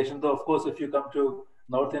applications. Though, of course, if you come to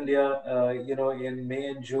North India, you know, in May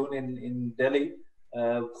and June in Delhi,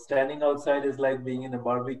 standing outside is like being in a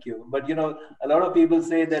barbecue. But, you know, a lot of people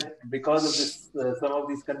say that because of this, some of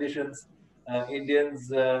these conditions,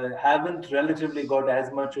 Indians haven't relatively got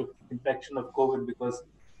as much of infection of COVID because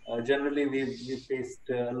generally we've faced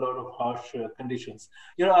a lot of harsh conditions.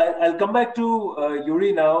 You know, I'll come back to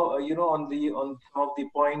Yuri now, you know, on some of the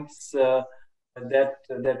points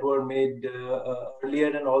that were made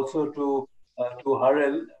earlier, and also to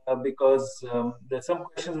Harel, because there's some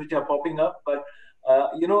questions which are popping up. But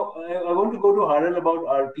you know, I want to go to Harel about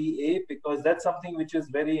RPA, because that's something which is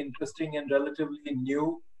very interesting and relatively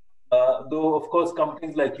new. Though of course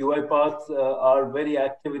companies like UiPath are very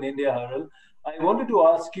active in India, Harel. I wanted to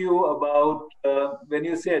ask you about when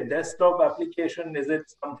you say a desktop application, is it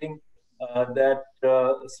something that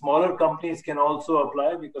smaller companies can also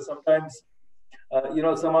apply? Because sometimes you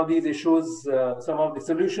know, some of these issues, some of the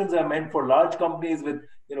solutions are meant for large companies with,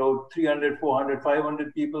 you know, 300, 400,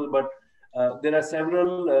 500 people, but there are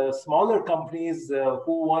several smaller companies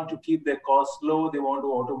who want to keep their costs low. They want to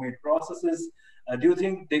automate processes. Do you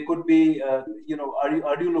think they could be, you know,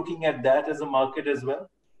 are you looking at that as a market as well?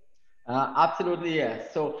 Absolutely,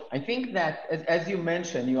 yes. So I think that, as you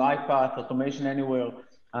mentioned, UiPath, Automation Anywhere,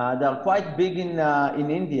 they're quite big in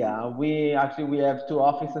India. We have 2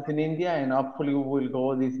 offices in India, and hopefully we will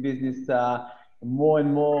grow this business more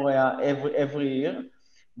and more every year.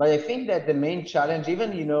 But I think that the main challenge,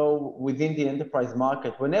 even, you know, within the enterprise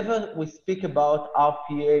market, whenever we speak about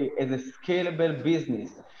RPA as a scalable business,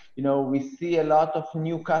 you know, we see a lot of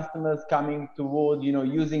new customers coming toward, you know,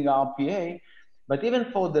 using RPA. But even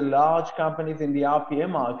for the large companies in the RPA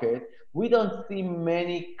market, we don't see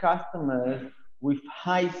many customers with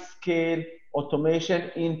high scale automation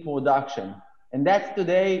in production. And that's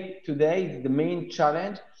today is the main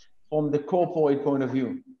challenge from the corporate point of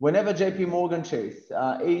view. Whenever JP Morgan Chase,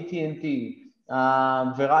 AT&T,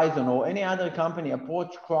 Verizon or any other company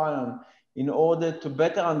approach Kryon in order to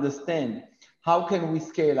better understand how can we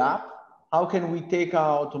scale up, how can we take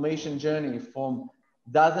our automation journey from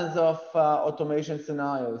dozens of automation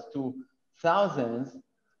scenarios to thousands,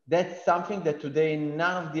 that's something that today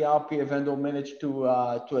none of the RPA vendor managed to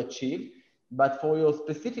achieve. But for your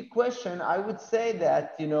specific question, I would say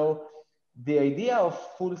that, the idea of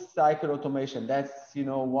full cycle automation, that's,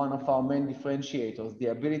 one of our main differentiators, the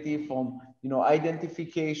ability from,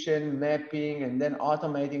 identification, mapping, and then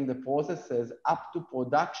automating the processes up to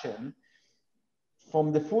production.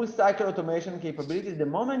 From the full cycle automation capabilities, the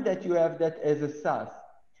moment that you have that as a SaaS,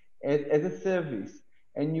 as a service,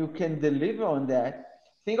 and you can deliver on that,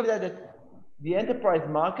 think of that the enterprise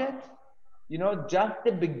market, just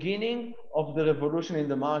the beginning of the revolution in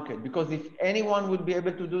the market. Because if anyone would be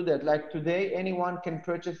able to do that, like today, anyone can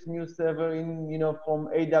purchase new server from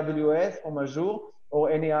AWS, from Azure, or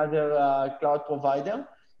any other cloud provider,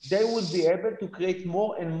 they would be able to create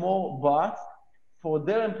more and more bots for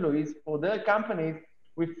their employees, for their companies,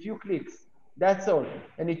 with few clicks. That's all.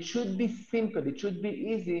 And it should be simple. It should be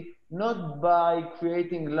easy, not by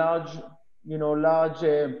creating large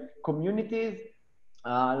communities,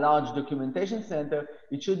 large documentation center.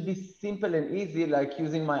 It should be simple and easy, like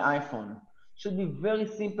using my iPhone. It should be very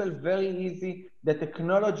simple, very easy. The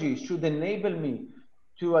technology should enable me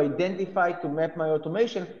to identify, to map my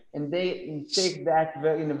automation, and they take that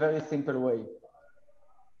in a very simple way.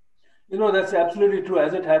 That's absolutely true.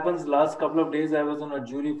 As it happens, last couple of days, I was on a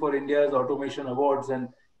jury for India's Automation Awards, and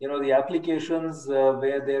the applications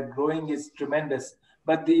where they're growing is tremendous.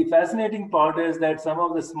 But the fascinating part is that some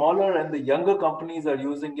of the smaller and the younger companies are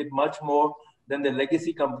using it much more than the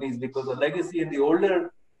legacy companies, because the legacy and the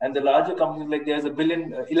older and the larger companies, like there's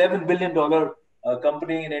 $11 billion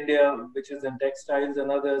company in India, which is in textiles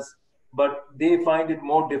and others, but they find it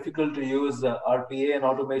more difficult to use RPA and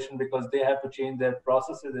automation because they have to change their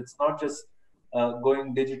processes. It's not just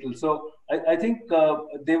going digital. So I think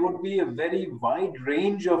there would be a very wide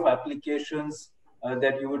range of applications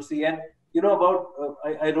that you would see. And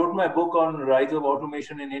I wrote my book on rise of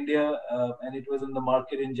automation in India, and it was in the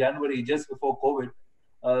market in January, just before COVID.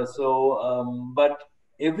 But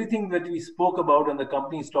everything that we spoke about and the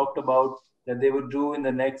companies talked about that they would do in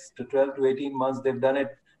the next 12 to 18 months, they've done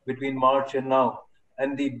it between March and now.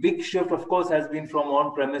 And the big shift, of course, has been from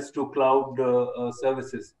on-premise to cloud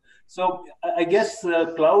services. So I guess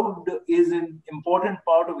cloud is an important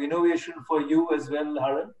part of innovation for you as well,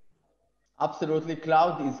 Haran. Absolutely.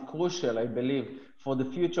 Cloud is crucial, I believe, for the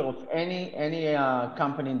future of any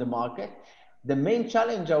company in the market. The main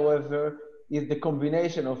challenge, however, is the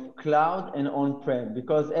combination of cloud and on-prem,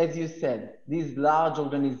 because as you said, these large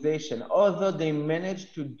organizations, although they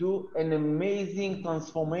managed to do an amazing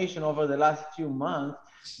transformation over the last few months,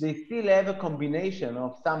 they still have a combination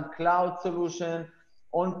of some cloud solution,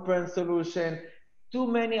 on-prem solution, too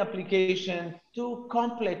many applications, too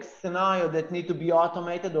complex scenario that need to be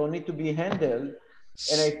automated or need to be handled.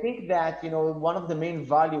 And I think that, one of the main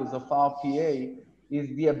values of RPA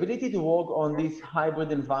is the ability to work on this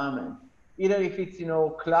hybrid environment. Either if it's,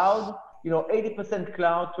 cloud, 80%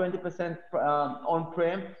 cloud, 20%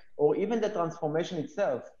 on-prem, or even the transformation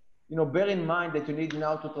itself. Bear in mind that you need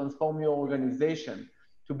now to transform your organization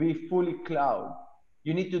to be fully cloud.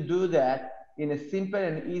 You need to do that in a simple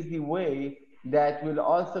and easy way that will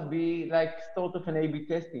also be like sort of an A/B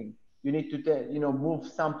testing. You need to move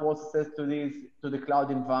some processes to the cloud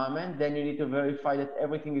environment. Then you need to verify that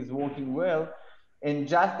everything is working well. And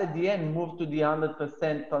just at the end, move to the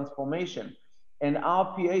 100% transformation. And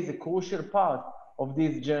RPA is a crucial part of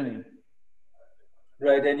this journey.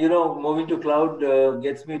 Right. And, moving to cloud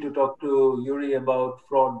gets me to talk to Yuri about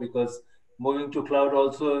fraud, because moving to cloud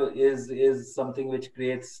also is something which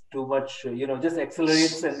creates too much, just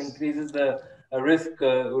accelerates and increases the risk,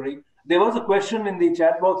 Yuri. There was a question in the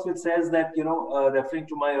chat box which says that, referring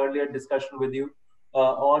to my earlier discussion with you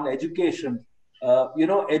on education,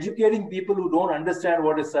 educating people who don't understand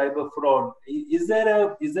what is cyber fraud. Is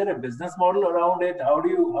there a business model around it? How do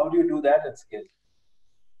you do that at scale?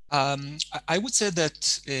 I would say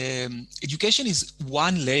that education is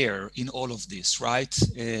one layer in all of this, right?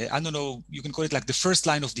 I don't know, you can call it like the first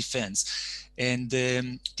line of defense. And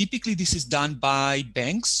typically this is done by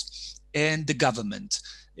banks and the government.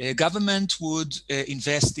 Government would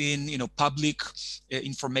invest in public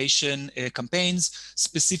information campaigns,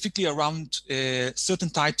 specifically around certain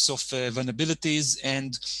types of vulnerabilities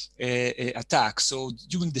and attacks. So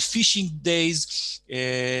during the phishing days,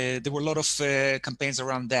 there were a lot of campaigns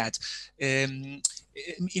around that. In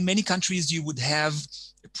many countries, you would have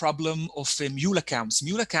problem of mule accounts.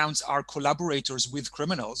 Mule accounts are collaborators with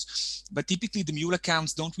criminals, but typically the mule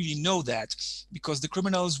accounts don't really know that, because the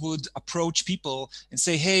criminals would approach people and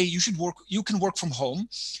say, hey, you can work from home.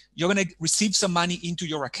 You're going to receive some money into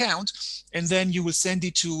your account, and then you will send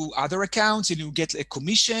it to other accounts and you'll get a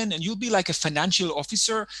commission, and you'll be like a financial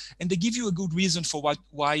officer, and they give you a good reason for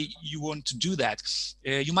why you want to do that.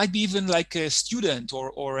 You might be even like a student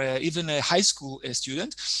or even a high school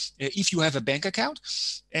student if you have a bank account.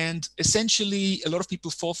 And essentially, a lot of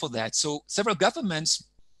people fall for that. So several governments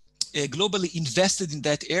globally invested in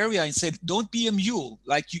that area and said, don't be a mule.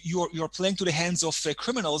 Like you're playing to the hands of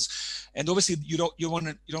criminals, and obviously you don't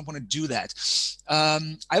want to do that.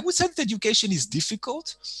 I would say that education is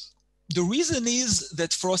difficult. The reason is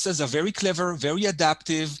that fraudsters are very clever, very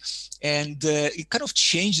adaptive, and it kind of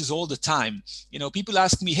changes all the time. You know, people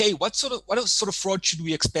ask me, hey, what sort of fraud should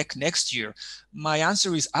we expect next year? My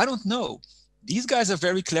answer is, I don't know. These guys are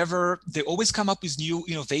very clever. They always come up with new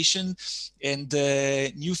innovation and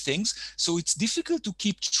new things. So it's difficult to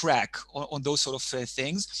keep track on those sort of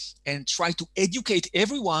things and try to educate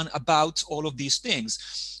everyone about all of these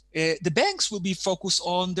things. The banks will be focused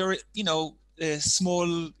on their,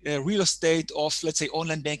 small real estate of, let's say,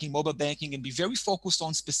 online banking, mobile banking, and be very focused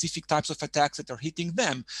on specific types of attacks that are hitting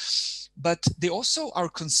them. But they also are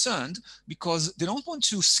concerned because they don't want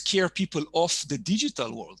to scare people off the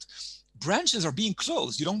digital world. Branches are being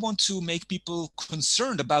closed. You don't want to make people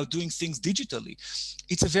concerned about doing things digitally.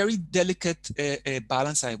 It's a very delicate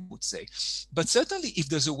balance, I would say. But certainly, if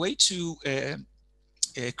there's a way to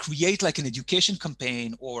create like an education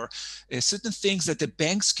campaign or certain things that the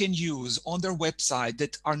banks can use on their website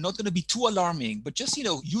that are not going to be too alarming, but just,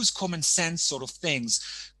 use common sense sort of things.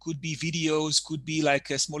 Could be videos, could be like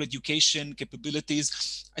a small education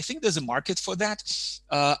capabilities. I think there's a market for that.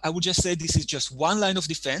 I would just say this is just one line of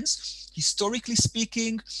defense. Historically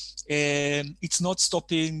speaking, it's not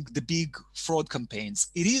stopping the big fraud campaigns.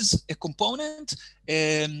 It is a component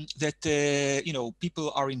that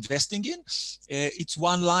people are investing in. It's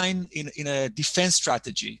one line in a defense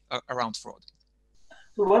strategy around fraud.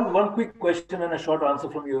 So one quick question and a short answer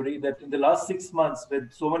from Yuri, that in the last 6 months,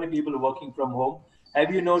 with so many people working from home,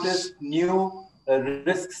 have you noticed new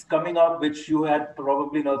risks coming up which you had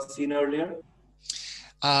probably not seen earlier?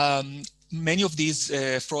 Many of these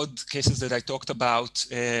fraud cases that I talked about,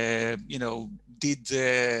 did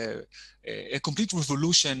a complete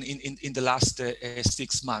revolution in the last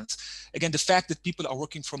 6 months. Again, the fact that people are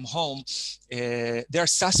working from home, they are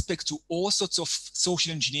suspect to all sorts of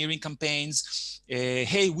social engineering campaigns.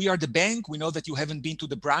 Hey, we are the bank. We know that you haven't been to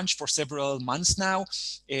the branch for several months now.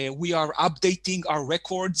 We are updating our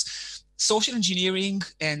records. Social engineering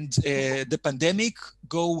and the pandemic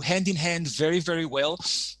go hand in hand very, very well.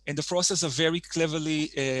 And the fraudsters are very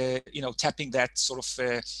cleverly, tapping that sort of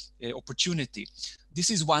opportunity. This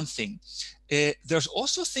is one thing. There's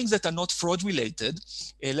also things that are not fraud related.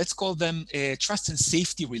 Let's call them trust and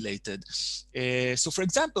safety related. So for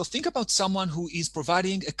example, think about someone who is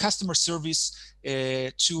providing a customer service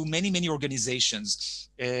to many organizations,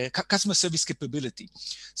 customer service capability.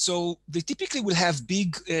 So they typically will have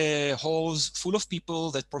big halls full of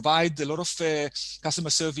people that provide a lot of customer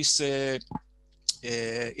service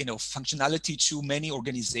functionality to many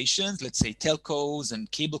organizations, let's say telcos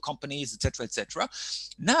and cable companies, etc.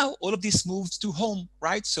 Now all of this moves to home,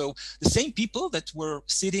 right? So the same people that were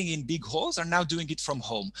sitting in big halls are now doing it from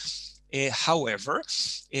home. However,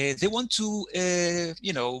 they want to,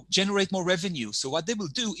 generate more revenue. So what they will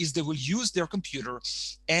do is they will use their computer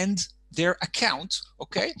and their account,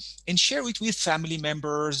 okay, and share it with family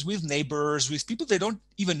members, with neighbors, with people they don't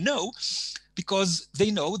even know, because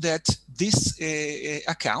they know that this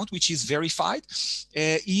account, which is verified,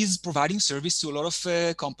 is providing service to a lot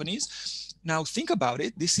of companies. Now think about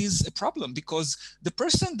it, this is a problem because the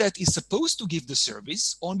person that is supposed to give the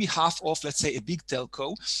service on behalf of, let's say, a big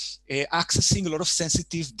telco, accessing a lot of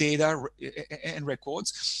sensitive data and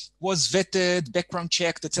records, was vetted, background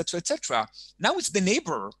checked, etc. Now it's the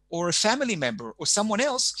neighbor or a family member or someone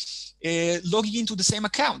else logging into the same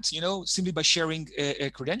account, simply by sharing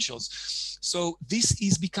credentials. So this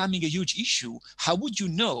is becoming a huge issue. How would you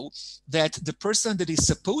know that the person that is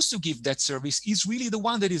supposed to give that service is really the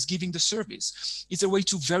one that is giving the service? It's a way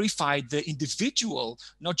to verify the individual,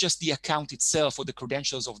 not just the account itself or the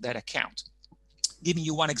credentials of that account. Giving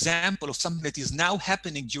you one example of something that is now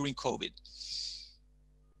happening during COVID.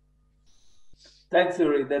 Thanks,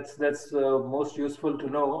 Yuri. That's most useful to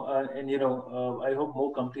know, I hope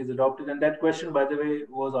more companies adopt it. And that question, by the way,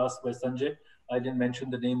 was asked by Sanjay. I didn't mention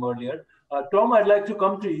the name earlier. Tom, I'd like to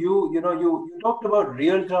come to you. You talked about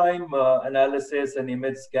real-time analysis and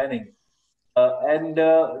image scanning. And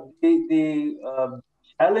the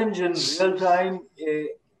challenge in real time,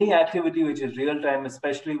 any activity which is real time,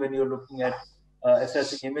 especially when you're looking at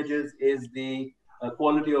assessing images, is the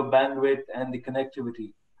quality of bandwidth and the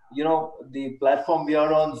connectivity. You know, the platform we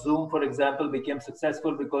are on, Zoom, for example, became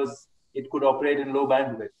successful because it could operate in low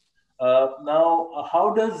bandwidth. Now,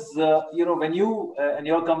 how does, you know, when you and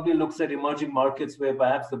your company looks at emerging markets where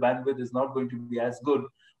perhaps the bandwidth is not going to be as good,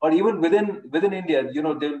 or even within India, you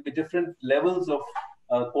know, there will be different levels of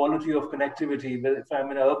quality of connectivity. If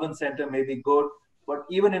I'm in an urban center, maybe good, but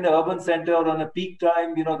even in an urban center or on a peak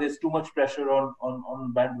time, you know, there's too much pressure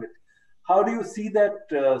on bandwidth. How do you see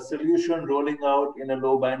that solution rolling out in a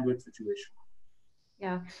low bandwidth situation?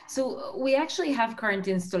 Yeah, so we actually have current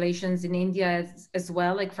installations in India as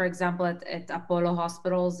well, like for example, at Apollo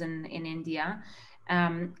hospitals in India.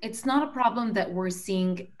 It's not a problem that we're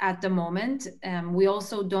seeing at the moment. We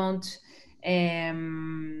also don't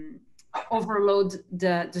overload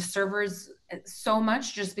the servers so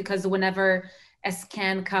much, just because whenever a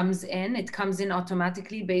scan comes in, it comes in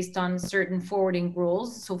automatically based on certain forwarding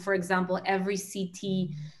rules. So for example, every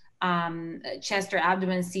CT, chest or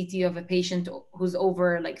abdomen CT of a patient who's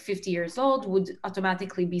over like 50 years old would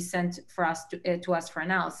automatically be sent for us to us for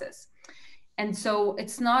analysis. And so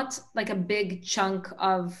it's not like a big chunk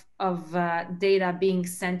of data being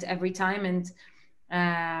sent every time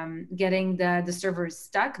and getting the servers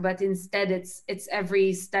stuck, but instead it's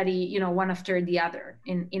every study, you know, one after the other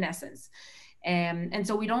in essence. And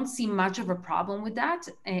so we don't see much of a problem with that.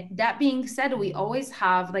 That being said, we always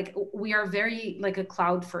have, like, we are very like a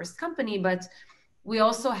cloud first company, but we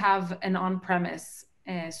also have an on-premise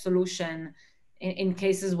solution in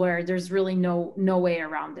cases where there's really no way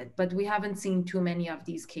around it. But we haven't seen too many of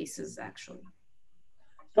these cases actually.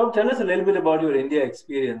 Tom, tell us a little bit about your India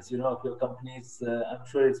experience, you know, of your companies. I'm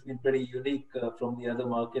sure it's been pretty unique from the other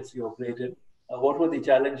markets you operated. What were the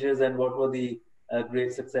challenges and what were the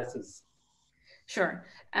great successes? Sure.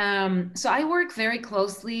 So I work very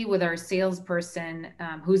closely with our salesperson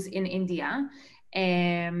who's in India,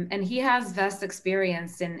 and he has vast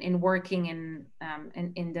experience in working in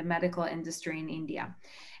the medical industry in India.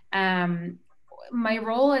 My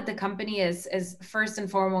role at the company is first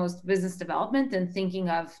and foremost business development and thinking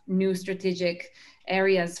of new strategic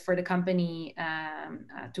areas for the company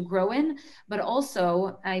to grow in, but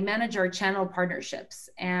also I manage our channel partnerships,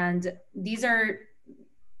 and these are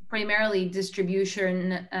primarily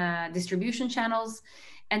distribution channels,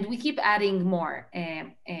 and we keep adding more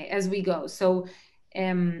as we go. So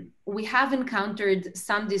we have encountered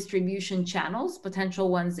some distribution channels, potential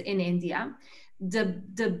ones in India.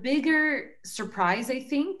 The bigger surprise, I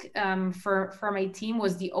think, for my team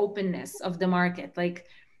was the openness of the market, like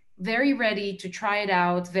very ready to try it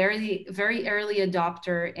out, very early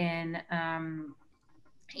adopter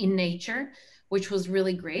in nature, which was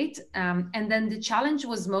really great. And then the challenge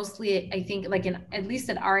was mostly, I think, like at least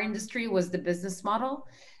in our industry, was the business model.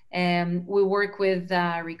 We work with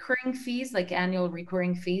recurring fees, like annual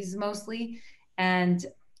recurring fees mostly. And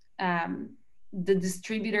the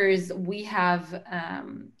distributors we have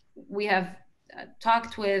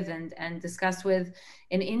talked with and discussed with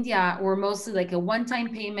in India were mostly like a one-time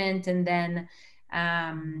payment and then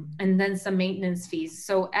some maintenance fees.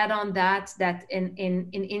 So add on that in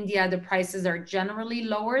India, the prices are generally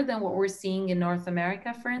lower than what we're seeing in North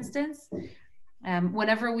America, for instance.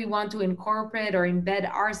 Whenever we want to incorporate or embed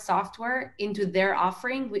our software into their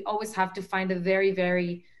offering, we always have to find a very,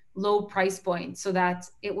 very low price point so that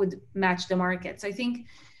it would match the market. So I think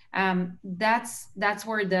that's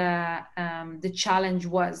where the challenge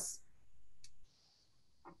was.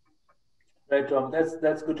 Right, Tom.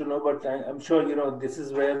 That's good to know. But I'm sure, you know, this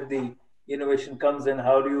is where the innovation comes in.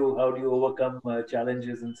 How do you overcome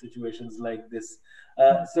challenges in situations like this?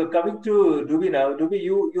 So coming to Dubi now, Dubi,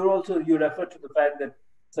 you referred to the fact that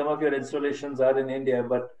some of your installations are in India,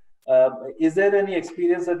 but is there any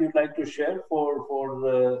experience that you'd like to share for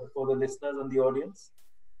the listeners and the audience?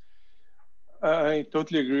 I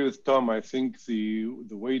totally agree with Tom. I think the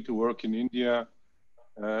way to work in India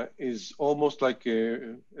is almost like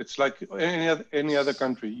it's like any other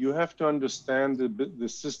country. You have to understand the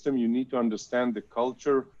system. You need to understand the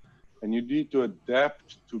culture, and you need to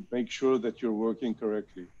adapt to make sure that you're working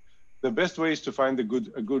correctly. The best way is to find a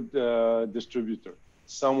good distributor,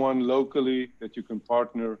 someone locally that you can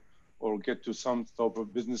partner or get to some type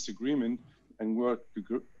of business agreement and work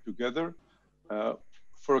together.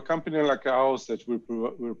 For a company like ours that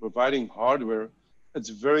we're providing hardware, it's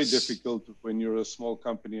very difficult when you're a small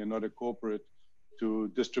company and not a corporate to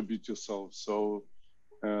distribute yourself. So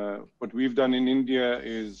what we've done in India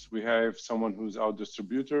is we have someone who's our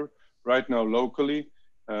distributor right now locally,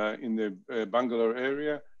 in the Bangalore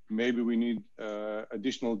area. Maybe we need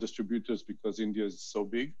additional distributors because India is so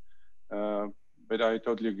big. But I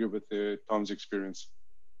totally agree with Tom's experience.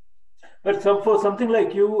 But for something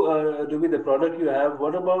like you, Dubi, the product you have,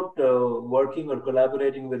 what about working or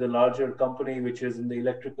collaborating with a larger company which is in the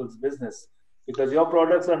electricals business? Because your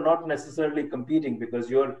products are not necessarily competing, because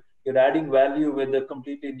you're adding value with a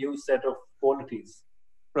completely new set of qualities.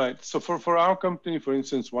 Right. So for our company, for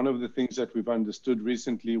instance, one of the things that we've understood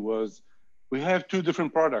recently was we have two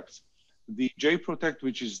different products. The J-Protect,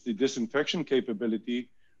 which is the disinfection capability,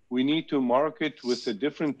 we need to market with a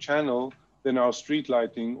different channel than our street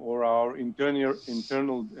lighting or our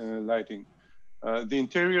internal lighting. The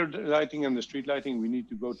interior lighting and the street lighting, we need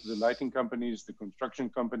to go to the lighting companies, the construction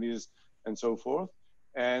companies, and so forth.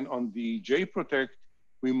 And on the J-Protect,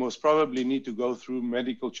 we most probably need to go through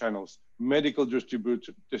medical channels, medical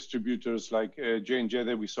distributors like J&J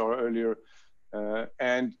that we saw earlier.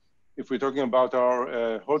 And if we're talking about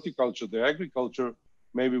our horticulture, the agriculture,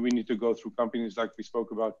 maybe we need to go through companies like we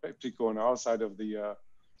spoke about PepsiCo on our side of the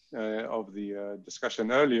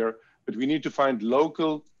discussion earlier. But we need to find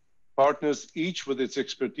local partners, each with its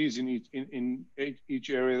expertise in each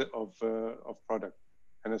area of product.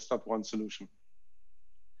 And it's not one solution.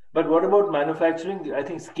 But what about manufacturing? I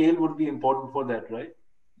think scale would be important for that, right?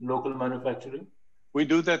 Local manufacturing. We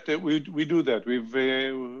do that. We do that.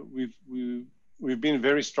 We've been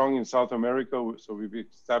very strong in South America, so we've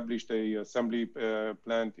established a assembly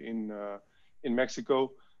plant in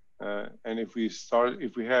Mexico. And if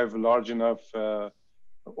we have large enough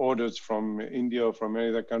orders from India or from any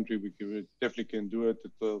other country, we definitely can do it.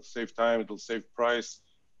 It will save time, it will save price,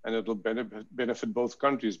 and it will benefit both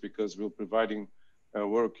countries because we're providing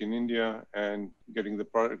work in India and getting the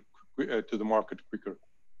product to the market quicker.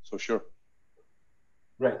 So sure.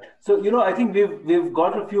 Right. So, I think we've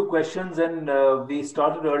got a few questions, and we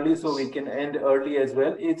started early, so we can end early as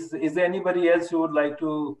well. Is there anybody else who would like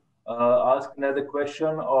to ask another question,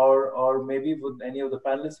 or maybe would any of the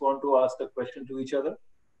panelists want to ask a question to each other?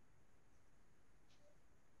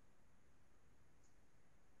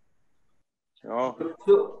 Oh.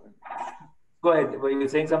 So, go ahead. Were you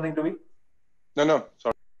saying something to me? No,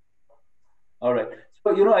 sorry. All right.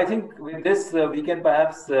 So, I think with this, we can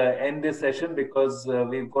perhaps end this session because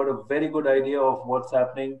we've got a very good idea of what's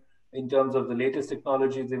happening in terms of the latest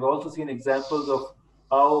technologies. We've also seen examples of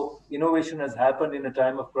how innovation has happened in a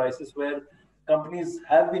time of crisis where companies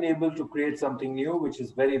have been able to create something new, which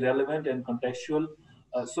is very relevant and contextual.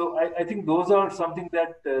 So I think those are something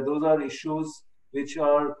that those are issues which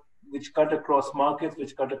cut across markets,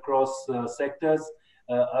 which cut across sectors.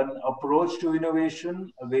 An approach to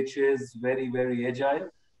innovation, which is very, very agile.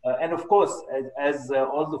 And of course, as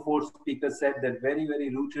all the four speakers said, that very,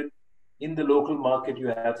 very rooted in the local market you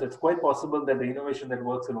have. So it's quite possible that the innovation that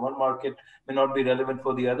works in one market may not be relevant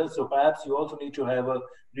for the other. So perhaps you also need to have a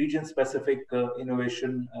region-specific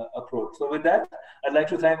innovation approach. So with that, I'd like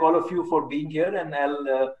to thank all of you for being here, and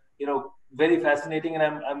I'll, very fascinating. And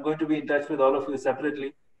I'm going to be in touch with all of you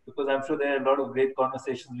separately because I'm sure there are a lot of great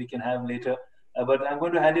conversations we can have later. But I'm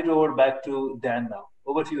going to hand it over back to Dan now.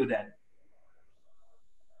 Over to you, Dan.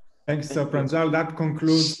 Thanks, Pranjal. That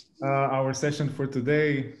concludes our session for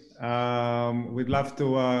today. We'd love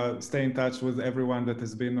to stay in touch with everyone that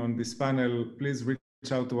has been on this panel. Please reach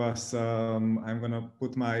out to us. I'm going to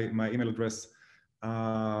put my email address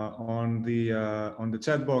on the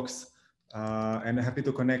chat box, and happy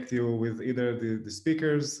to connect you with either the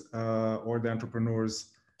speakers or the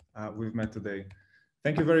entrepreneurs we've met today.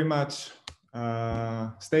 Thank you very much.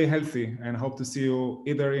 Stay healthy and hope to see you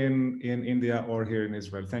either in India or here in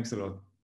Israel. Thanks a lot.